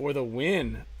for the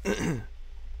win.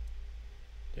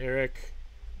 Derek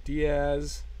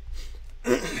Diaz,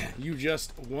 you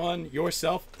just won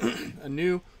yourself a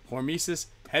new Hormesis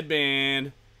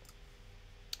headband.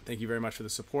 Thank you very much for the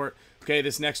support. Okay,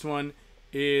 this next one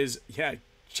is, yeah,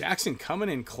 Jackson coming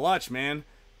in clutch, man.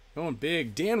 Going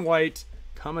big. Dan White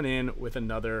coming in with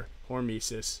another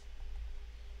Hormesis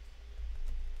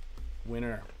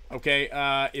winner. Okay,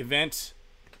 event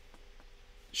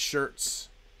shirts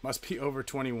must be over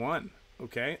 21.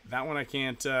 Okay, that one I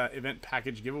can't. Event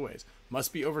package giveaways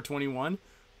must be over 21.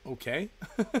 Okay.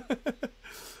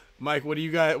 Mike, what do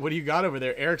you got? What do you got over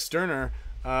there? Eric Sterner.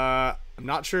 I'm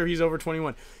not sure if he's over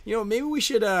 21. You know, maybe we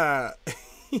should. Okay.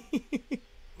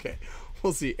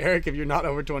 We'll see. Eric, if you're not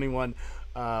over 21,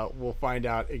 we'll find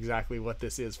out exactly what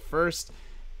this is first,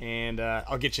 and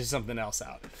I'll get you something else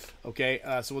out. Okay,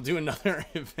 so we'll do another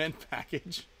event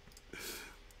package.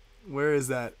 Where is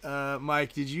that?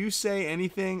 Mike, did you say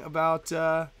anything about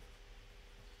that?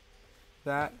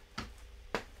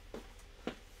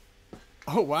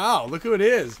 Oh, wow. Look who it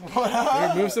is. What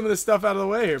up? Here, move some of this stuff out of the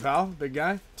way here, pal. Big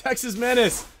guy. Texas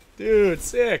Menace. Dude,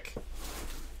 sick.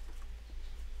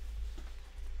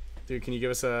 Dude, can you give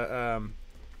us a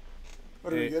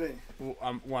what are we getting? Well,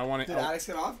 I want to. Did Alex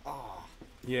get off? Oh.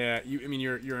 Yeah, I mean,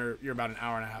 you're about an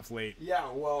hour and a half late.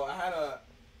 Yeah, well, I had a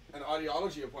An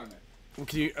audiology appointment.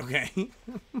 Can you? Okay. You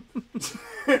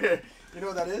know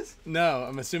what that is? No,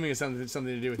 I'm assuming it's something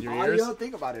to do with your ears. Audio.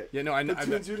 Think about it. Yeah, no, I know. Put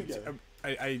two and two together.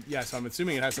 Yeah, so I'm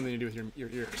assuming it has something to do with your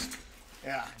ears.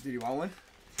 Yeah. Do you want one?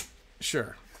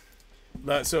 Sure.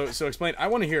 But so explain. I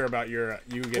want to hear about you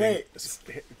getting Wait.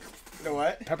 You know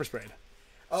what? pepper sprayed.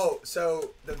 Oh,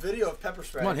 so the video of pepper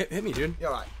spray. Come on, hit me, dude. Yeah,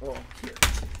 all right. Well, here.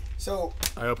 So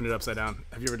I opened it upside down.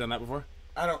 Have you ever done that before?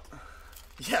 I don't.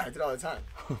 Yeah, I do it all the time.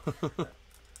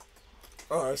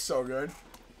 Oh, that's so good.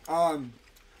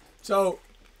 So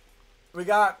we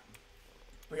got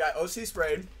OC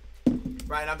sprayed,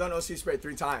 right? And I've done OC sprayed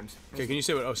 3 times. Okay, can you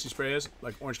say what OC spray is?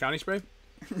 Like Orange County spray?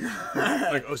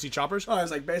 Like OC choppers? Oh,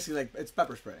 it's like basically like it's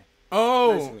pepper spray,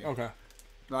 Oh, basically. okay.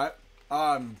 right?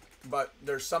 But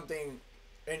there's something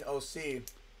in OC.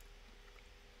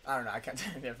 I don't know. I can't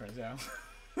tell the difference, yeah.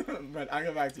 But I'll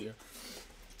get back to you.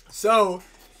 So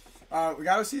we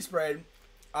got OC sprayed.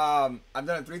 I've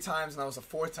done it 3 times, and that was the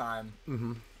 4th time.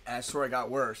 Mm-hmm. And I swear it got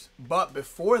worse. But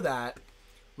before that,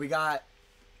 we got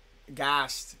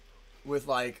gassed with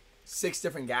like 6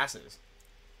 different gases.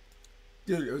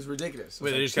 Dude, it was ridiculous. It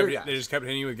was Wait, like they just kept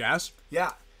hitting you with gas?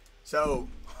 Yeah. So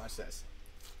watch this.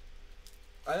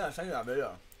 I know. I sent you that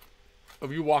video.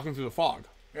 Of you walking through the fog?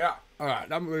 Yeah. All right,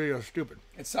 that video is stupid.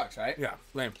 It sucks, right? Yeah,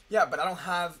 lame. Yeah, but I don't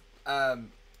have,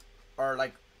 or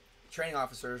like, training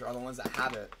officers are the ones that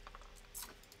have it.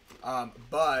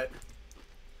 But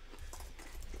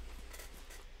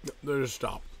No, just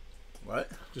stop. what?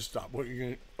 Just stop. What you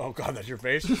gonna? Oh God, that's your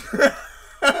face.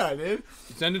 Dude.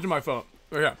 Send it to my phone.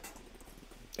 Oh yeah.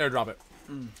 AirDrop it.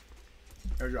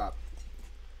 AirDrop.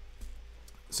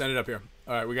 Send it up here.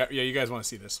 All right, we got. Yeah, you guys want to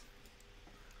see this?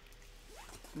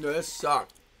 No, this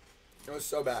sucked. It was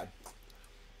so bad.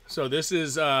 So this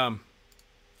is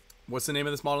what's the name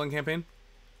of this modeling campaign?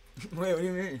 Wait, what do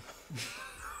you mean?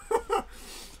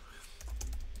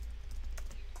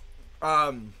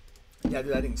 Yeah,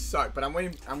 dude, that thing sucked. But I'm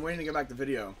waiting to get back the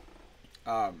video.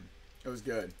 It was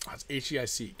good. Oh, it's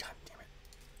HEIC. God damn it.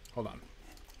 Hold on.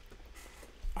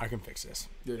 I can fix this.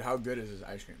 Dude, how good is this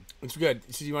ice cream? It's good.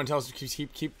 So you want to tell us?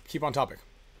 Keep on topic.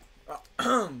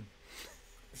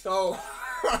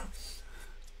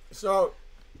 So,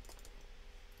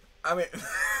 I mean,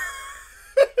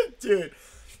 dude,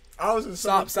 I was in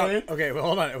Stop. pain. Okay, well,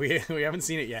 hold on. We haven't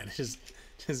seen it yet. Just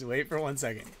wait for 1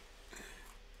 second.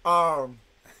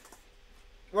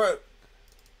 What?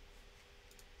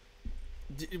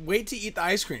 Wait to eat the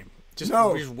ice cream. Just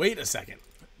wait a second.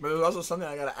 But there's also something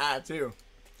I gotta add too.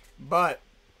 But,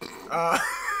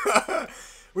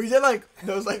 we did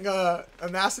there was like a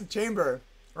massive chamber,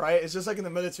 right? It's just like in the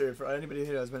military for anybody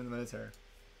here that's been in the military.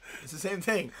 It's the same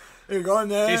thing. You go in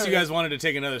there. In case you guys wanted to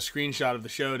take another screenshot of the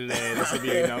show today, this would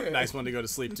be a nice one to go to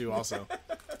sleep to also.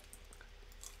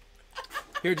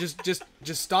 Here,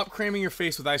 just stop cramming your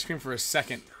face with ice cream for a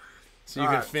second, so you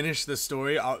can finish the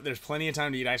story. There's plenty of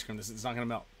time to eat ice cream. It's not gonna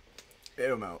melt.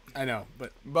 It'll melt. I know,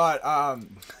 but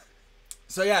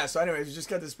so yeah. So anyways, you just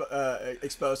got this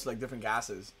exposed to like different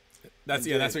gases. that's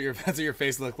what your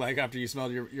face looked like after you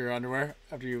smelled your underwear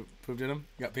after you pooped in them.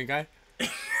 You got pink eye.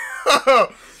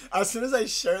 As soon as I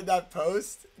shared that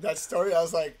story, I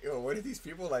was like, yo, what if these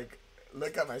people like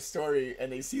look at my story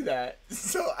and they see that?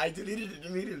 So I deleted it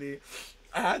immediately.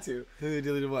 I had to. Who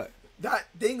deleted what? That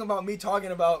thing about me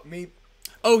talking about me.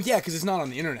 Oh yeah, because it's not on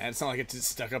the internet. It's not like it's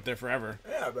stuck up there forever.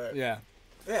 Yeah, but Yeah.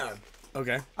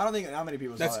 Okay. I don't think how many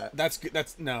people saw that. That's good.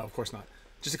 That's no, of course not.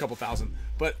 Just a couple thousand.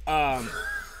 But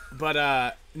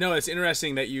no, it's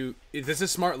interesting that this is a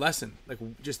smart lesson. Like,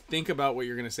 just think about what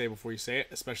you're gonna say before you say it,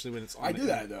 especially when it's on. I do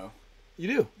that though. You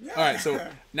do. Yeah. All right. So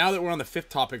now that we're on the 5th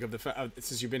topic of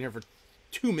since you've been here for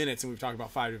 2 minutes and we've talked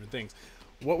about 5 different things,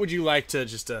 what would you like to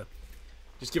just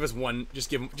give us one? Just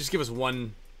give us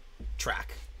one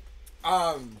track.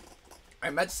 I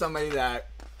met somebody that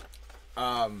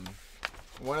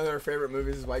one of their favorite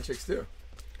movies is White Chicks too.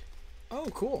 Oh,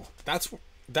 cool.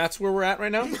 That's where we're at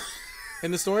right now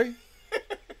in the story.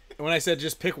 And when I said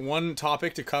just pick one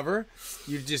topic to cover,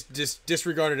 you just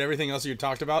disregarded everything else you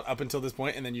talked about up until this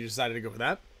point, and then you decided to go with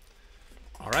that.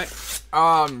 All right.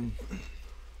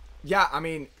 Yeah, I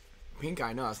mean, pink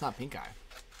eye. No, it's not pink eye.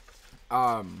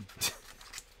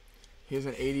 He's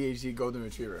an ADHD golden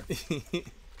retriever.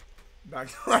 Back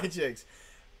to White Chicks.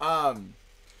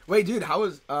 Wait, dude, how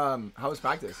was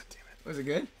practice? God damn it. Was it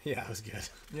good? Yeah, it was good.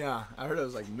 Yeah, I heard it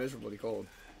was like miserably cold.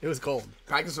 It was cold.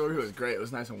 Practice over here was great. It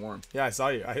was nice and warm. Yeah, I saw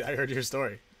you. I heard your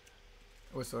story.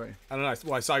 What story? I don't know.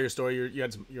 Well, I saw your story. You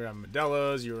were having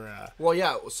Modelo's. You were. Well,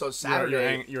 yeah. So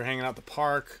Saturday, you were hanging out at the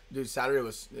park. Dude, Saturday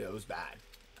was it was bad.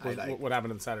 What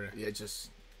happened on Saturday? Yeah,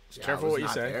 just careful I was what you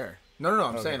not say. There. No.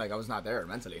 I'm Okay. saying like I was not there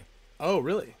mentally. Oh,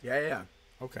 really? Yeah.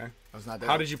 Okay. I was not there.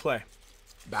 How did you play?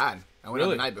 Bad. I went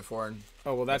Really? on the night before and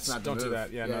Oh, well, That's not the don't do move.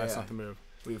 that. Yeah, no, that's not the move.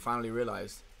 we finally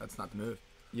realized that's not the move.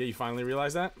 Yeah, you finally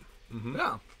realized that? Mm-hmm.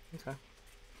 Yeah. Okay.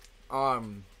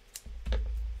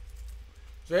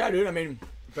 So yeah, dude. I mean,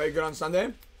 played good on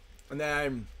Sunday, and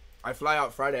then I fly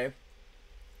out Friday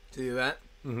to the event.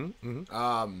 Mm-hmm.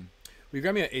 Um. Will you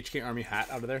grab me an HK Army hat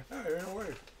out of there? Yeah, no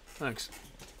worries. Thanks.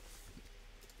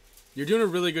 You're doing a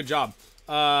really good job.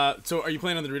 So are you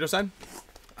playing on the Dorito side?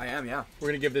 I am. Yeah. We're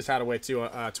going to give this hat away to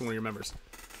one of your members.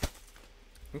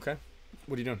 Okay.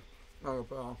 What are you doing? Oh,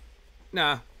 well.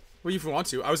 Nah. Well, if you want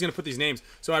to. I was going to put these names.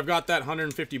 So I've got that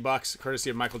 $150 courtesy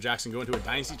of Michael Jackson going to a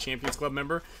Dynasty Champions Club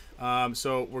member.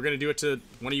 So we're going to do it to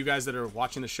one of you guys that are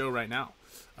watching the show right now.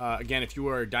 Again, if you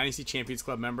are a Dynasty Champions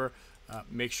Club member,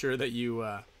 make sure that you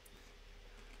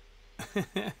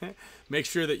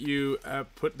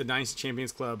put the Dynasty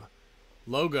Champions Club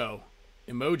logo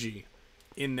emoji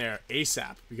in there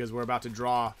ASAP, because we're about to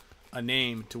draw a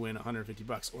name to win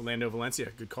 $150. Orlando Valencia,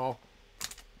 good call.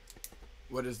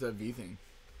 What is the V thing?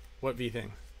 What V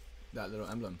thing? That little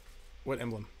emblem. What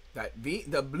emblem? That V,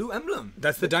 the blue emblem.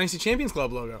 That's the Dynasty Champions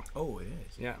Club logo. Oh, it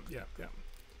is. Yeah. Yeah.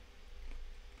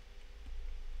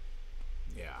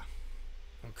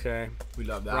 Okay. We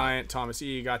love that. Bryant, Thomas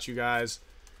E, got you guys.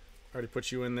 Already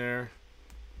put you in there.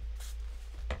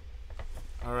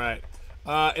 All right.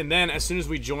 And then as soon as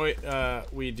we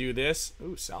we do this.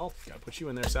 Ooh, Sal, gotta put you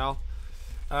in there, Sal.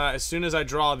 As soon as I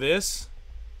draw this,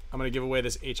 I'm gonna give away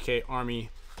this HK Army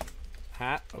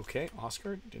hat. Okay,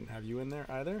 Oscar, didn't have you in there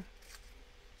either.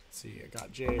 Let's see, I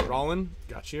got Jay Rollin,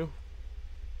 got you.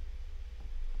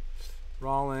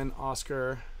 Rollin,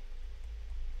 Oscar,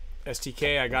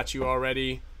 STK, I got you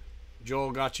already.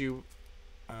 Joel got you.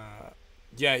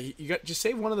 Yeah, you got, just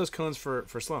save one of those cones for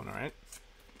Sloan, all right?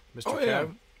 Mr. Oh, Kev, yeah.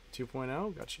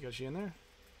 2.0, got you in there.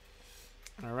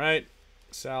 All right,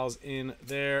 Sal's in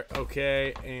there.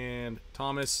 Okay, and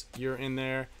Thomas, you're in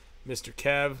there. Mr.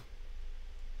 Kev.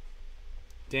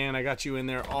 Dan, I got you in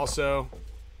there also.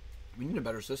 We need a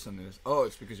better system than this. Oh,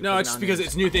 it's because you're No, putting it's just on because these-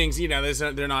 it's new things. You know,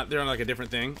 they're not like a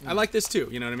different thing. I like this too.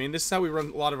 You know what I mean? This is how we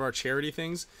run a lot of our charity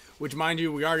things. Which, mind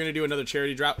you, we are going to do another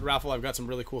charity raffle. I've got some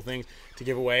really cool things to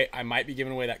give away. I might be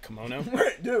giving away that kimono.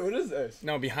 Wait, dude, what is this?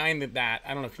 No, behind that,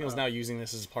 I don't know. Keel's now using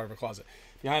this as part of her closet.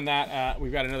 Behind that,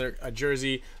 we've got a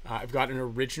jersey. I've got an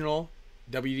original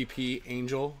WDP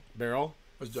Angel barrel,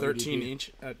 What's 13 WDP?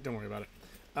 inch. Don't worry about it.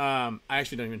 I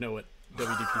actually don't even know what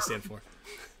WDP stand for.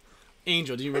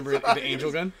 Angel. Do you remember the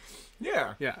Angel gun?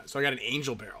 Yeah. Yeah. So I got an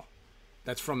Angel barrel.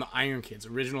 That's from the Iron Kids,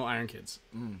 original Iron Kids.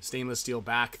 Stainless steel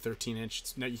back, 13 inch.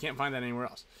 No, you can't find that anywhere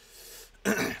else.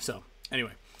 So,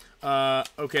 anyway.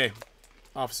 Okay.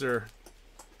 Officer,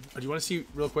 do you want to see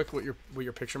real quick what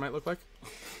your picture might look like?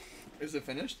 Is it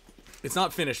finished? It's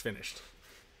not finished,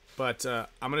 but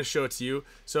I'm gonna show it to you.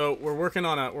 So we're working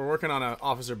on a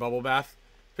Officer Bubble Bath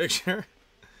picture.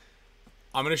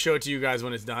 I'm gonna show it to you guys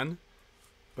when it's done.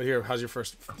 But here, how's your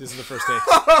first? This is the first take.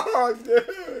 Oh,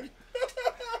 dude.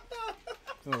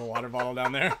 A little water bottle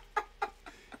down there.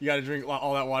 You got to drink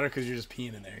all that water because you're just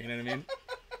peeing in there. You know what I mean?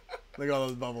 Look at all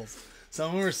those bubbles. Some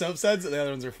of them are soap suds, and the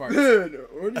other ones are farts. Dude,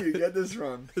 where do you get this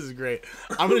from? This is great.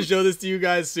 I'm gonna show this to you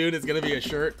guys soon. It's gonna be a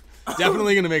shirt.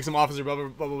 Definitely gonna make some Officer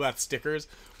Bubble Bath stickers.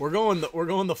 We're going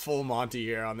the full Monty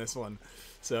here on this one.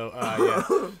 So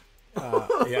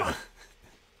yeah.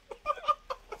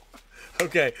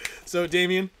 Okay, so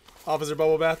Damien, Officer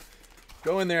Bubble Bath,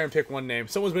 go in there and pick one name.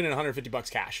 Someone's winning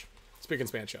 $150 cash. Spick and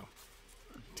Span Show.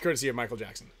 It's courtesy of Michael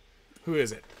Jackson. Who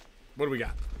is it? What do we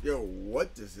got? Yo,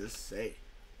 what does this say?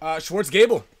 Schwartz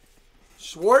Gable.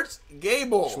 Schwartz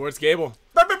Gable. Schwartz Gable.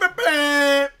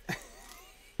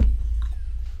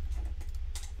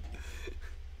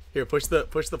 Here, push the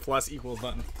plus equals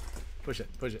button. Push it.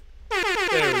 There we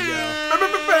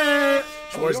go.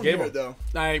 Schwartz don't hear Gable. it,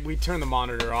 though. We turned the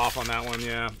monitor off on that one.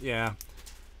 Yeah.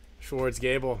 Schwartz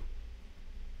Gable.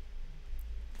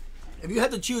 If you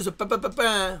had to choose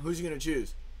who's you gonna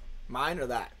choose? Mine or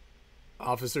that?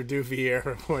 Officer Doofy here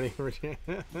reporting.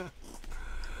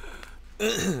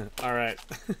 All right.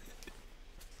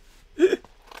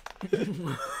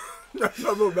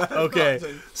 Okay.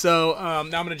 So now I'm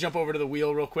gonna jump over to the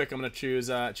wheel real quick. I'm gonna choose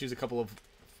a couple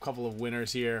of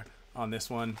winners here on this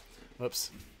one. Whoops.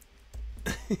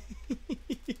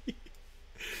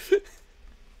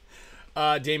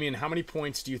 Damien, how many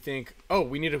points do you think? Oh,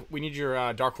 we need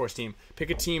your dark horse team. Pick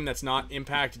a team that's not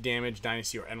Impact, Damage,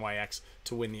 Dynasty, or NYX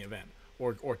to win the event,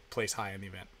 or place high in the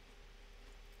event.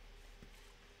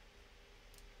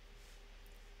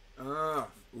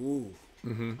 Ooh.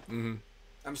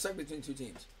 I'm stuck between two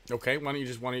teams. Okay, why don't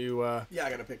you Yeah, I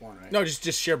gotta pick one, right? No,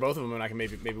 just share both of them, and I can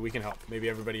maybe we can help. Maybe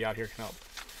everybody out here can help.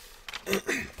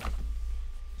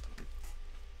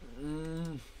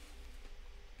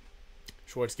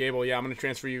 Schwartz Gable, yeah, I'm gonna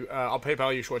transfer you. I'll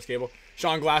PayPal you, Schwartz Gable.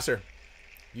 Sean Glasser,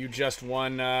 you just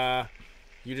won.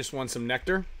 You just won some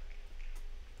nectar.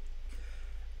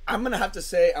 I'm gonna have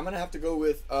to go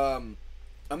with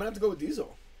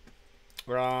Diesel.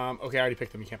 Okay, I already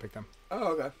picked them. You can't pick them.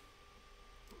 Oh, okay.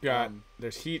 Got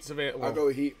there's Heats available. I'll go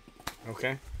with Heat.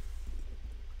 Okay.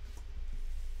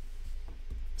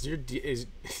 Is You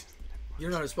don't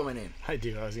know how to spell my name. I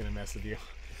do. I was gonna mess with you.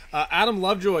 Adam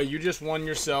Lovejoy, you just won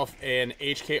yourself an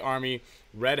HK Army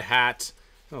red hat.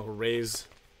 Oh, Rays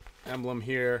emblem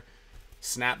here.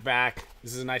 Snapback.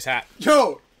 This is a nice hat.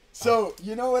 Yo, so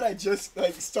you know what I just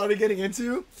started getting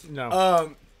into?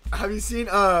 No. Have you seen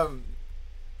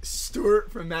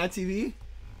Stuart from Mad TV?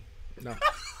 No.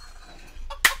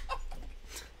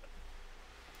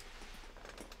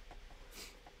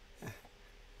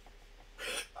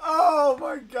 Oh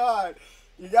my god.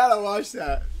 You gotta watch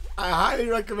that. I highly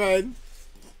recommend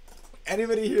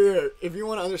anybody here, if you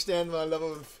want to understand my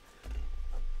level of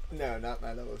not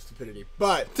my level of stupidity,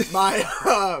 but my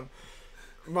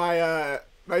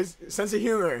my sense of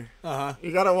humor.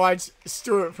 You gotta watch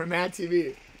Stuart from Mad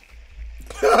TV.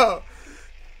 Do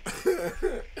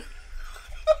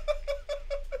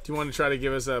you want to try to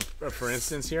give us a for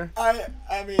instance here?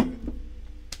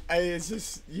 It's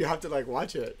just, you have to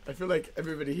watch it. I feel like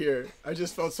everybody here, I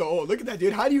just felt so old. Look at that,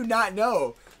 dude. How do you not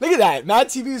know? Look at that. Mad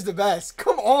TV is the best.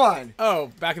 Come on.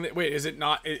 Oh, back in the wait, is it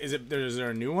not? Is there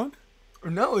a new one?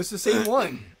 No, it's the same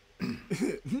one.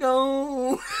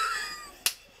 No.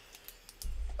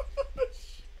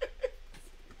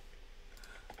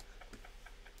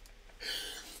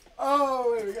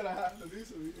 Oh wait, we gotta have to do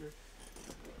something here.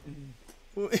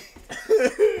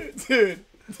 Dude,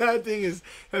 that thing is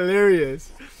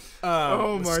hilarious.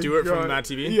 Oh my Stuart god. from Mad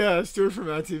TV? Yeah, Stuart from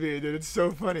Mad TV, dude. It's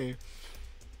so funny.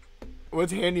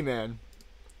 What's Handyman?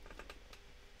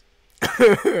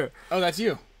 Oh, that's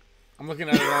you. I'm looking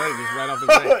at it already, just right off the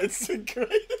bat. Oh, it's the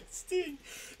greatest thing.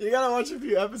 You gotta watch a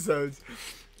few episodes.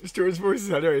 Stuart's voice is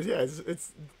hilarious. Yeah,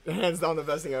 it's hands down the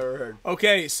best thing I've ever heard.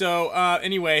 Okay, so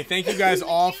anyway, thank you guys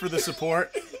all for the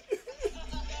support.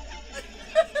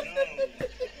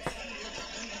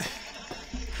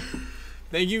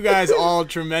 Thank you guys all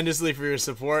tremendously for your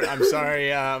support. I'm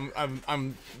sorry,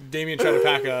 I'm Damien tried to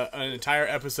pack an entire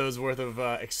episode's worth of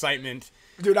excitement.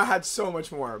 Dude, I had so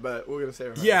much more, but we're gonna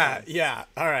save it. Yeah.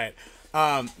 All right.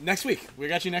 Next week, we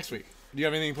got you next week. Do you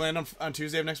have anything planned on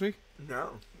Tuesday of next week?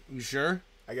 No. You sure?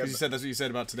 I guess you said that's what you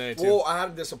said about today too. Well, I had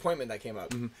a disappointment that came up.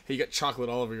 Mm-hmm. Hey, you got chocolate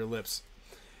all over your lips.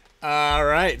 All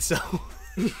right, so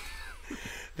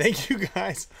thank you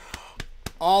guys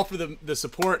all for the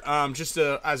support. Just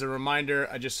as a reminder,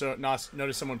 I just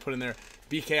noticed someone put in there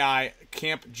BKI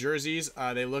camp jerseys.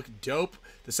 They look dope.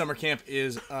 The summer camp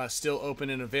is still open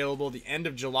and available. The end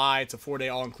of July. It's a 4-day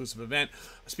all-inclusive event.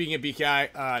 Speaking of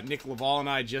BKI, Nick Laval and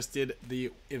I just did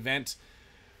the event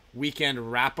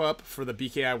weekend wrap-up for the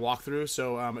BKI walkthrough.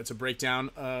 So it's a breakdown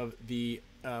of the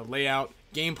layout,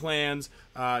 game plans,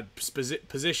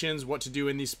 positions, what to do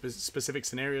in these specific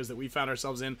scenarios that we found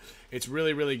ourselves in. It's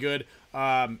really, really good.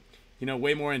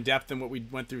 Way more in depth than what we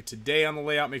went through today on the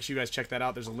layout. Make sure you guys check that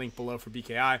out. There's a link below for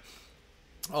BKI.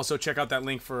 Also, check out that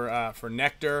link for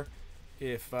Nectar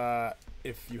if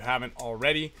you haven't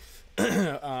already.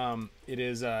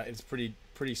 It's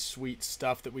pretty sweet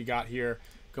stuff that we got here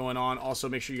going on. Also,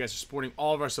 make sure you guys are supporting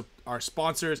all of our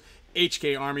sponsors.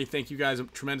 HK Army, thank you guys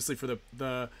tremendously for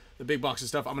the big box of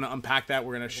stuff. I'm going to unpack that.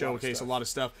 We're going to showcase a lot of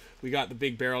stuff. We got the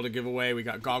big barrel to give away. We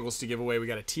got goggles to give away. We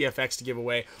got a TFX to give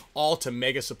away, all to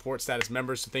mega support status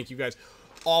members. So thank you guys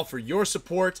all for your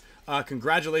support.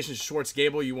 Congratulations to Schwartz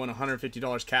Gable. You won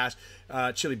 $150 cash.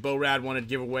 Chili Borad wanted to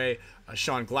give away.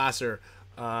 Sean Glasser.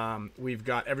 We've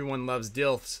got Everyone Loves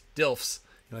Dilfs.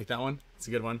 You like that one? It's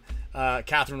a good one.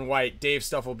 Catherine White, Dave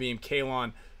Stufflebeam,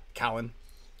 Callan.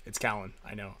 It's Callan.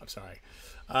 I know. I'm sorry.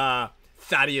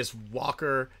 Thaddeus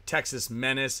Walker, Texas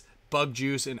Menace, Bug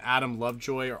Juice, and Adam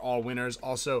Lovejoy are all winners.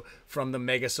 Also from the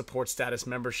Mega Support Status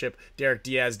membership, Derek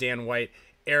Diaz, Dan White,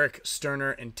 Eric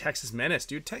Sterner, and Texas Menace.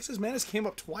 Dude, Texas Menace came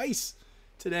up twice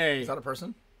today. Is that a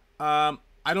person? I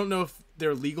don't know if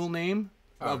their legal name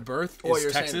of birth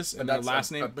is Texas and their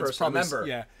last name. But it's probably a member.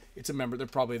 Yeah, it's a member. They're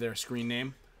probably their screen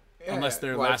name. Yeah, unless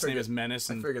their last name is Menace,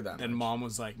 and then mom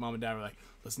and dad were like,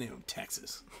 let's name him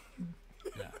Texas.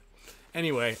 Yeah.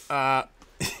 Anyway,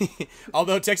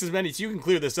 although Texas Menace, you can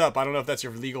clear this up. I don't know if that's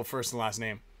your legal first and last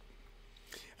name.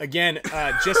 Again,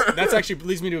 that's actually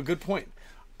leads me to a good point.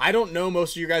 I don't know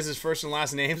most of you guys' first and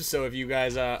last names, so if you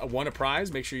guys won a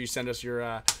prize, make sure you send us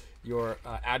your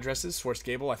addresses. Forrest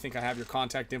Gable, I think I have your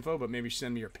contact info, but maybe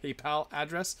send me your PayPal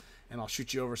address, and I'll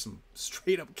shoot you over some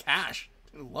straight up cash.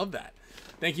 I love that.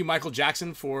 Thank you, Michael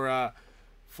Jackson, for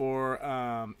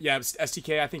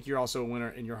STK. I think you're also a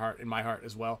winner in your heart, in my heart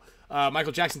as well.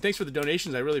 Michael Jackson, thanks for the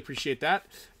donations. I really appreciate that.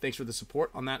 Thanks for the support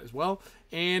on that as well.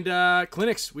 And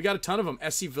clinics, we got a ton of them.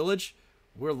 SC Village,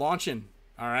 we're launching.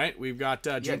 All right, we've got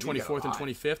June 24th and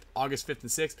 25th, August 5th and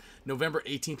 6th, November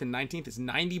 18th and 19th. It's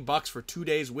 $90 for 2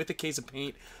 days with a case of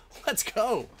paint. Let's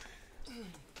go.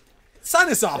 Sign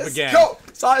us off again. Go.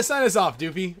 Sign us off,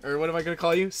 Doopy. Or what am I going to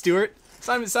call you? Stuart?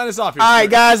 Sign us off here. All right,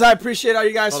 Stuart. guys. I appreciate all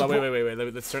you guys. Hold on, support. wait.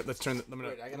 Let's turn.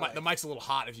 The mic's a little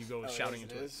hot if you go shouting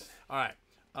into it. Is. All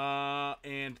right.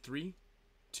 And 3,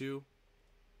 2.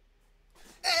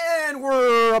 And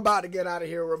we're about to get out of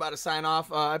here. We're about to sign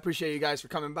off. I appreciate you guys for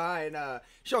coming by and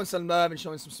showing some love and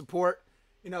showing some support.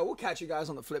 You know, we'll catch you guys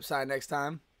on the flip side next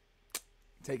time.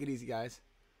 Take it easy, guys.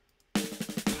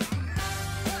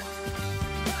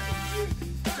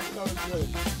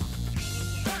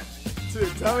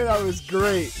 Dude, tell me that was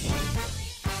great.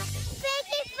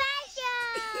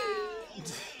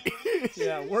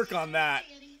 Yeah, work on that.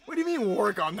 What do you mean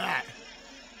work on that?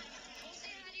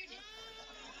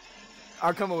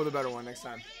 I'll come up with a better one next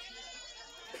time.